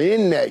that are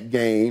in that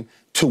game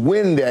to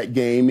win that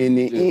game in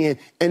the end,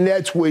 and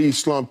that's where he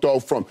slumped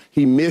off from.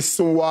 He missed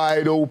some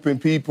wide open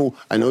people.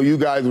 I know you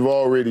guys have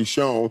already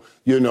shown,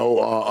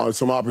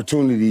 some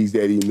opportunities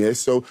that he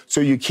missed. So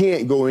you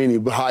can't go any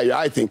higher,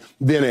 I think,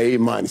 than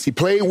an A-. He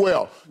played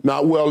well,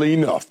 not well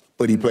enough,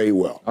 but he played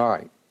well. All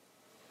right.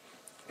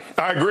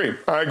 I agree.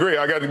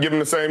 I got to give him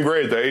the same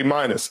grade, the A-.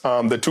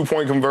 The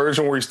 2-point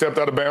conversion where he stepped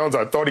out of bounds,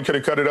 I thought he could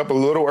have cut it up a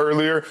little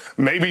earlier.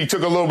 Maybe he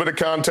took a little bit of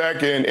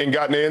contact and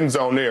got in the end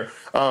zone there.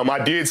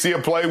 I did see a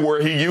play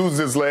where he used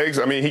his legs.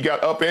 I mean, he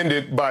got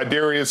upended by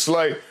Darius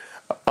Slay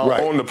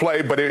on the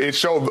play, but it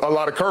showed a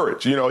lot of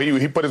courage.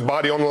 He put his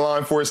body on the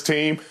line for his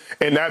team,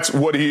 and that's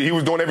what he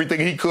was doing everything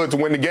he could to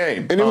win the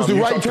game. And it was the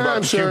right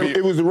time, sir.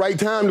 It was the right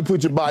time to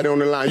put your body on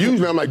the line.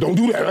 Usually I'm like, don't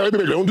do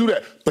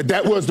that. But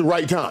that was the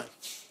right time.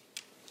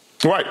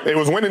 Right. It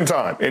was winning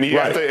time. And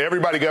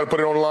everybody got to put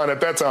it on the line at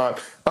that time.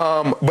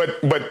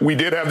 But we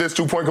did have this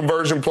 2-point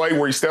conversion play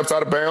where he steps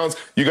out of bounds.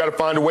 You got to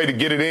find a way to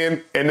get it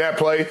in that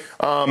play.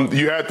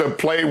 You had the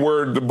play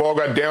where the ball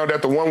got downed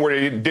at the one where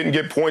they didn't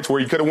get points, where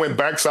he could have went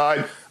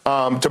backside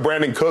to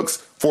Brandon Cooks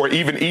for an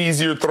even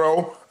easier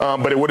throw.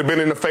 But it would have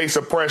been in the face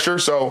of pressure.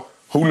 So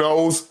who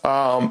knows?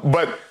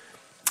 But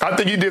I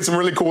think he did some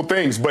really cool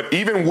things. But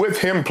even with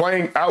him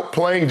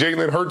outplaying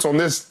Jalen Hurts on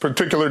this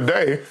particular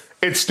day,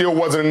 it still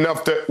wasn't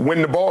enough to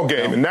win the ball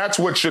game. And that's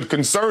what should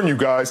concern you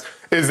guys,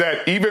 is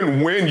that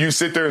even when you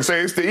sit there and say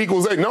it's the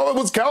Eagles' day, no, it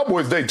was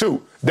Cowboys' day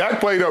too. Dak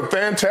played a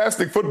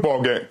fantastic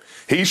football game.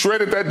 He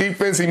shredded that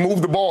defense. He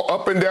moved the ball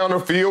up and down the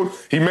field.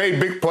 He made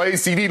big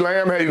plays. CeeDee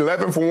Lamb had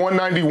 11 for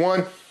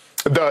 191.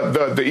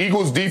 The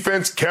Eagles'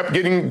 defense kept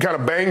getting kind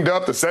of banged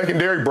up. The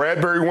secondary,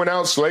 Bradbury went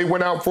out. Slade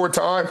went out for a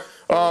time.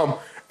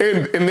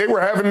 And they were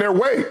having their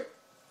way.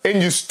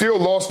 And you still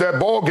lost that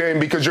ball game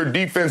because your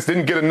defense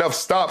didn't get enough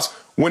stops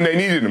when they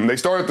needed them. They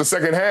started the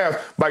second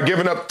half by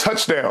giving up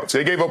touchdowns.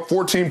 They gave up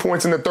 14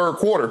 points in the third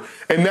quarter,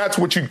 and that's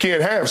what you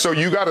can't have. So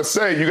you got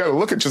to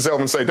look at yourself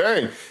and say,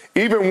 dang,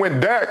 even when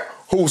Dak,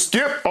 who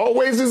Skip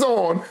always is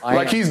on,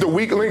 like he's the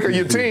weak link of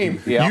your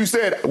team, you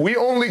said, we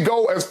only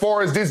go as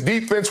far as this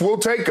defense will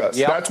take us.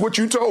 That's what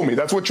you told me.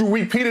 That's what you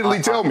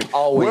repeatedly tell me.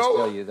 Always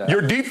tell you that.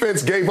 Your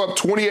defense gave up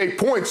 28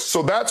 points,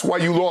 so that's why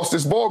you lost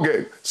this ball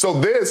game.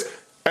 So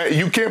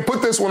you can't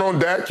put this one on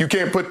Dak. You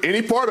can't put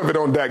any part of it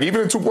on Dak.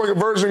 Even a two-point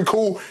conversion,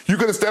 cool. You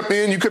could have stepped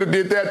in. You could have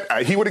did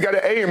that. He would have got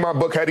an A in my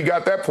book had he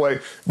got that play.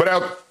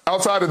 But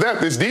outside of that,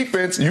 this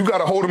defense, you got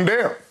to hold him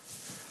down.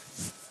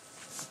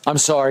 I'm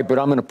sorry, but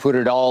I'm going to put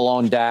it all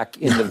on Dak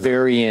in the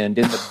very end,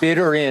 in the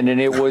bitter end, and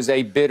it was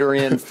a bitter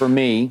end for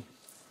me.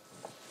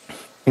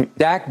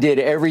 Dak did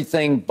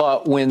everything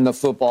but win the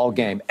football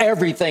game.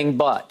 Everything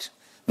but.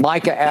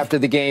 Micah, after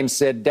the game,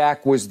 said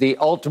Dak was the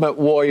ultimate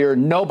warrior.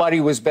 Nobody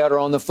was better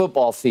on the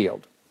football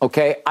field.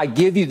 Okay, I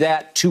give you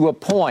that to a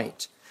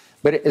point.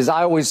 But as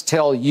I always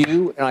tell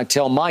you, and I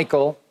tell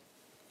Michael,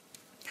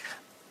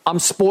 I'm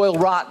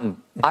spoiled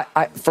rotten.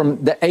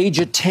 From the age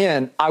of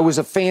 10, I was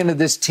a fan of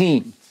this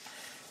team.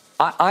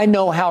 I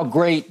know how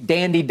great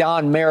Dandy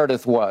Don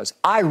Meredith was.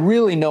 I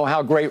really know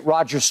how great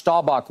Roger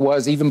Staubach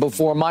was even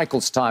before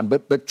Michael's time.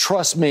 But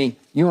trust me,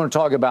 you want to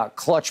talk about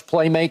clutch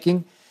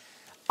playmaking?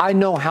 I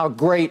know how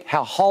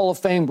Hall of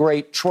Fame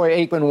great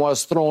Troy Aikman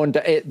was throwing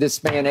to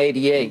this man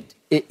 88.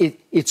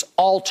 It's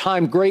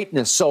all-time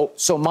greatness.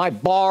 So my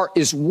bar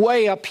is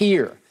way up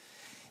here.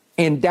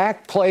 And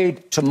Dak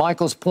played, to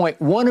Michael's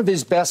point, one of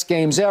his best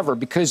games ever,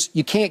 because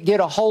you can't get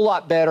a whole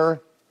lot better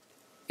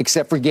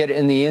except for get it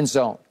in the end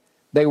zone.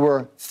 They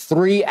were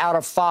 3 out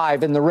of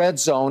 5 in the red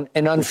zone.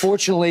 And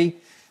unfortunately,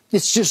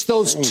 it's just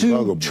those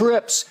two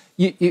trips.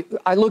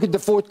 I look at the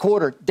fourth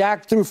quarter.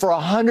 Dak threw for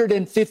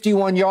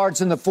 151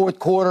 yards in the fourth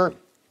quarter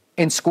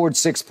and scored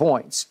 6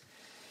 points.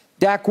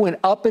 Dak went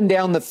up and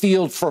down the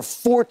field for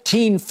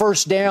 14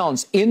 first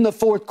downs in the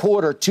fourth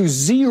quarter to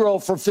 0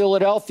 for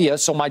Philadelphia.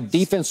 So my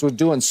defense was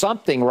doing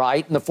something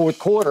right in the fourth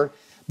quarter.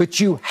 But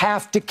you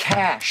have to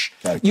cash.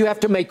 You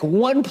have to make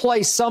one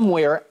play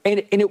somewhere.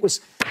 And it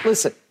was,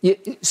 listen,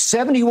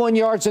 71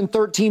 yards in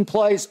 13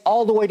 plays,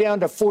 all the way down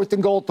to 4th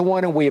and goal at the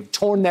 1, and we have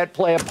torn that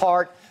play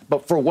apart.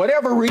 But for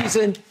whatever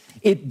reason,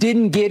 it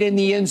didn't get in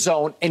the end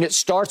zone. And it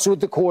starts with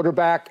the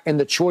quarterback and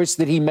the choice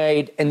that he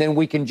made, and then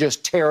we can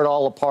just tear it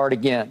all apart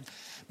again.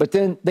 But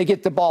then they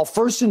get the ball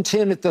 1st and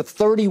 10 at the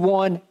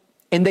 31,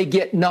 and they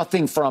get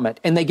nothing from it.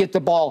 And they get the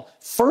ball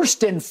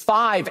 1st and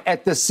 5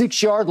 at the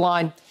 6-yard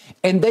line,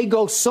 and they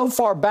go so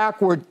far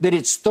backward that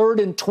it's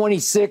 3rd and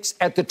 26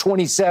 at the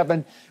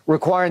 27,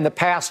 requiring the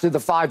pass to the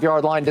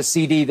 5-yard line to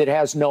CD that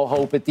has no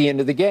hope at the end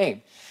of the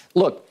game.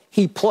 Look,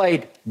 he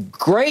played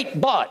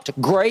great, but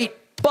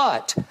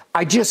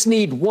I just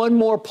need one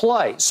more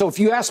play. So if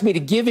you ask me to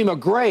give him a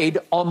grade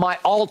on my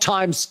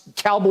all-time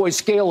Cowboy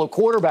scale of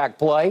quarterback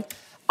play,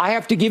 I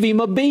have to give him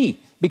a B,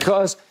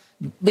 because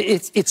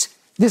this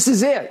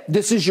is it.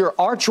 This is your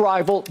arch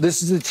rival.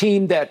 This is a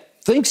team that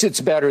thinks it's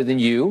better than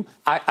you.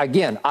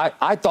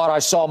 I thought I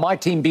saw my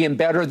team being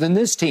better than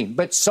this team,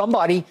 but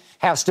somebody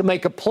has to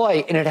make a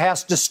play, and it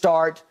has to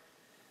start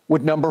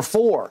with number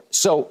 4.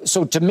 So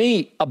to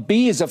me, a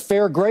B is a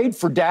fair grade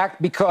for Dak,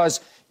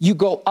 because you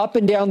go up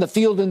and down the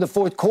field in the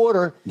fourth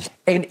quarter,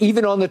 and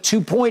even on the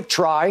 2-point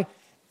try,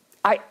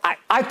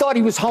 I thought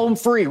he was home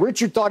free.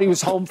 Richard thought he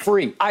was home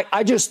free.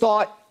 I just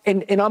thought,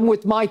 and I'm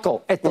with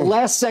Michael, at the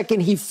last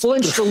second he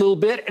flinched a little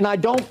bit, and I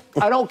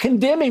don't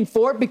condemn him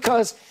for it,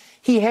 because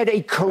he had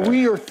a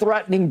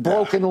career-threatening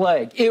broken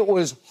leg. It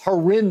was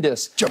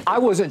horrendous. I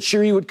wasn't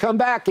sure he would come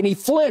back, and he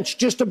flinched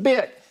just a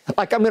bit.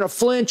 Like, I'm going to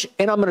flinch,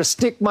 and I'm going to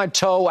stick my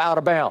toe out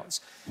of bounds.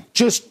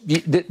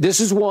 This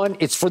is one,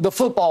 it's for the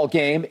football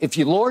game. If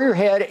you lower your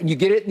head and you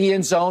get it in the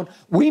end zone,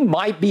 we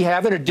might be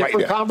having a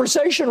different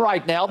conversation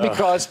right now,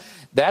 because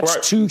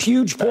that's 2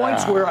 huge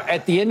points where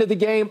at the end of the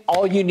game,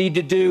 all you need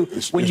to do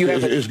when you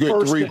have it's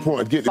get 3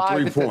 points. Get the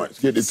 3 points.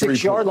 Get the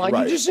 6-yard line.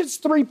 It's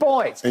 3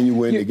 points. And you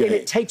win the game. And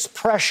it takes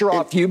pressure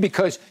off you,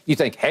 because you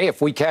think, hey,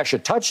 if we cash a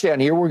touchdown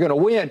here, we're going to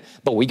win.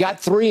 But we got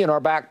 3 in our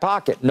back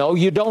pocket. No,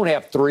 you don't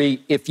have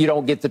 3 if you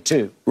don't get the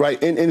 2.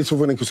 Right. And it's so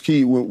funny, because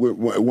Key, at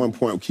one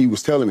point, Key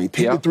was telling me,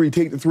 take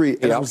the 3.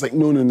 And I was like,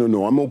 no.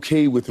 I'm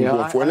okay with him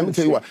going for it. Let me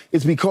tell you why.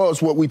 It's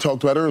because what we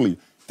talked about earlier.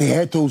 they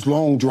had those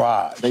long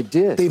drives. They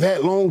did. They've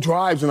had long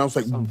drives, and I was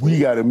like, we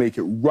got to make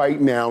it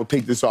right now,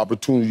 take this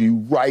opportunity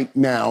right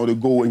now to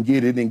go and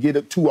get it and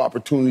get 2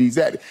 opportunities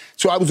at it.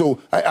 So I was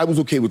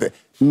okay with that.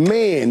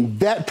 Man,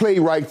 that play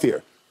right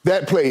there,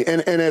 that play,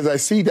 and as I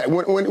see that,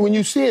 when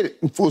you see it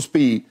in full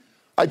speed,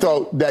 I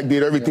thought Dak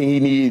did everything he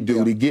needed to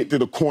do to get to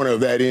the corner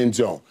of that end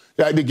zone,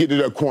 to get to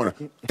that corner.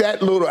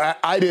 That little,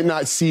 I did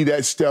not see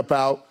that step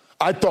out.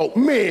 I thought,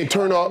 man,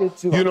 turn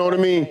up, you know what I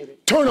mean?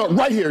 Turn up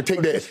right here,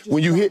 take that.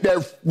 When you hit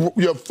that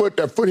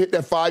foot hit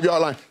that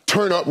 5-yard line,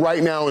 turn up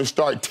right now and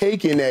start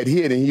taking that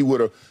hit, and he would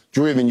have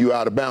driven you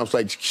out of bounds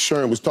like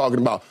Sherm was talking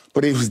about.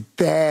 But it was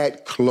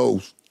that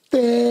close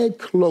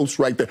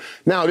right there.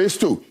 Now, this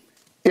too,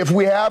 if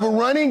we have a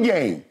running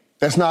game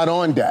that's not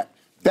on that,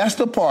 that's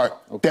the part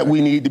that we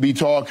need to be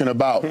talking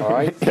about. All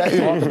right,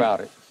 talk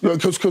about it.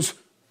 Because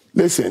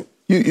listen,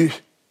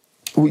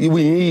 we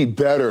need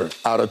better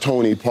out of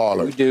Tony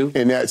Pollard. We do.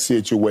 In that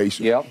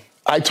situation. Yep.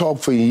 I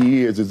talked for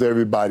years as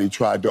everybody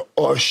tried to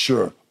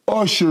usher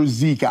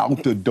Zeke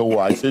out the door.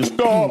 I said,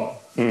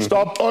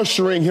 stop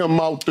ushering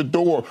him out the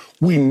door.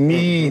 We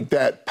need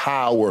that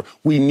power.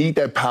 We need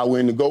that power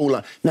in the goal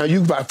line. Now, you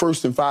got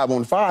 1st and 5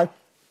 on 5.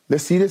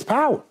 Let's see this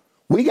power.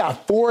 We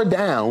got 4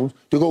 downs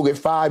to go get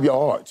 5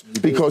 yards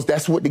because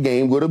that's what the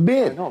game would have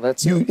been. No,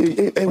 that's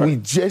and we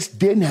just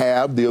didn't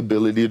have the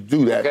ability to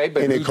do that. Okay,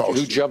 but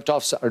who jumped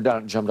off or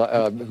not jumped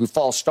off, who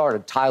false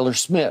started? Tyler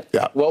Smith.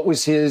 Yep. What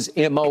was his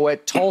MO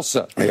at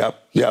Tulsa?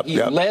 He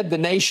led the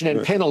nation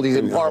in penalties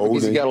in part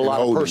because he got a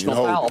lot of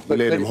personal fouls.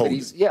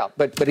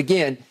 But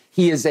again,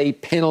 he is a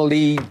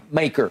penalty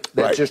maker.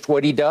 That's just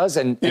what he does,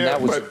 and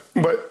that was.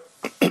 But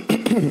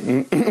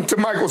to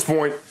Michael's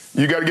point,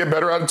 you got to get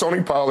better out of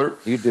Tony Pollard.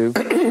 You do.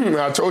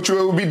 I told you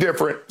it would be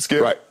different,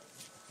 Skip. Right.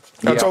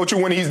 I told you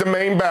when he's the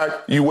main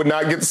back, you would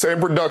not get the same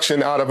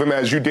production out of him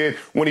as you did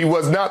when he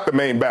was not the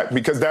main back,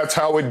 because that's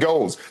how it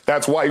goes.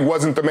 That's why he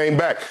wasn't the main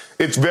back.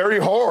 It's very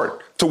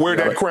hard to wear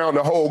that crown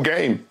the whole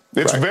game.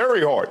 It's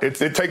very hard.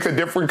 It takes a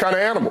different kind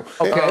of animal.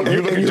 Okay.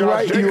 You look at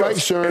Josh Jacobs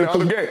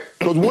Sherm.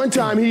 Because one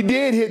time he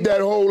did hit that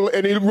hole,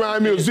 and he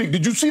reminded me of Zeke.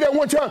 Did you see that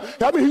one time?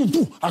 I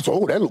mean, I said,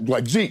 that looked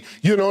like Zeke.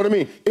 You know what I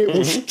mean? It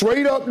was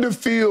straight up the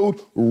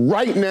field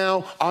right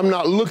now. I'm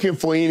not looking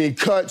for any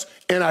cuts.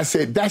 And I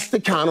said, that's the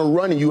kind of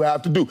running you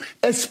have to do,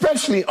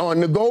 especially on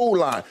the goal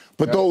line.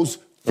 But those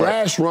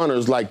flash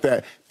runners like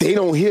that, they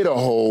don't hit a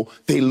hole.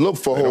 They look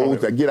for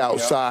holes that get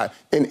outside,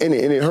 and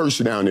it hurts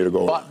you down there to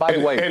go. By the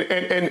way,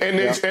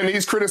 and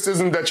these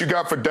criticisms that you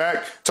got for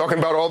Dak, talking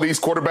about all these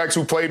quarterbacks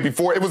who played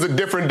before, it was a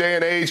different day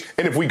and age.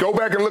 And if we go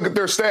back and look at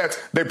their stats,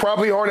 they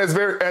probably aren't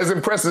as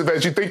impressive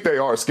as you think they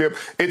are, Skip.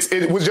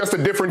 It was just a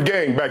different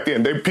game back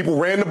then. People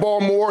ran the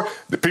ball more.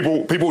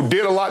 People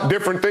did a lot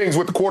different things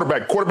with the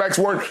quarterback. Quarterbacks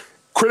weren't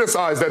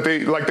criticized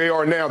like they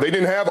are now. They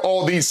didn't have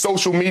all these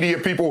social media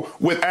people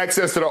with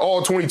access to the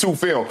all-22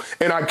 film.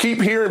 And I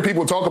keep hearing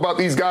people talk about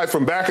these guys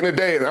from back in the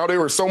day and how they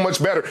were so much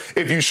better.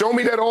 If you show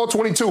me that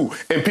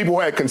all-22 and people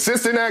had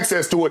consistent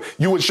access to it,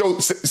 you would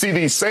see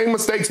these same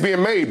mistakes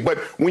being made. But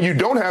when you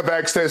don't have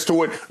access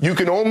to it, you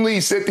can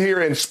only sit here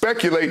and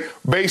speculate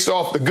based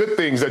off the good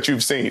things that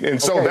you've seen.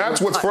 And so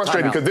that's what's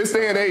frustrating, because this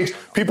day and age,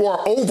 people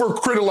are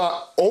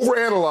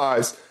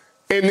overanalyze.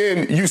 And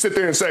then you sit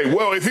there and say,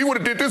 well, if he would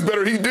have did this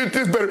better, he did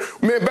this better.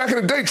 Man, back in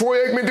the day,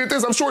 Troy Aikman did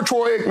this. I'm sure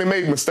Troy Aikman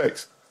made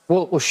mistakes.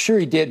 Well, sure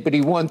he did, but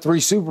he won 3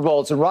 Super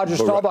Bowls. And Roger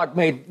Staubach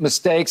made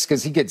mistakes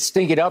because he could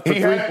stink it up for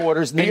 3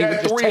 quarters, and then he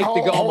would just take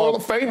the gum Hall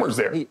of Famers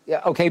there.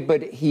 Okay,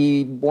 but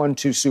he won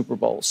 2 Super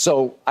Bowls.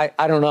 So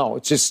I don't know.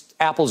 It's just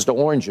apples to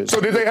oranges.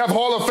 So did they have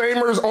Hall of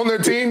Famers on their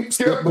team,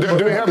 Skip? Do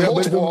they have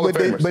multiple Hall of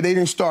Famers? But they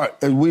didn't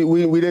start.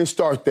 We didn't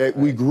start that.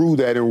 We grew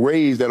that and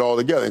raised that all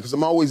together. Because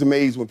I'm always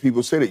amazed when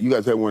people say that you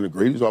guys have one of the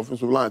greatest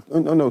offensive lines.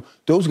 No.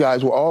 Those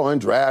guys were all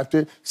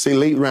undrafted, say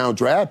late-round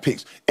draft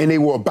picks, and they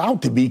were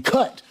about to be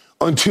cut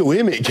until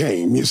Emmett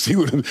came. You see,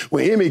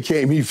 when Emmett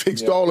came, he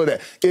fixed all of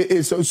that. They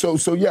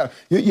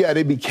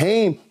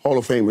became Hall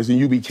of Famers, and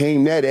you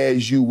became that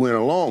as you went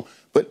along.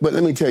 But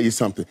let me tell you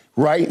something.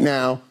 Right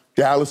now,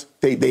 Dallas,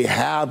 they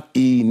have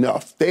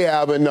enough. They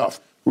have enough.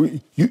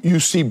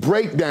 You see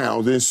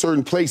breakdowns in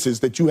certain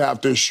places that you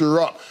have to shore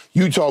up.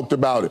 You talked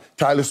about it.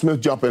 Tyler Smith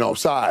jumping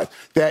offside.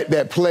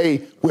 That play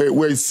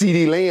where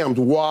CeeDee Lamb's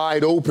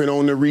wide open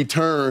on the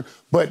return,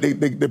 but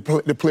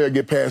the player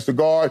get past the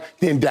guard,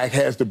 then Dak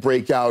has to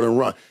break out and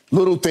run.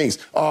 Little things.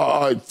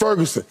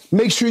 Ferguson,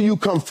 make sure you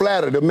come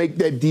flatter to make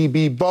that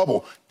DB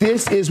bubble.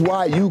 This is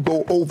why you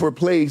go over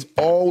plays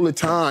all the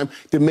time,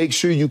 to make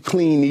sure you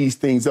clean these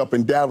things up.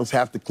 And Dallas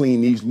have to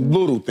clean these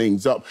little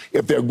things up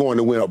if they're going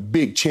to win a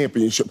big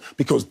championship,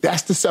 because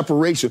that's the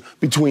separation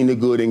between the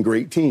good and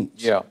great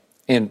teams. Yeah.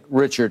 And,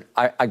 Richard,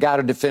 I got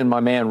to defend my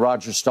man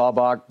Roger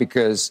Staubach,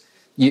 because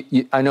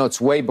I know it's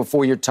way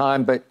before your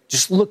time, but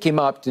just look him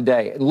up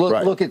today.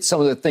 Look at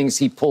some of the things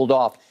he pulled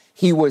off.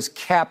 He was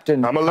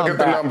captain. I'm going to look at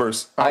the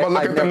numbers. I'm going to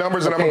look at the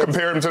numbers, and I'm going to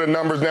compare them to the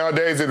numbers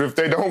nowadays. And if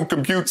they don't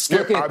compute,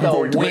 Skip, I'm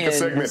going to make a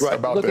segment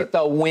about that. Look at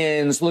the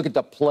wins. Look at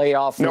the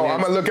playoff wins. No,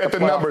 I'm going to look at the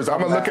numbers.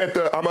 I'm going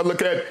to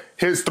look at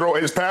his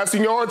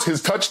passing yards,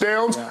 his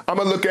touchdowns. Yeah. I'm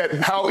going to look at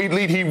how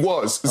elite he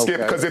was,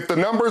 Skip, because if the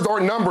numbers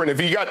aren't numbering, if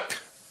he got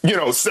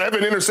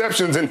 7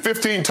 interceptions and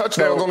 15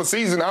 touchdowns on the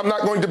season, I'm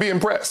not going to be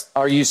impressed.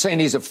 Are you saying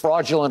he's a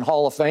fraudulent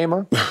Hall of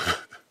Famer?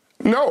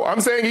 No, I'm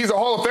saying he's a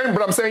Hall of Famer,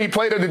 but I'm saying he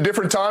played at a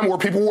different time where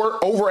people were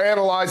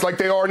overanalyzed like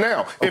they are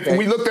now. Okay. If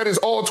we looked at his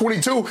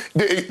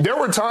all-22, there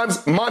were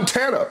times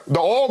Montana, the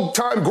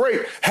all-time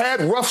great, had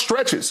rough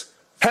stretches.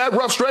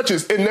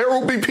 And there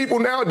will be people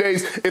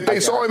nowadays, if they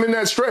saw him in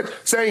that stretch,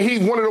 saying he's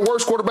one of the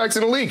worst quarterbacks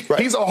in the league.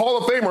 Right. He's a Hall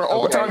of Famer,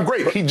 all-time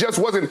great. He just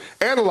wasn't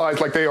analyzed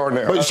like they are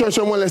now. But,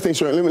 Sean, one last thing,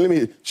 Sean. Let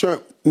me Sean,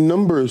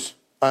 numbers,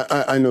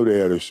 I know they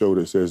had a show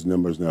that says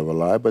numbers never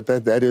lie, but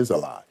that is a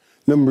lie.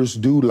 Numbers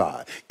do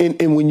lie.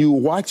 And when you're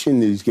watching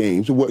these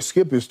games, what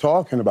Skip is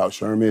talking about,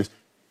 Sherm, is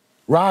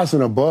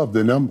rising above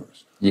the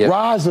numbers. Yep.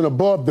 Rising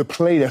above the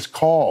play that's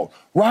called.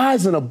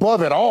 Rising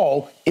above it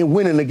all and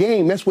winning the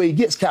game. That's where he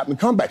gets captain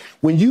comeback.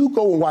 When you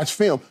go and watch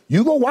film,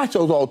 you go watch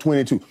those all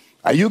 22.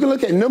 You can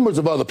look at numbers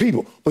of other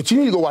people, but you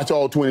need to go watch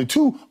all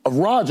 22 of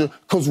Roger,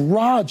 because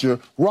Roger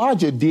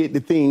did the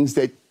things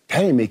that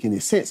ain't making any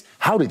sense.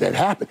 How did that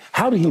happen?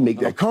 How did he make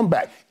that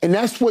comeback? And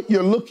that's what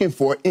you're looking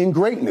for in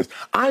greatness.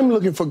 I'm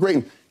looking for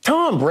greatness.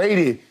 Tom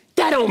Brady,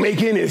 that don't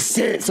make any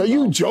sense. Are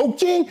you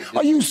joking?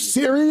 Are you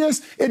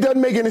serious? It doesn't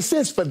make any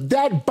sense for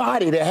that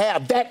body to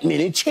have that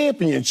many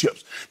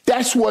championships.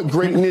 That's what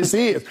greatness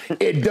is.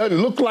 It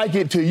doesn't look like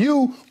it to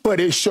you, but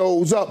it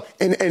shows up.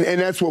 And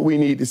that's what we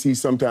need to see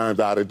sometimes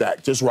out of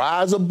Dak. Just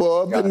rise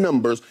above the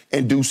numbers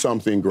and do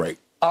something great.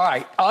 All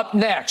right, up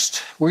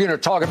next, we're going to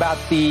talk about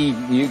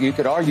you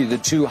could argue the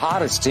two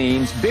hottest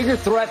teams. Bigger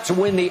threat to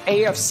win the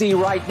AFC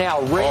right now,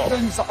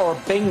 Ravens or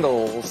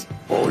Bengals?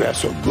 Oh,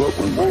 that's a good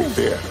one right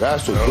there.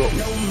 That's a good one.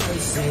 No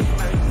mercy,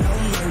 no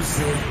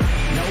mercy,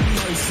 no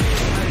mercy.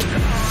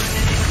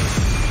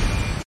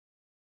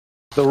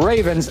 The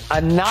Ravens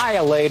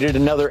annihilated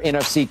another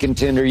NFC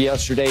contender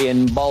yesterday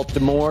in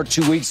Baltimore.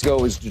 2 weeks ago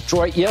was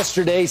Detroit.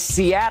 Yesterday,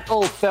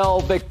 Seattle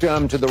fell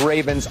victim to the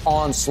Ravens'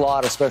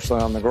 onslaught,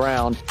 especially on the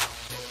ground.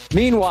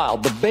 Meanwhile,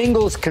 the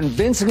Bengals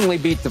convincingly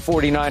beat the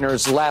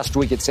 49ers last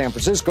week at San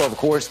Francisco, of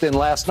course, then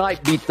last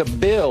night beat the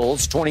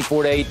Bills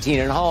 24-18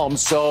 at home.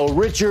 So,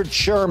 Richard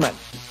Sherman,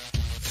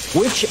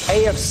 which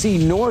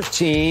AFC North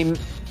team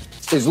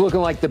is looking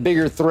like the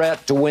bigger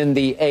threat to win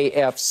the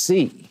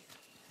AFC?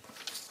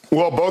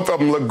 Well, both of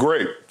them look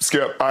great,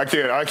 Skip. I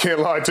can't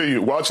lie to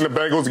you. Watching the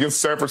Bengals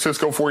against the San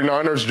Francisco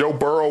 49ers, Joe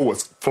Burrow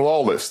was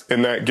flawless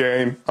in that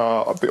game.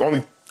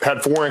 Only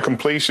had 4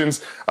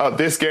 incompletions.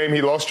 This game,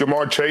 he lost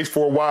Jamar Chase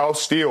for a while.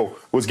 Still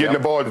was getting the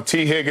ball to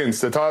T. Higgins,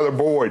 to Tyler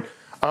Boyd.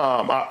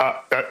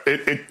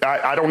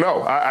 I don't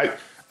know.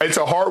 It's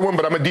a hard one,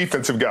 but I'm a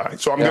defensive guy,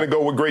 so I'm going to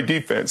go with great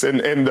defense. And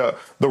the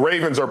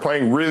Ravens are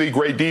playing really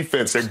great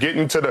defense. They're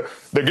getting to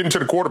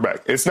the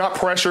quarterback. It's not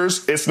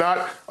pressures. It's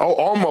not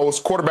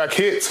almost quarterback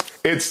hits.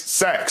 It's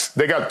sacks.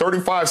 They got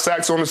 35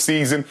 sacks on the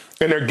season,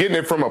 and they're getting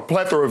it from a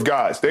plethora of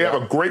guys. They have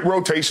a great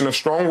rotation, a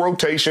strong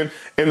rotation.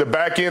 In the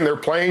back end, they're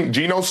playing.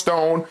 Geno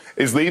Stone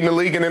is leading the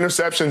league in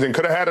interceptions and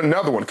could have had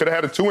another one. Could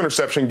have had a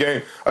 2-interception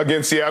game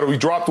against Seattle. He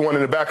dropped one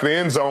in the back of the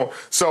end zone.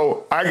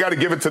 So I got to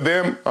give it to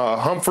them.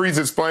 Humphreys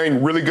is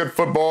playing really good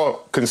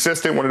football,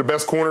 consistent, one of the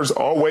best corners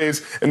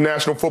always in the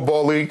National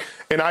Football League.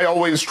 And I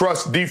always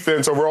trust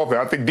defense over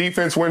offense. I think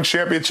defense wins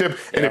championship.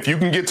 And if you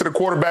can get to the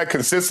quarterback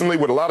consistently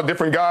with a lot of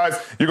different guys,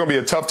 you're going to be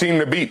a tough team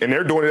to beat. And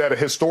they're doing it at a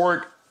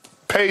historic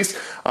pace.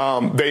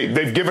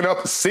 They've given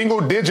up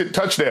single-digit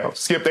touchdowns.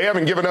 Skip, they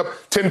haven't given up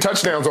 10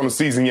 touchdowns on the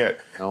season yet.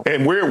 No.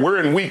 And we're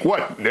in week,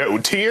 10?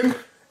 And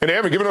they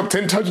haven't given up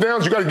 10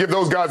 touchdowns? You got to give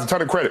those guys a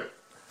ton of credit.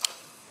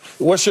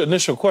 What's your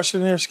initial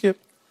question there, Skip?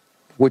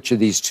 Which of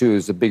these two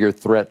is the bigger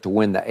threat to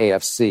win the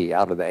AFC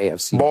out of the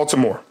AFC?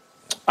 Baltimore.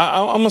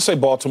 I'm going to say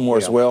Baltimore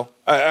as well.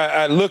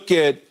 I look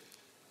at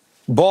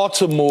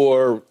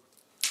Baltimore,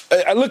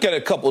 I look at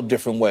it a couple of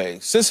different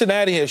ways.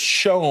 Cincinnati has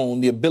shown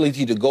the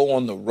ability to go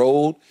on the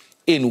road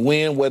and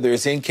win, whether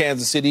it's in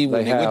Kansas City,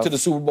 when they went to the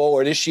Super Bowl,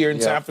 or this year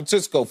in San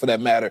Francisco, for that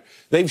matter.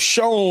 They've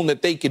shown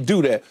that they can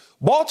do that.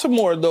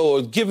 Baltimore, though,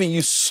 is giving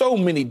you so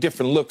many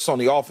different looks on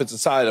the offensive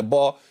side of the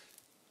ball.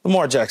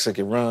 Lamar Jackson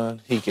can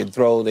run. He can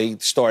throw. They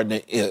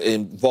starting to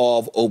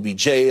involve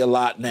OBJ a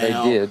lot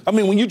now. They did. I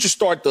mean, when you just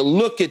start to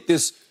look at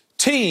this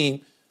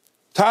team,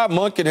 Todd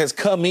Monken has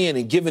come in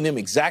and given them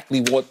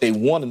exactly what they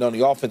wanted on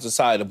the offensive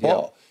side of the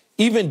ball.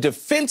 Even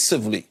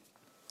defensively,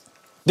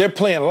 they're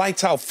playing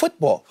lights-out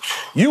football.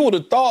 You would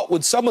have thought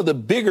with some of the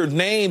bigger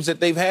names that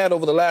they've had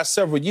over the last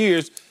several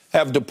years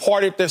have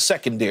departed their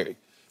secondary,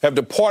 have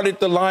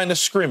departed the line of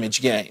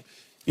scrimmage game.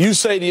 You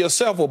say to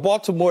yourself, well,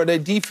 Baltimore, their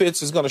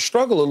defense is going to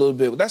struggle a little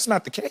bit. But that's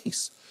not the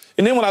case.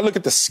 And then when I look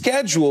at the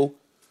schedule,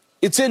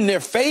 it's in their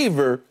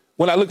favor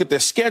when I look at their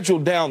schedule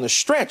down the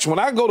stretch. When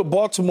I go to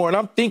Baltimore and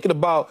I'm thinking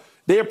about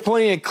they're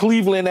playing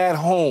Cleveland at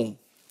home,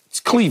 It's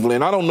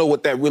Cleveland. I don't know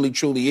what that really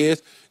truly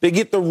is. They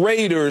get the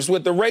Raiders.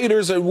 With the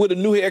Raiders are with a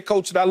new head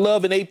coach that I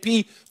love in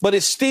AP, but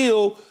it's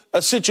still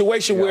a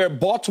situation where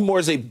Baltimore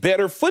is a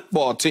better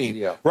football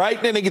team,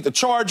 right? Then they get the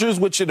Chargers,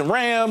 which are the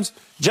Rams.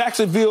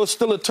 Jacksonville is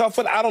still a tough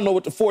one. I don't know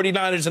what the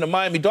 49ers and the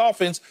Miami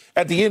Dolphins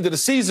at the end of the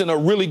season are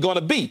really going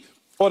to be.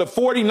 Or the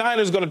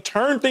 49ers going to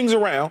turn things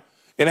around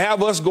and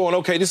have us going,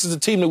 okay, this is a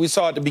team that we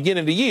saw at the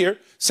beginning of the year.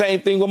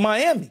 Same thing with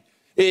Miami.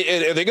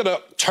 They're going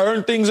to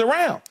turn things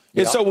around.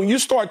 And so when you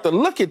start to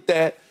look at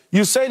that,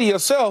 you say to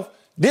yourself,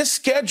 this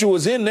schedule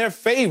is in their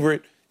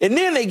favor, and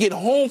then they get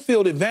home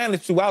field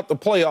advantage throughout the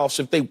playoffs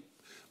if they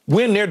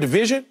win their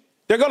division.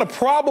 They're going to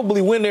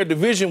probably win their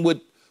division with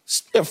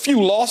a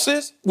few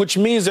losses, which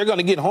means they're going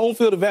to get home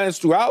field advantage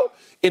throughout,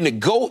 and to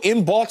go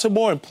in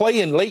Baltimore and play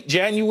in late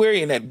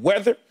January in that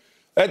weather,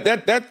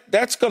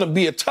 that's going to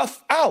be a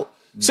tough out.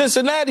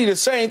 Cincinnati, the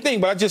same thing,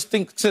 but I just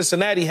think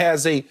Cincinnati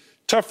has a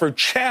tougher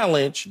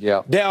challenge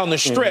down the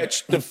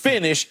stretch to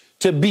finish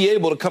to be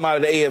able to come out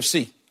of the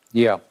AFC.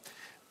 Yeah.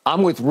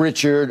 I'm with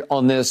Richard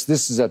on this.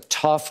 This is a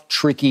tough,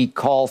 tricky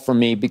call for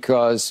me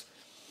because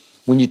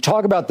when you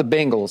talk about the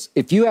Bengals,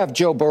 if you have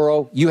Joe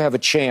Burrow, you have a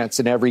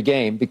chance in every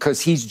game because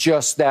he's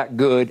just that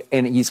good,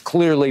 and he's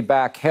clearly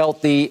back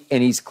healthy,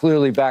 and he's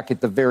clearly back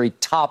at the very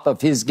top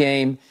of his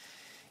game.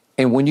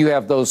 And when you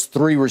have those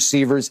three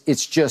receivers,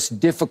 it's just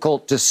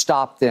difficult to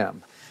stop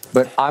them.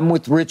 But I'm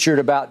with Richard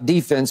about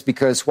defense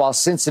because while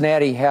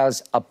Cincinnati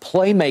has a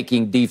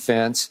playmaking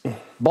defense,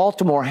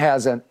 Baltimore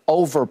has an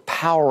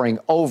overpowering,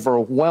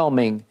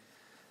 overwhelming,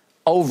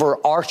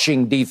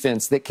 overarching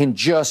defense that can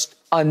just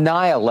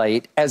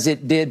annihilate as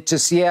it did to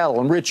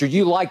Seattle. And, Richard,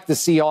 you like the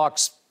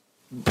Seahawks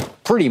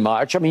pretty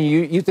much. I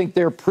mean, you think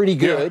they're pretty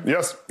good. Yeah,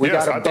 yes. We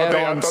yes. got a bet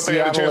on I thought they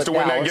Seattle had a chance to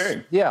win Dallas. that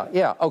game.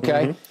 Yeah,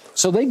 okay.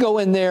 So they go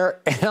in there,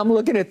 and I'm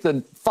looking at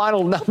the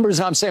final numbers,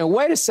 and I'm saying,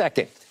 wait a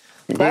second.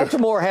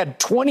 Baltimore had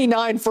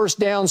 29 first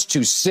downs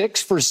to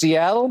 6 for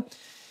Seattle.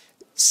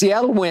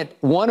 Seattle went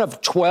 1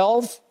 of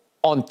 12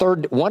 on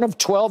third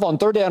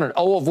down and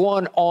 0 of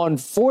 1 on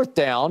fourth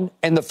down.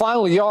 And the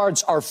final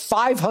yards are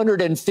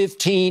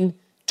 515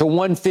 to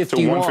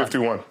 151. To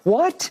 151.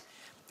 What?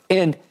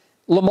 And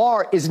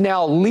Lamar is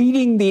now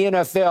leading the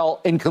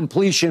NFL in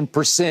completion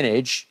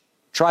percentage.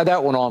 Try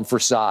that one on for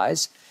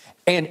size.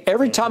 And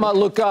every time I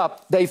look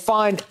up, they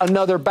find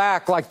another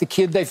back, like the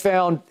kid they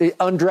found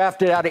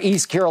undrafted out of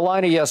East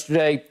Carolina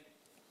yesterday,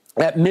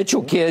 that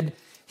Mitchell kid.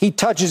 He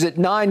touches it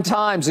 9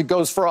 times. It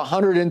goes for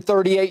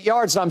 138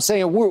 yards. And I'm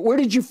saying, where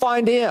did you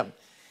find him?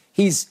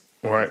 He's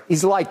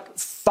like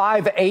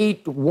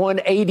 5'8",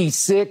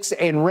 186,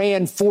 and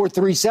ran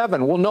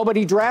 4.37. Well,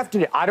 nobody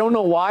drafted it. I don't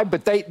know why,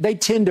 but they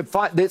tend to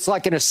find it's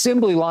like an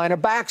assembly line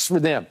of backs for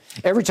them.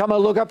 Every time I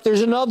look up,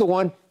 there's another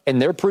one. And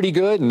they're pretty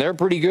good, and they're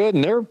pretty good,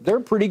 and they're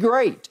pretty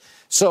great.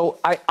 So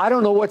I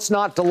don't know what's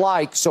not to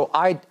like. So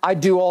I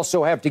do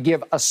also have to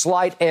give a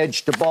slight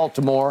edge to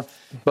Baltimore,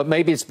 but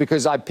maybe it's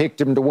because I picked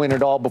them to win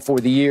it all before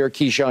the year.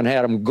 Keyshawn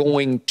had them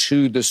going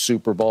to the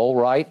Super Bowl,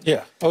 right?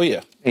 Yeah. Oh, yeah.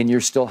 And you're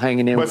still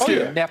hanging in with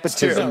the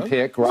nepotism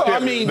pick, right? Well,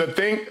 I mean, the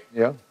thing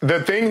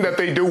that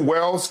they do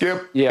well,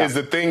 Skip, is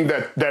the thing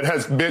that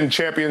has been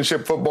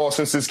championship football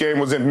since this game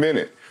was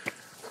invented.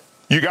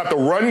 You got the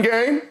run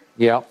game.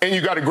 Yeah. And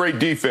you got a great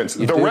defense.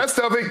 The rest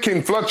of it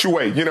can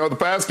fluctuate. You know, the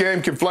pass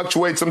game can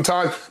fluctuate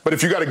sometimes. But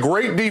if you got a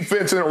great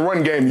defense and a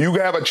run game, you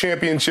have a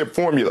championship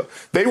formula.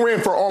 They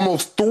ran for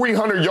almost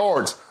 300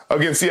 yards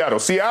against Seattle.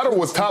 Seattle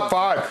was top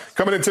 5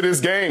 coming into this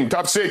game,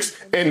 top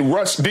 6 in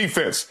rush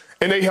defense.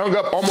 And they hung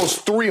up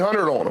almost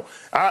 300 on them.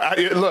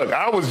 Look,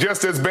 I was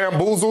just as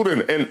bamboozled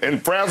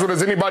and frazzled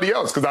as anybody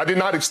else because I did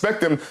not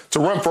expect them to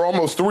run for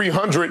almost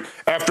 300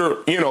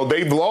 after,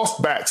 they've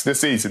lost backs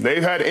this season.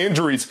 They've had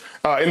injuries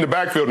in the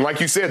backfield. And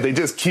like you said, they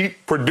just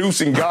keep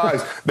producing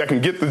guys that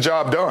can get the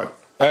job done.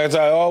 As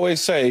I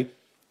always say,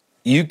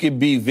 you can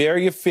be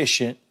very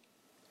efficient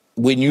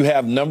when you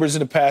have numbers in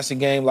the passing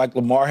game like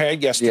Lamar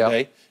had yesterday.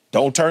 Yep.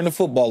 Don't turn the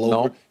football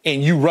over,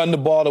 and you run the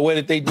ball the way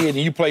that they did,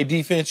 and you play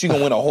defense, you're going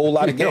to win a whole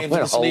lot of games.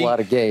 Win a whole lot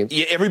of games.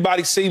 Yeah,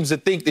 everybody seems to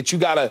think that you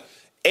got to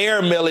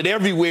airmail it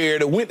everywhere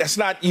to win. That's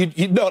not,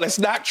 that's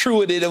not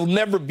true, and it'll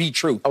never be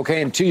true.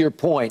 Okay, and to your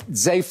point,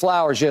 Zay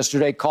Flowers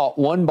yesterday caught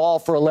 1 ball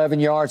for 11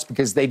 yards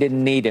because they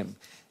didn't need him.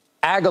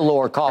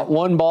 Aguilar caught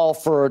 1 ball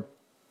for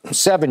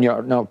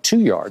 2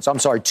 yards. I'm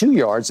sorry, 2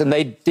 yards, and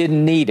they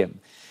didn't need him.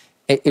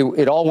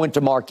 It all went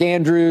to Mark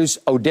Andrews.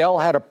 Odell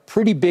had a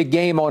pretty big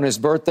game on his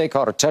birthday,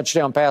 caught a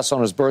touchdown pass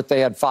on his birthday,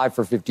 had 5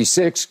 for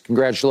 56.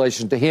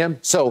 Congratulations to him.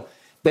 So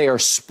they are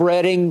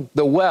spreading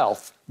the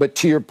wealth. But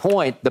to your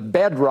point, the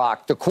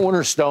bedrock, the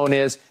cornerstone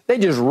is they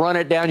just run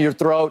it down your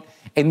throat,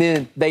 and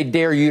then they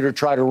dare you to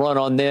try to run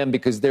on them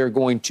because they're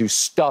going to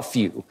stuff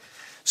you.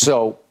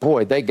 So,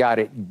 boy, they got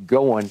it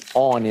going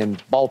on in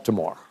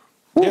Baltimore.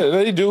 Yeah,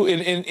 they do.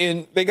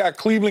 And they got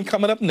Cleveland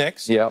coming up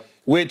next. Yeah.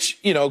 Which,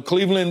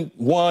 Cleveland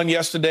won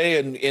yesterday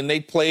and they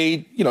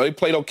played, they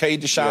played okay.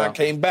 Deshaun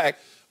came back.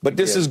 But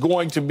this is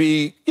going to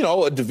be,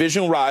 a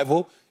division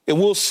rival. and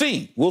we'll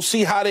see. We'll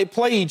see how they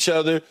play each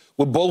other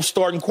with both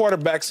starting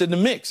quarterbacks in the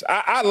mix.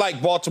 I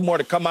like Baltimore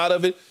to come out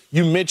of it.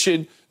 You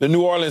mentioned the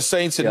New Orleans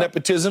Saints and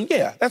nepotism.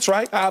 Yeah, that's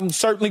right. I'm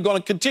certainly going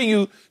to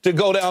continue to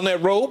go down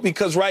that road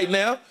because right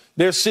now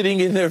they're sitting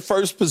in their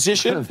first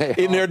position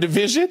in their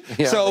division.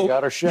 Yeah,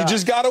 so you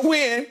just got to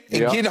win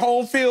and get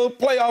home field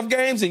playoff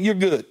games, and you're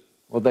good.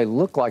 Well, they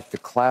look like the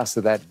class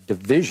of that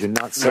division,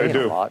 not saying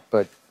a lot,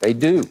 but they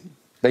do.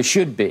 They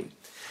should be.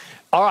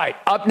 All right,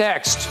 up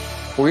next,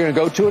 we're going to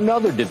go to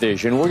another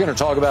division. We're going to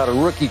talk about a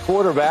rookie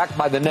quarterback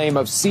by the name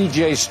of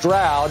C.J.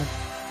 Stroud,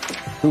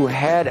 who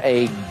had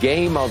a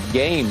game of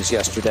games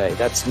yesterday.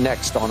 That's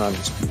next on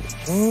Undisputed.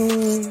 No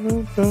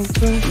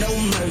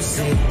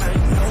mercy,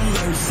 no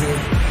mercy,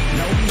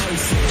 no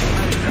mercy.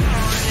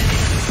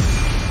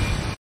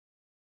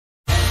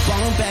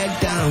 Fall back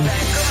down.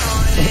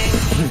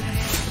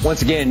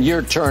 Once again,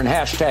 your turn.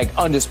 Hashtag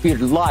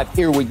Undisputed Live.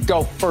 Here we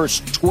go.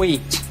 First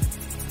tweet.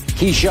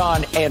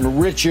 Keyshawn and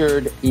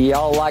Richard,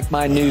 y'all like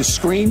my new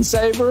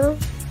screensaver?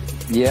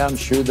 Yeah, I'm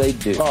sure they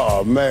do.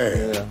 Oh,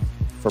 man. Yeah.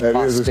 For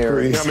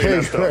posterity.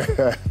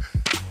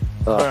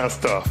 That's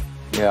tough.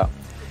 Yeah.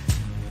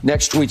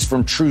 Next tweet's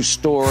from True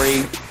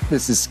Story.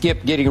 This is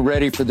Skip getting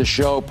ready for the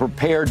show,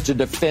 prepared to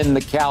defend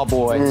the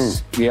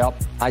Cowboys.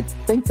 Yep. I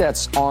think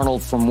that's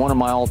Arnold from one of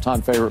my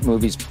all-time favorite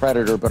movies,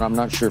 Predator, but I'm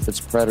not sure if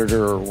it's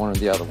Predator or one of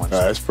the other ones.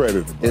 That's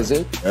Predator. Bro. Is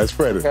it? That's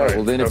Predator. Okay,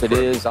 well, then if it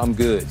is, I'm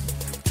good.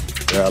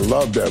 Yeah, I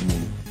love that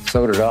movie.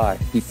 So did I.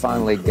 He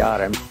finally got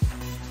him.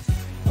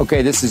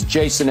 Okay, this is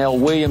Jason L.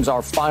 Williams,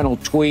 our final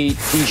tweet.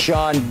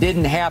 Keyshawn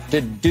didn't have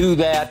to do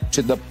that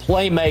to the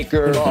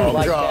playmaker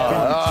like that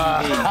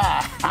on TV.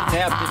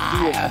 Didn't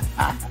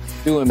have to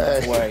do him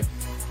that way.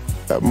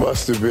 That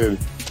must have been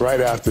right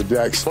after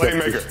Dak.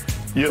 Playmaker.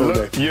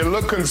 You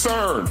look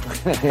concerned.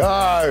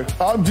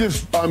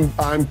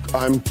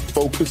 I'm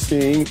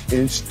focusing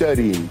and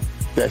studying.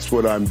 That's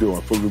what I'm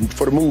doing for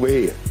the move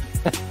ahead.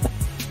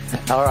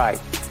 All right.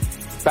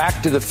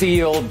 Back to the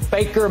field.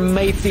 Baker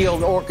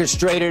Mayfield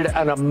orchestrated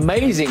an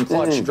amazing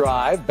clutch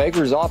drive.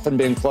 Baker's often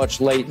been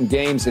clutch late in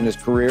games in his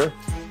career.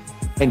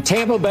 And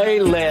Tampa Bay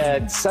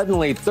led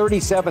suddenly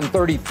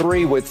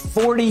 37-33 with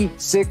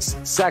 46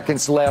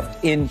 seconds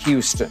left in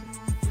Houston.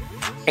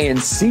 And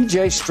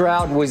C.J.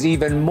 Stroud was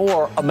even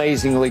more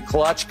amazingly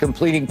clutch,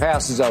 completing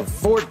passes of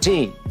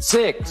 14,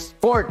 6,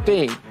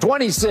 14,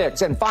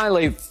 26, and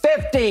finally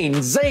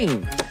 15,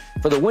 zing,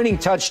 for the winning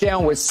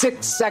touchdown with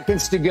 6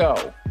 seconds to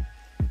go.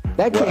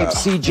 That gave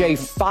C.J.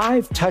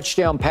 5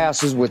 touchdown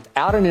passes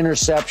without an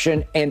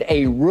interception and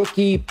a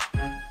rookie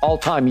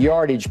all-time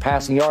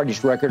passing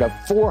yardage record of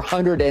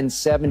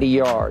 470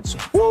 yards.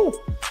 Woo!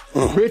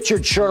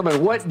 Richard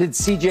Sherman, what did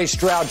C.J.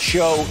 Stroud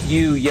show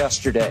you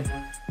yesterday?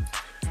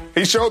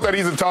 He showed that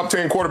he's a top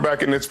 10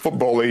 quarterback in this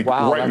football league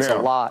right now. That's a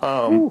lot.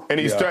 And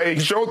he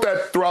showed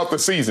that throughout the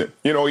season.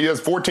 You know, he has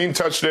 14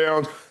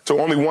 touchdowns to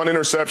only 1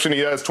 interception. He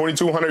has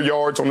 2,200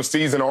 yards on the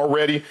season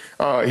already.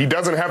 He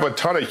doesn't have a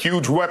ton of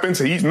huge weapons.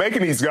 He's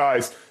making these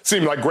guys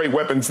seem like great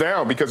weapons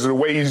now because of the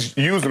way he's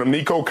using them.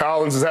 Nico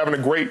Collins is having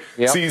a great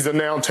season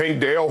now. Tank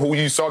Dell, who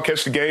you saw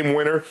catch the game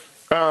winner.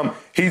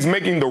 He's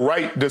making the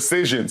right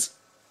decisions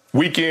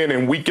week in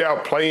and week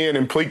out, play in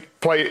and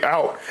play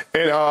out.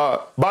 And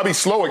Bobby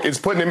Slowick is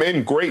putting him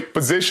in great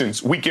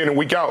positions week in and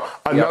week out.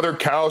 Another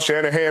Kyle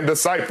Shanahan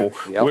disciple.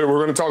 We're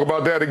going to talk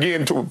about that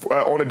again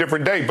on a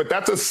different day. But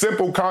that's a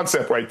simple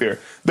concept right there.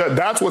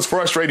 That's what's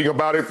frustrating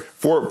about it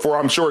for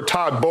I'm sure,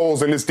 Todd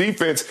Bowles and his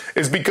defense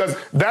is because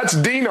that's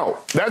Dino.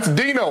 That's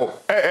Dino.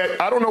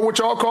 I don't know what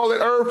y'all call it,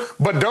 Irv,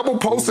 but double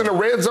post in the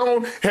red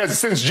zone has,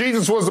 since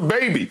Jesus was a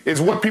baby,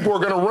 is what people are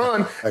going to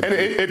run. And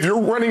if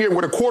you're running it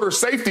with a quarter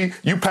safety,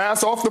 you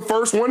pass off the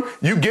first one,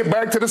 you get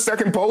back to the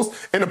second post,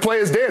 and the play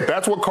is dead.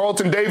 That's what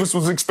Carlton Davis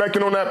was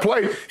expecting on that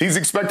play. He's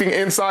expecting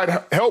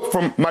inside help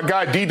from my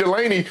guy D.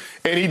 Delaney,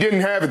 and he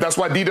didn't have it. That's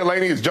why D.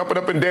 Delaney is jumping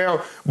up and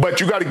down. But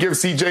you got to give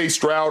C.J.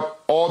 Stroud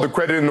all the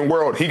credit in the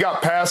world. He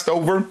got passed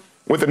over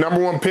with the number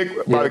 1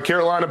 pick by the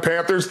Carolina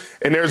Panthers,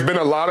 and there's been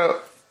a lot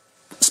of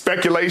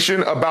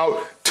speculation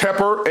about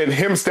Tepper and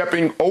him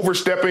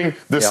overstepping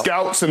the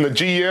scouts and the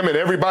GM and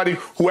everybody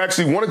who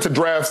actually wanted to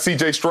draft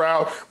C.J.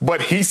 Stroud.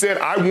 But he said,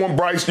 I want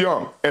Bryce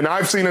Young, and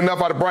I've seen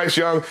enough out of Bryce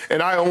Young,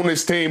 and I own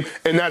this team,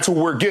 and that's who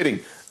we're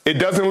getting. It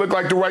doesn't look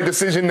like the right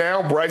decision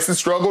now. Bryce has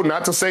struggled.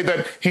 Not to say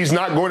that he's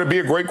not going to be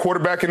a great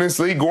quarterback in this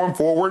league going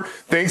forward.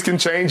 Things can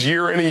change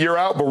year in and year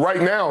out. But right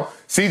now,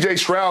 C.J.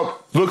 Stroud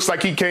looks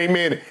like he came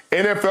in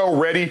NFL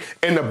ready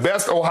and the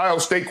best Ohio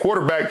State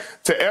quarterback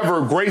to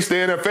ever grace the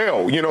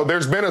NFL. You know,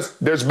 there's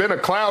been a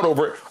cloud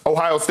over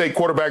Ohio State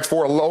quarterbacks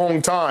for a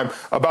long time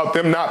about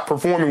them not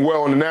performing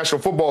well in the National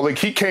Football League.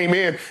 He came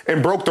in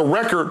and broke the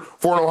record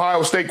for an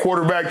Ohio State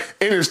quarterback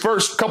in his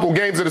first couple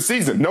games of the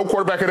season. No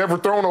quarterback had ever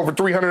thrown over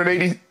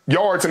 380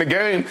 yards in a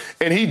game,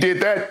 and he did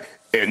that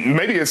in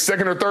maybe his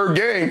second or third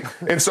game.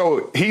 And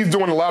so he's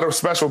doing a lot of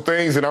special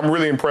things, and I'm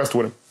really impressed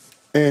with him.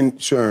 And,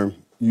 Sherm,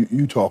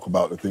 you talk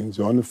about the things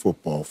on the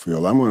football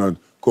field. I'm going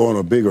to go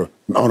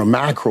on a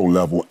macro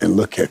level and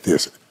look at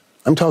this.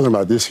 I'm talking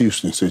about this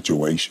Houston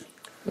situation.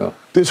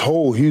 This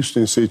whole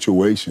Houston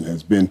situation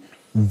has been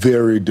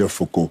very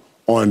difficult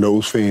on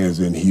those fans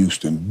in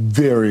Houston.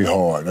 Very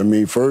hard. I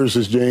mean, first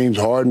is James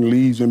Harden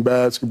leaves in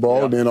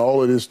basketball, then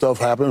all of this stuff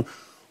happened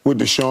with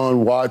Deshaun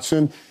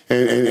Watson,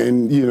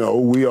 and you know,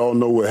 we all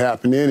know what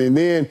happened then. And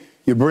then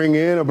you bring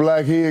in a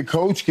black head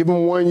coach, give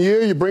him 1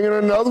 year, you bring in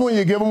another one,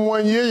 you give him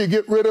 1 year, you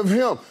get rid of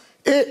him.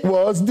 It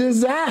was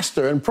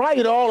disaster. And prior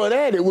to all of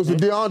that, it was the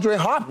DeAndre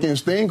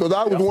Hopkins thing, because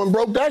I was the one who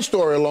broke that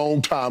story a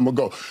long time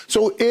ago.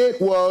 So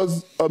it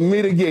was a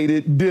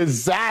mitigated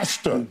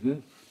disaster.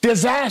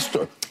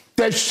 Disaster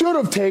that should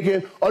have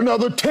taken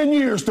another 10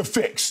 years to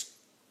fix.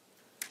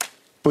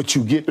 But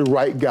you get the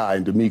right guy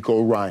in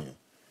DeMeco Ryan.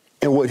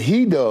 And what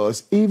he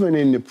does, even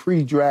in the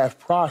pre-draft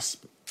process,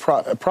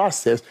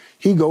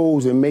 he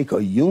goes and make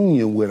a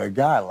union with a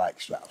guy like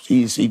Strauss.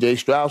 C.J.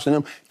 Strauss and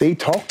him, they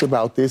talked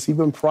about this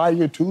even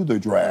prior to the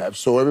draft.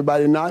 So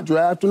everybody not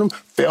drafting him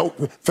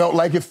felt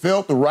like it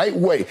felt the right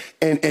way.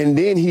 And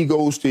then he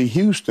goes to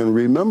Houston.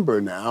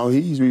 Remember now,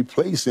 he's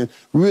replacing,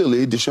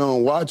 really,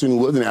 Deshaun Watson, who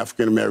was an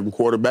African-American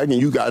quarterback, and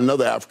you got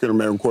another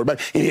African-American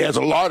quarterback, and he has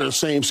a lot of the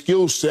same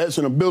skill sets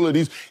and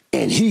abilities,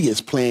 and he is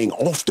playing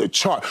off the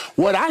chart.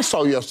 What I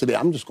saw yesterday,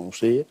 I'm just going to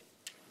say it,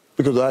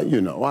 because I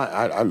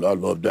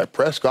love Dak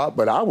Prescott,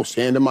 but I was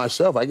saying to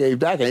myself, I gave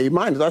Dak an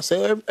A-. I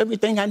said,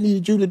 everything I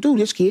needed you to do,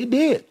 this kid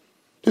did.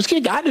 This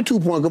kid got the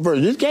 2-point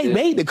conversion. This kid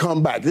made the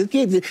comeback. This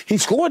kid, he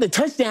scored a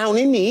touchdown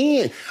in the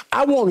end.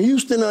 I want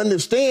Houston to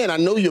understand, I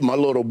know you're my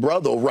little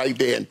brother right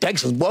there in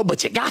Texas, boy,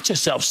 but you got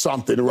yourself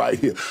something right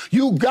here.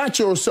 You got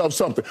yourself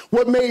something.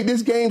 What made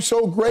this game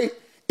so great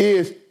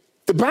is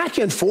the back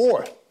and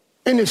forth,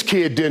 and this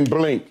kid didn't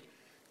blink.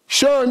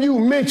 Sherm, you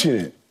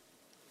mentioned it.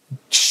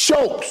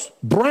 Schultz,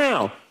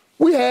 Brown,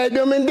 we had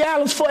them in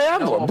Dallas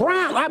forever. No,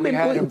 Brown, we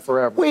had him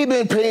forever. We've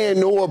been paying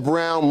Noah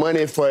Brown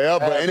money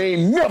forever, and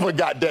ain't never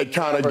got that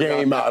kind of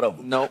game out of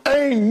him. Nope.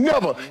 Ain't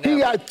never. He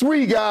got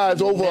 3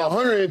 guys over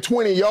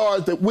 120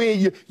 yards that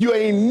win. You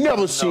ain't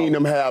never seen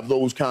them have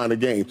those kind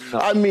of games. No.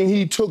 I mean,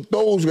 he took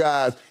those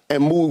guys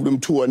and moved them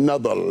to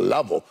another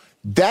level.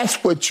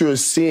 That's what you're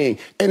seeing,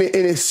 and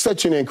it's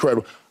such an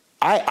incredible.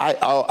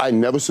 I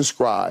never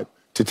subscribed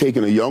to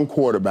taking a young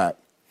quarterback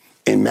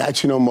and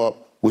matching them up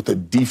with a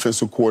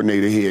defensive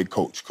coordinator head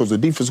coach. Because the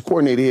defensive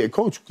coordinator head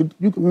coach,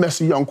 you can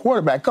mess a young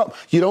quarterback up.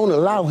 You don't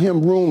allow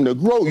him room to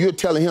grow. You're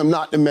telling him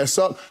not to mess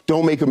up.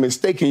 Don't make a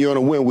mistake, and you're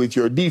going to win with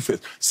your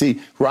defense. See,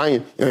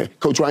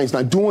 Coach Ryan's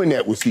not doing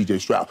that with C.J.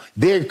 Stroud.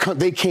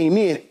 They came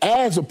in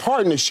as a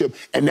partnership,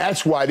 and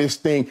that's why this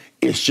thing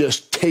is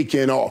just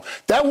taking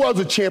off. That was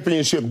a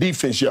championship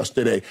defense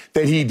yesterday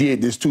that he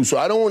did this too. So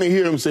I don't want to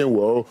hear him saying,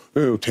 well,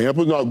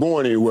 Tampa's not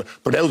going anywhere.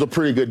 But that was a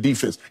pretty good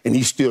defense, and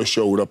he still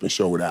showed up and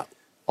showed out.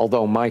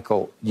 Although,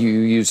 Michael, you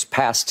used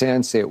past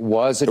tense, it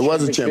was a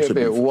championship.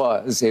 It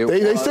was.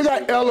 They still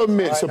got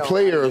elements of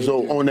players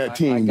on that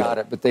team. I got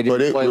it, but they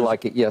didn't play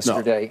like it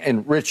yesterday. No.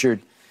 And,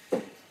 Richard,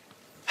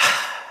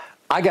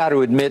 I got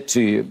to admit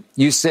to you,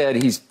 you said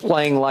he's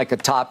playing like a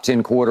top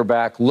 10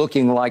 quarterback,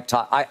 looking like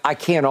top. I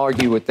can't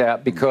argue with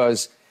that,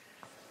 because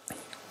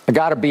I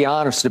got to be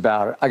honest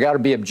about it. I got to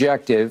be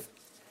objective.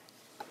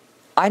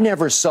 I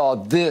never saw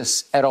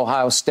this at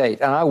Ohio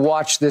State, and I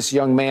watched this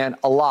young man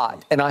a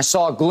lot, and I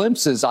saw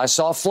glimpses, I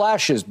saw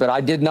flashes, but I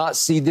did not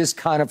see this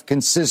kind of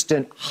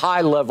consistent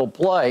high-level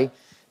play,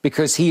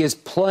 because he is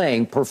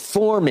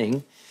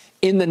performing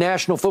in the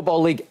National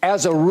Football League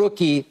as a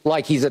rookie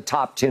like he's a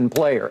top 10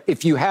 player.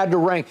 If you had to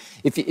rank,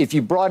 if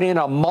you brought in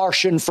a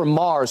Martian from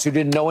Mars who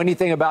didn't know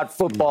anything about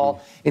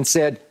football and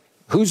said,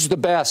 who's the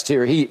best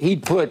here?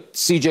 He'd put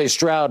C.J.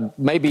 Stroud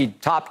maybe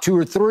top 2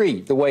 or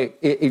 3, the way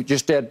it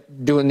just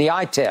at doing the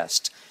eye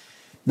test.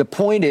 The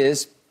point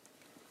is,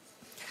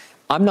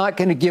 I'm not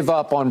going to give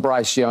up on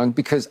Bryce Young,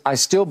 because I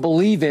still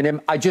believe in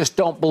him. I just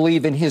don't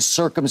believe in his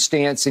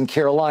circumstance in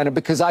Carolina,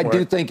 because I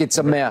do think it's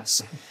a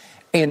mess.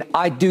 And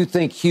I do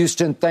think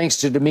Houston, thanks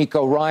to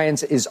DeMeco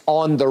Ryans, is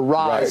on the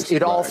rise.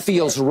 It all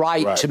feels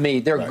right to me.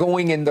 They're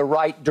going in the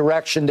right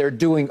direction. They're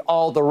doing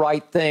all the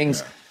right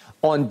things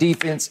on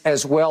defense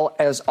as well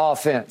as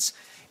offense.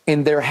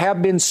 And there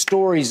have been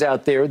stories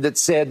out there that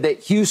said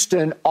that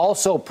Houston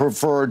also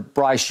preferred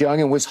Bryce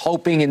Young and was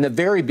hoping in the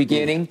very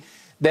beginning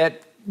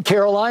that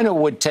Carolina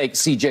would take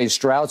C.J.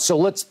 Stroud.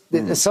 So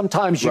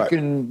sometimes you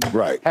can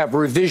have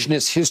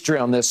revisionist history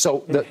on this.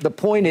 So the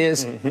point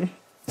is,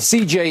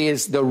 C.J.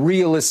 is the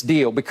realest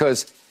deal,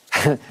 because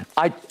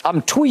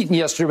I'm tweeting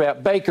yesterday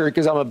about Baker,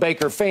 because I'm a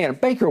Baker fan.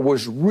 Baker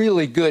was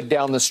really good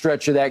down the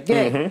stretch of that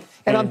game.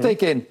 And I'm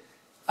thinking,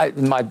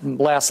 my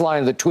last line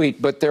of the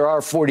tweet, but there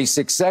are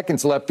 46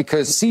 seconds left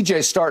because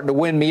CJ's starting to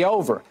win me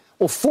over.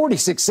 Well,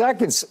 46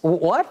 seconds,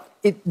 what?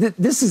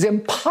 This is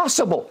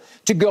impossible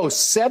to go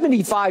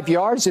 75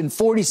 yards in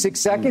 46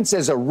 seconds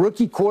as a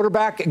rookie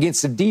quarterback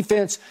against a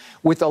defense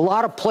with a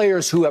lot of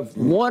players who have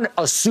won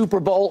a Super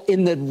Bowl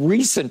in the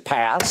recent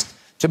past,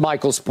 to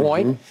Michael's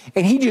point,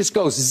 and he just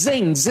goes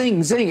zing,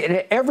 zing, zing,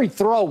 and every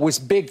throw was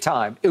big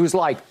time. It was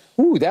like,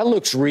 ooh, that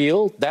looks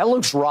real, that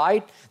looks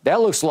right, that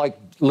looks like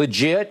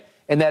legit.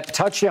 And that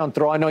touchdown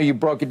throw, I know you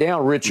broke it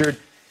down, Richard.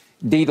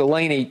 D.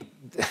 Delaney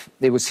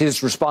it was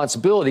his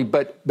responsibility,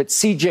 but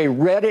CJ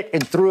read it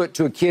and threw it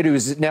to a kid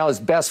who's now his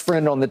best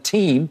friend on the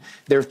team,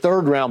 their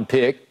third-round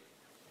pick,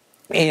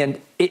 and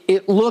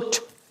it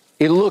looked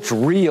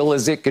real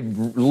as it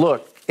could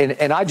look.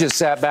 And I just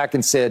sat back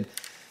and said,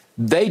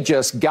 they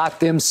just got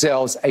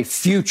themselves a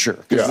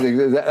future.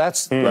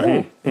 That's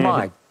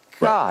my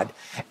God.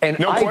 And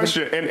no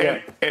question.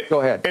 And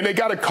go ahead. And they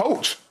got a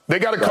coach. They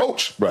got a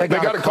coach. Right. They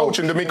got a coach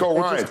in D'Amico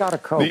Ryan. Just got a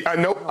coach. I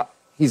know.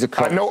 He's a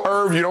coach. I know,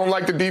 Irv, you don't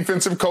like the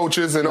defensive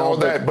coaches and all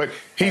that, but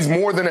he's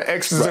more than an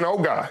X's and O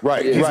guy.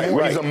 Right. He's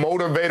a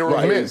motivator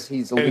of men.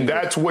 He's a leader. And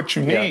that's what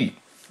you need.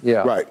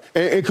 Yeah. Right.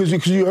 And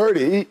because you heard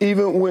it,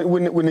 even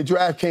when the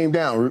draft came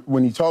down,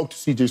 when he talked to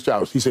C.J.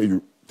 Stroud, he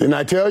said, didn't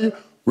I tell you?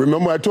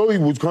 Remember I told you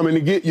he was coming to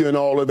get you and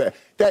all of that.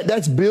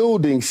 That's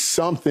building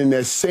something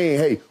that's saying,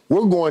 hey,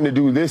 we're going to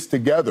do this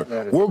together.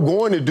 We're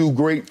going to do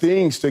great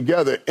things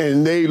together.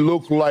 And they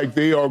look like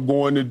they are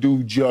going to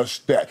do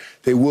just that.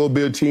 They will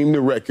be a team to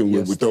reckon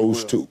with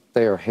those two.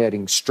 They are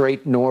heading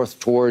straight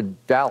north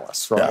toward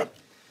Dallas, right?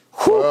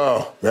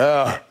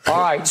 Yeah.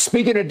 All right,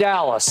 speaking of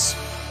Dallas,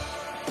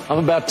 I'm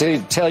about to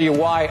tell you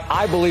why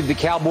I believe the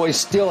Cowboys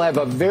still have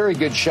a very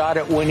good shot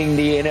at winning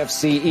the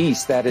NFC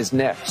East. That is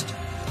next.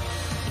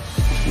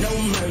 No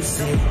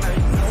mercy, no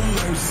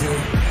mercy,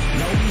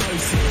 no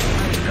mercy.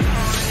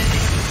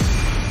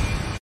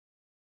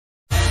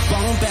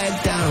 Fall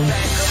back down.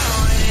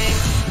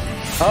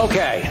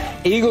 Okay,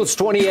 Eagles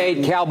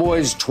 28,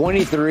 Cowboys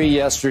 23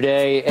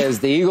 yesterday as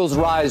the Eagles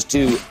rise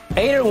to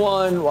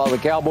 8-1 while the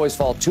Cowboys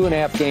fall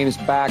 2.5 games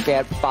back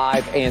at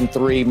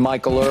 5-3.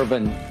 Michael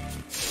Irvin,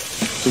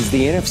 is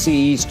the NFC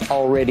East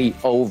already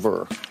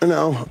over?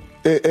 No.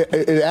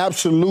 It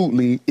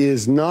absolutely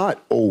is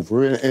not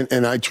over,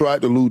 and I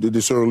tried to allude to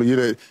this earlier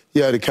that,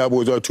 the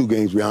Cowboys are 2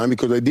 games behind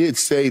because I did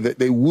say that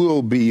they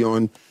will be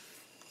on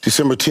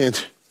December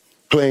 10th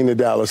playing the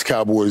Dallas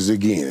Cowboys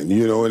again,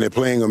 and they're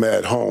playing them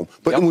at home.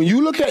 But when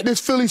you look at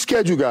this Philly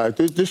schedule, guys,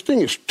 this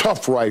thing is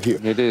tough right here.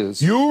 It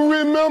is. You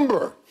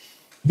remember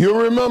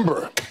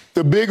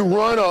the big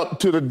run-up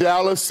to the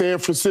Dallas-San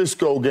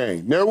Francisco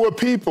game. There were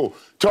people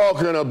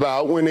talking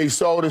about when they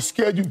saw the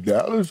schedule,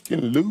 Dallas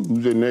can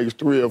lose the next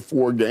 3 or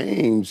 4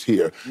 games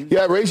here.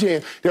 Yeah, raise your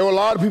hand. There were a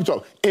lot of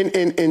people talking.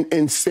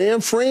 And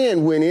San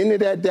Fran went into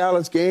that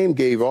Dallas game,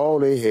 gave all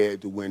they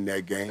had to win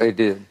that game. They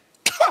did.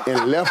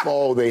 And left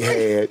all they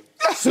had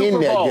in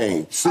that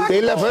game.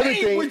 They left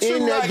everything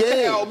in that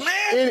game.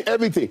 In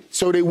everything.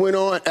 So they went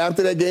on.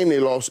 After that game, they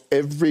lost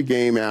every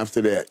game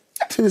after that.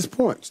 To this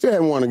point, still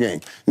haven't won a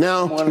game.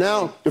 Now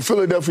the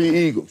Philadelphia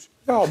Eagles.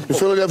 The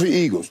Philadelphia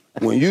Eagles.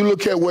 When you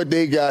look at what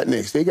they got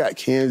next, they got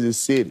Kansas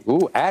City.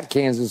 Ooh, at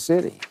Kansas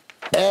City.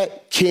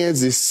 At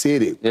Kansas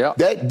City. Yeah.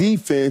 That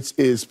defense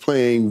is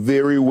playing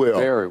very well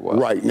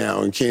right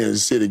now in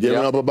Kansas City. Giving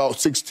up about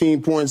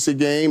 16 points a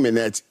game, and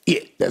that's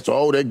it. That's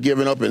all they're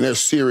giving up, and they're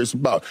serious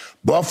about.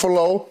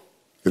 Buffalo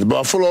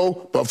lost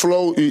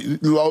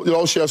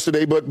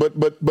yesterday,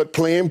 but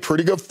playing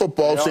pretty good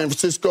football. San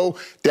Francisco,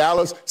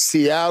 Dallas,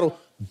 Seattle.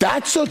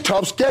 That's a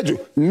tough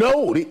schedule.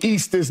 No, the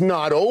East is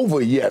not over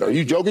yet. Are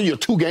you joking? You're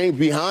 2 games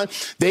behind.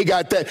 They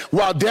got that.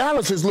 While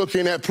Dallas is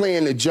looking at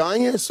playing the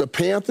Giants, the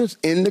Panthers,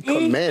 and the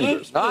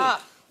Commanders.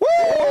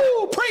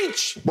 Woo!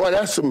 Preach! Boy,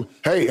 that's some,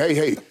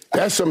 hey,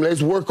 that's some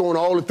let's work on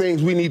all the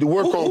things we need to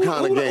work on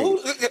kind of game.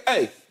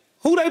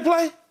 Who they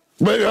play?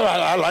 But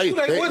I like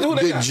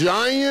the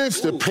Giants,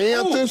 the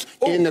Panthers,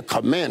 and the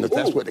Commanders.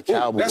 That's what the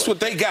Cowboys. That's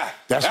what they got.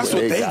 That's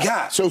what they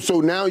got.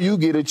 So now you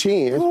get a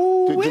chance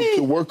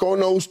to work on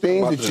those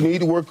things that you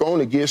need to work on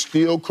to get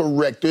still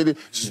corrected.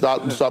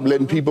 Stop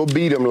letting people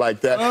beat them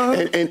like that.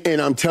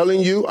 And I'm telling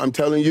you,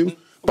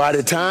 by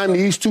the time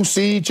these two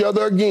see each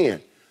other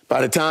again,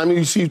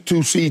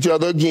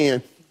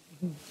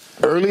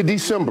 early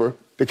December,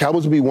 the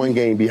Cowboys will be 1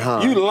 game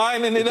behind. You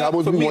lining it up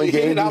for me to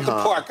hit it out the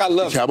park. I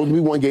love it. The Cowboys will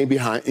be 1 game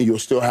behind, and you'll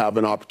still have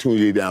an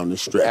opportunity down the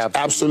stretch.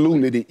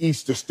 Absolutely. The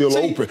East is still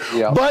open.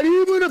 Yeah. But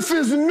even if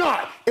it's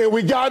not, and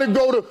we got to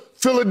go to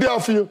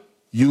Philadelphia,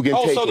 you can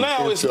take it. So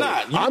now it's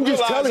not. I'm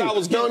just telling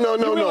you. No.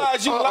 You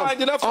realize you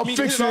lined it up for me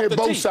to hit it off the tee. I'm fixing it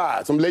both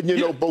sides. I'm letting you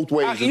know both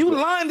ways. You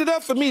lined it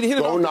up for me to hit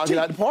it off the tee. Go knock it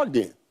out the park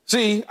then.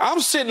 See,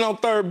 I'm sitting on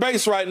third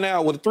base right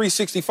now with a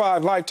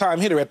 365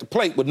 lifetime hitter at the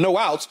plate with no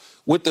outs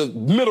with the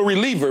middle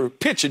reliever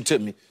pitching to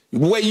me. The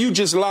way you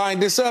just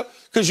lined this up,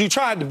 because you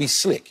tried to be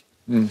slick.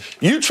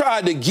 You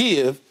tried to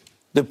give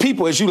the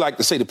people, as you like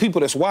to say, the people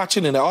that's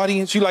watching in the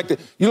audience, you like to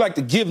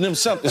give them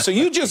something. So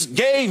you just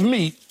gave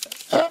me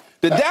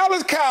the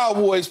Dallas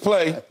Cowboys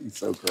play,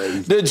 so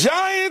crazy. The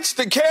Giants,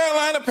 the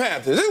Carolina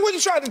Panthers. This is what you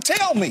tried to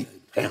tell me,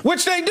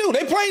 which they do.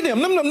 They play them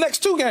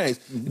next 2 games.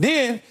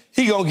 Then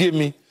he going to give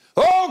me,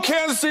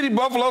 Kansas City,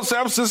 Buffalo, San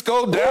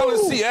Francisco,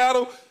 Dallas,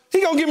 Seattle.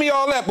 He going to give me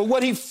all that. But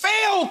what he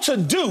failed to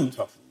do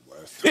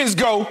is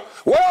go,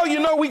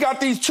 we got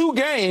these 2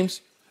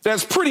 games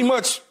that's pretty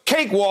much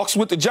cakewalks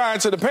with the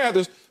Giants and the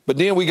Panthers, but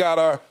then we got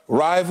our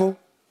rival.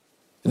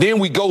 Then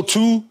we got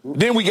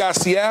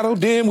Seattle.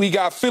 Then we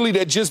got Philly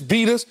that just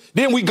beat us.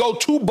 Then we go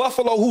to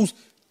Buffalo, who's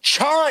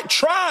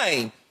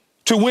trying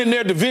to win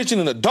their division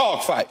in a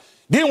dogfight.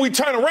 Then we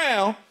turn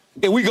around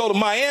and we go to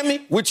Miami,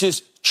 which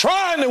is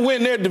trying to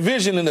win their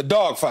division in the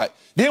dogfight.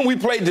 Then we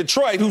play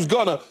Detroit, who's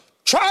going to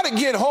try to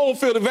get home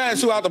field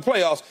advantage throughout the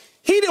playoffs.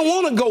 He didn't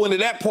want to go into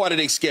that part of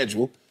their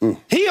schedule.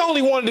 He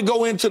only wanted to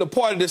go into the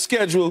part of the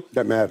schedule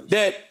that matters,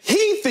 that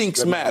he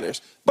thinks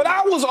matters. But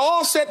I was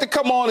all set to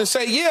come on and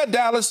say, yeah,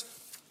 Dallas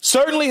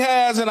certainly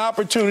has an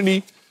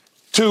opportunity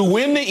to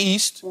win the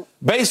East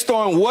based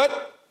on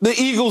what the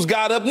Eagles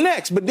got up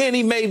next. But then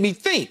he made me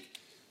think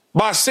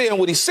by saying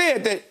what he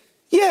said, that,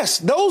 yes,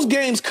 those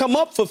games come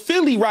up for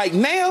Philly right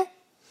now,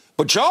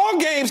 but y'all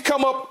games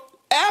come up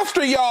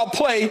after y'all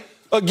play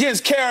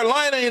against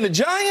Carolina and the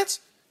Giants.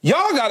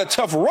 Y'all got a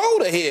tough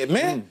road ahead,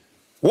 man.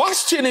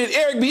 Washington and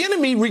Eric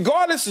Bieniemy,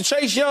 regardless of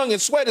Chase Young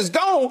and Sweat is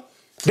gone,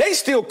 they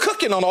still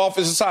cooking on the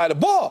offensive side of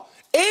the ball.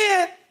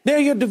 And they're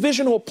your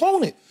divisional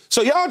opponent.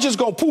 So y'all just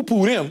gonna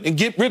poo-poo them and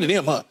get rid of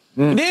them, huh?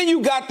 And then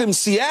you got them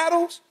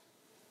Seattles.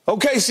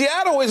 Okay,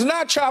 Seattle is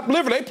not chopped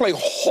liver. They play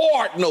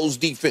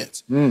hard-nosed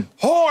defense.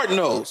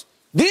 Hard-nosed.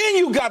 Then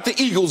you got the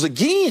Eagles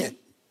again,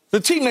 the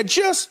team that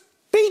just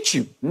beat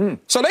you.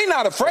 So they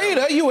not afraid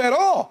of you at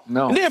all.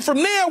 No. And then from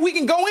there, we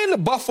can go into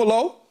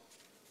Buffalo,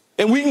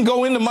 and we can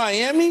go into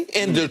Miami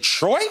and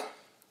Detroit.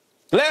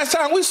 Last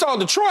time we saw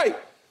Detroit,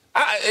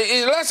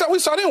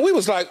 we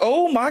was like,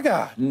 oh, my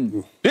God.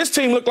 This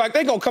team look like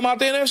they going to come out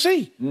the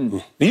NFC.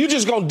 You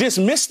just going to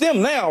dismiss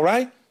them now,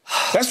 right?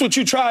 That's what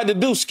you tried to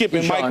do, Skip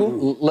and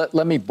Michael.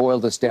 Let me boil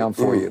this down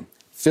for you.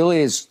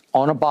 Philly is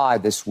on a bye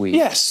this week.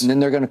 Yes. And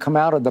then they're going to come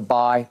out of the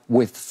bye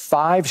with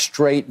 5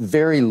 straight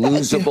very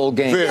losable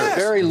games.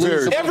 Very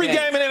losable Every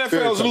game in the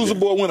NFL is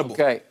losable or winnable.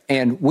 Okay.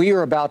 And we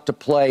are about to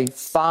play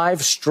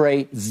 5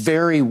 straight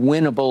very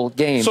winnable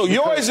games. So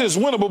yours is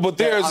winnable, but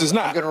theirs is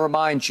not. I'm going to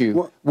remind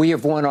you, we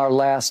have won our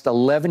last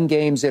 11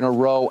 games in a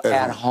row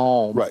at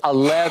home. Right.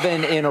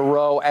 11 in a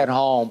row at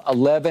home.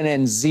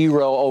 11-0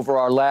 over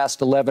our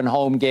last 11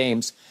 home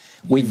games.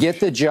 We get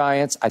the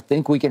Giants. I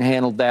think we can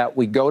handle that.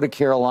 We go to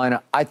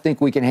Carolina. I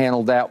think we can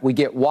handle that. We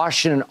get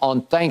Washington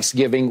on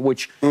Thanksgiving,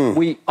 which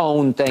we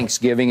own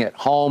Thanksgiving at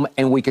home,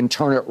 and we can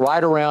turn it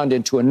right around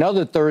into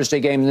another Thursday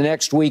game the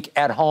next week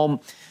at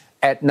home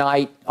at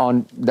night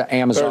on the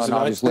Amazon,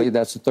 obviously.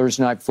 That's the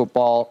Thursday night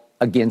football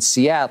against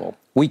Seattle.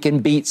 We can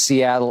beat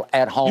Seattle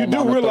at home. You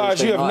do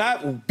realize you have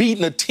not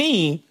beaten a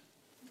team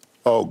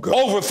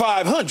over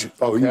 500.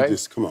 Oh, you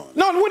just, come on.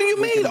 No, what do you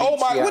mean? Oh,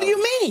 my, what do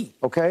you mean?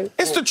 Okay.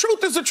 It's the truth,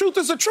 it's the truth,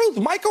 it's the truth,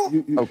 Michael.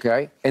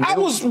 Okay. And I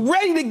was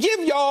ready to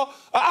give y'all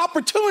an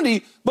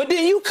opportunity, but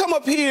then you come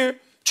up here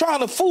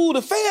trying to fool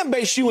the fan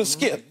base, you and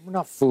Skip. We're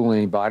not fooling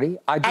anybody.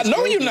 I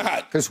know you're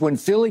not. Because when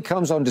Philly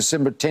comes on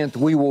December 10th,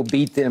 we will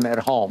beat them at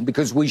home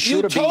because we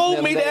should have beaten them. You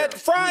told me that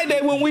Friday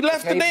when we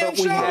left the damn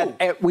show.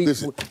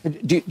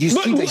 Do you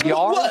see the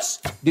yards?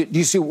 Do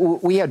you see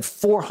we had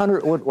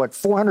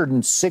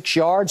 406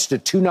 yards to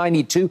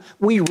 292?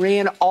 We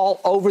ran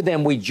all over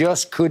them. We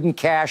just couldn't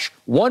cash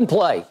one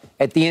play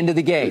at the end of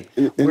the game.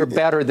 We're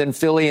better than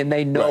Philly, and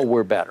they know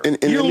we're better.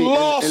 You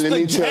lost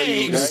the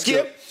game,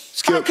 Skip.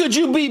 How could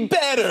you be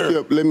better?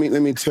 Skip, let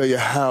me tell you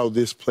how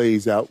this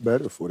plays out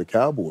better for the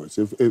Cowboys.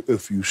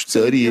 If you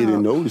study it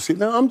and notice it.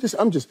 Now,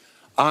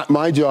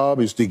 my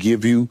job is to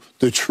give you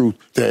the truth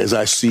as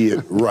I see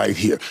it right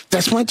here.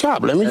 That's my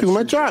job. Let me do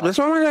my job. That's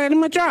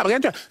my job.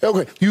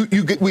 Okay,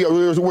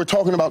 we're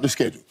talking about the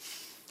schedule.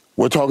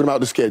 We're talking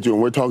about the schedule,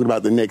 and we're talking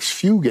about the next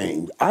few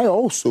games. I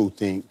also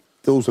think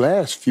those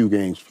last few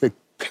games play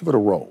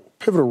pivotal role.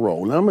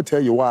 Now, I'm going to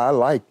tell you why I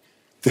like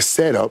the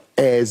setup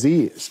as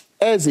is.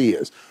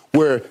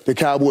 Where the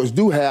Cowboys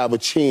do have a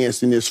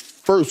chance in this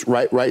first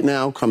right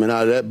now, coming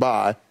out of that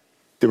bye,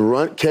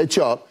 to catch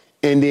up.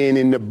 And then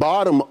in the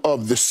bottom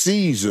of the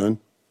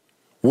season,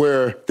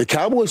 where the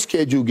Cowboys'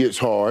 schedule gets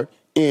hard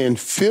and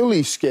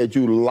Philly's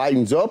schedule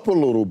lightens up a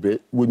little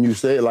bit, wouldn't you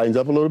say it lightens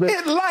up a little bit?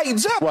 It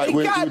lightens up. Right,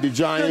 with the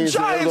Giants.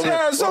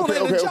 Arizona,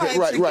 and the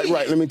Giants.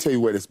 Right. Let me tell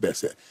you where it's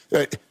best at.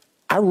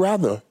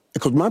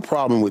 Because my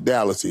problem with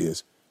Dallas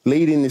is,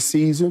 late in the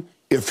season,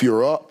 if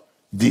you're up,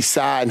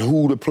 decide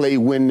who to play,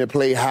 when to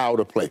play, how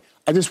to play.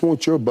 I just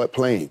want your butt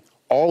playing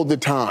all the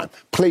time.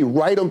 Play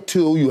right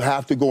until you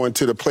have to go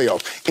into the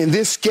playoffs. And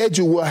this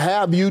schedule will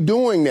have you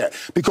doing that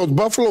because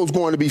Buffalo's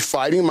going to be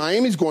fighting,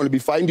 Miami's going to be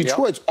fighting,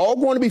 Detroit's all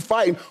going to be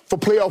fighting for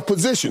playoff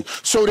position.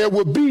 So there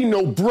will be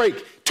no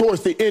break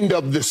towards the end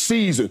of the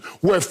season.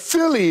 Where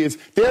Philly is,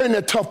 they're in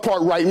the tough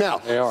part right now.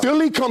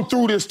 Philly come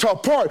through this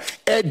tough part.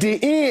 At the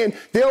end,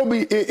 they'll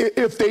be,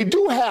 if they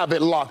do have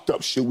it locked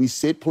up, should we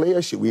sit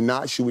players? Should we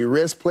not? Should we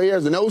rest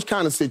players? And those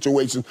kind of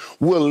situations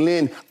will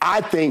lean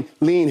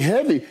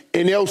heavy,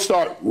 and they'll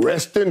start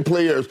resting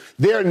players.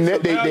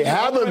 They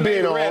haven't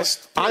been on.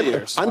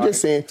 I'm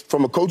just saying,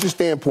 from a coach's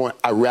standpoint,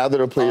 I'd rather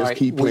the players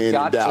keep playing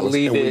in Dallas,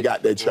 and we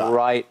got that shot.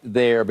 Right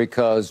there,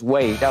 because,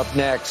 wait, up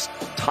next,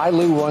 Ty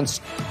Lue wants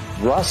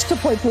Russ to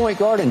play point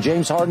guard and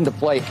James Harden to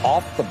play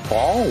off the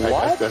ball?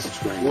 What? That's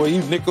strange. Well,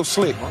 you nickel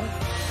slick.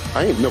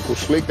 I ain't nickel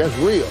slick. That's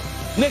real.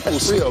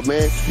 That's real,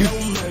 man. No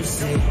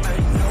mercy. No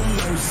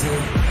mercy.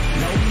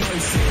 No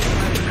mercy.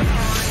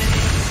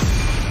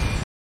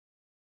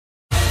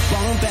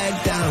 Won't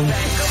back down.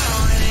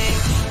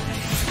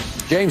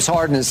 James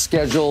Harden is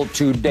scheduled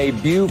to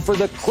debut for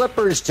the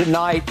Clippers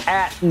tonight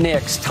at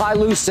Knicks. Ty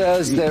Lue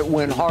says that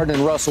when Harden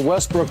and Russell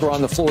Westbrook are on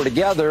the floor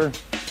together,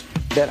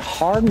 that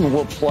Harden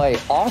will play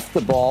off the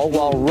ball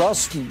while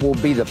Russ will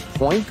be the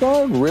point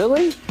guard?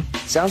 Really?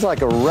 Sounds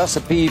like a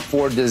recipe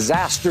for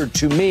disaster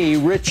to me.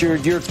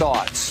 Richard, your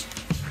thoughts?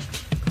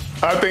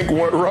 I think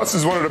Russ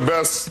is one of the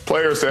best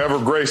players to ever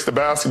grace the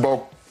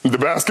basketball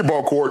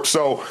court.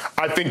 So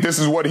I think this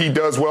is what he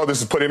does well.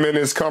 This is put him in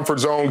his comfort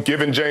zone,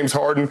 giving James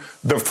Harden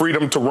the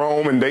freedom to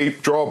roam, and they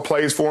draw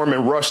plays for him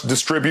and rush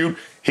distribute.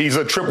 He's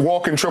a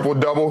walking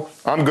triple-double.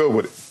 I'm good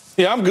with it.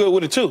 Yeah, I'm good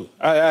with it, too.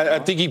 I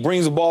think he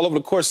brings the ball over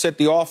the court, set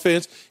the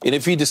offense, and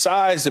if he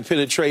decides to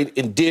penetrate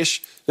and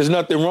dish, there's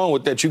nothing wrong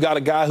with that. You got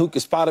a guy who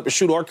can spot up and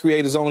shoot or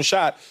create his own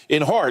shot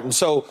in Harden.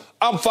 So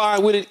I'm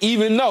fine with it,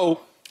 even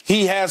though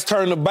he has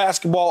turned the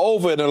basketball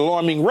over at an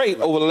alarming rate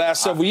over the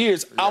last several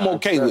years. I'm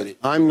okay with it.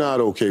 I'm not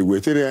okay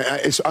with it.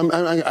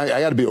 I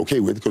got to be okay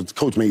with it because the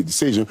coach made a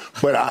decision,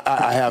 but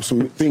I have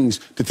some things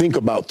to think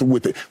about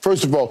with it.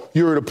 First of all,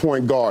 you're the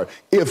point guard.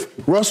 If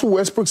Russell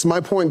Westbrook's my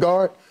point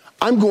guard,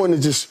 I'm going to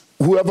just,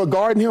 whoever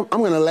guarding him, I'm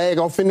going to lag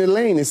off in the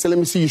lane and say, let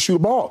me see you shoot a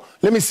ball.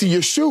 Let me see you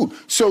shoot.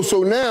 So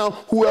now,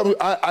 whoever,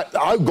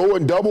 I'll go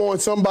and double on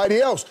somebody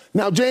else.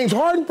 Now, James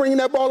Harden bringing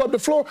that ball up the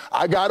floor,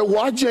 I got to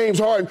watch James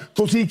Harden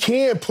because he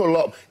can pull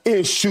up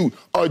and shoot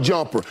a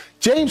jumper.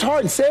 James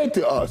Harden said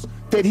to us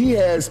that he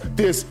has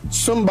this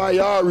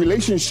symbiotic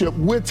relationship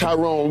with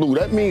Tyronn Lue.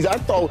 That means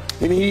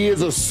and he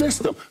is a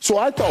system. So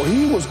I thought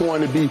he was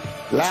going to be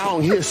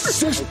allowing his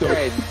system to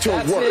work.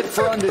 That's it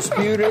for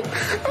Undisputed.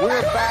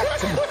 We're back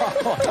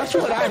tomorrow. That's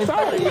what I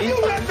thought.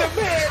 You let the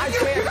man. I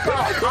can't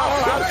talk.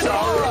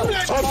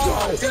 I'm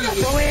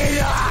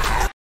sorry.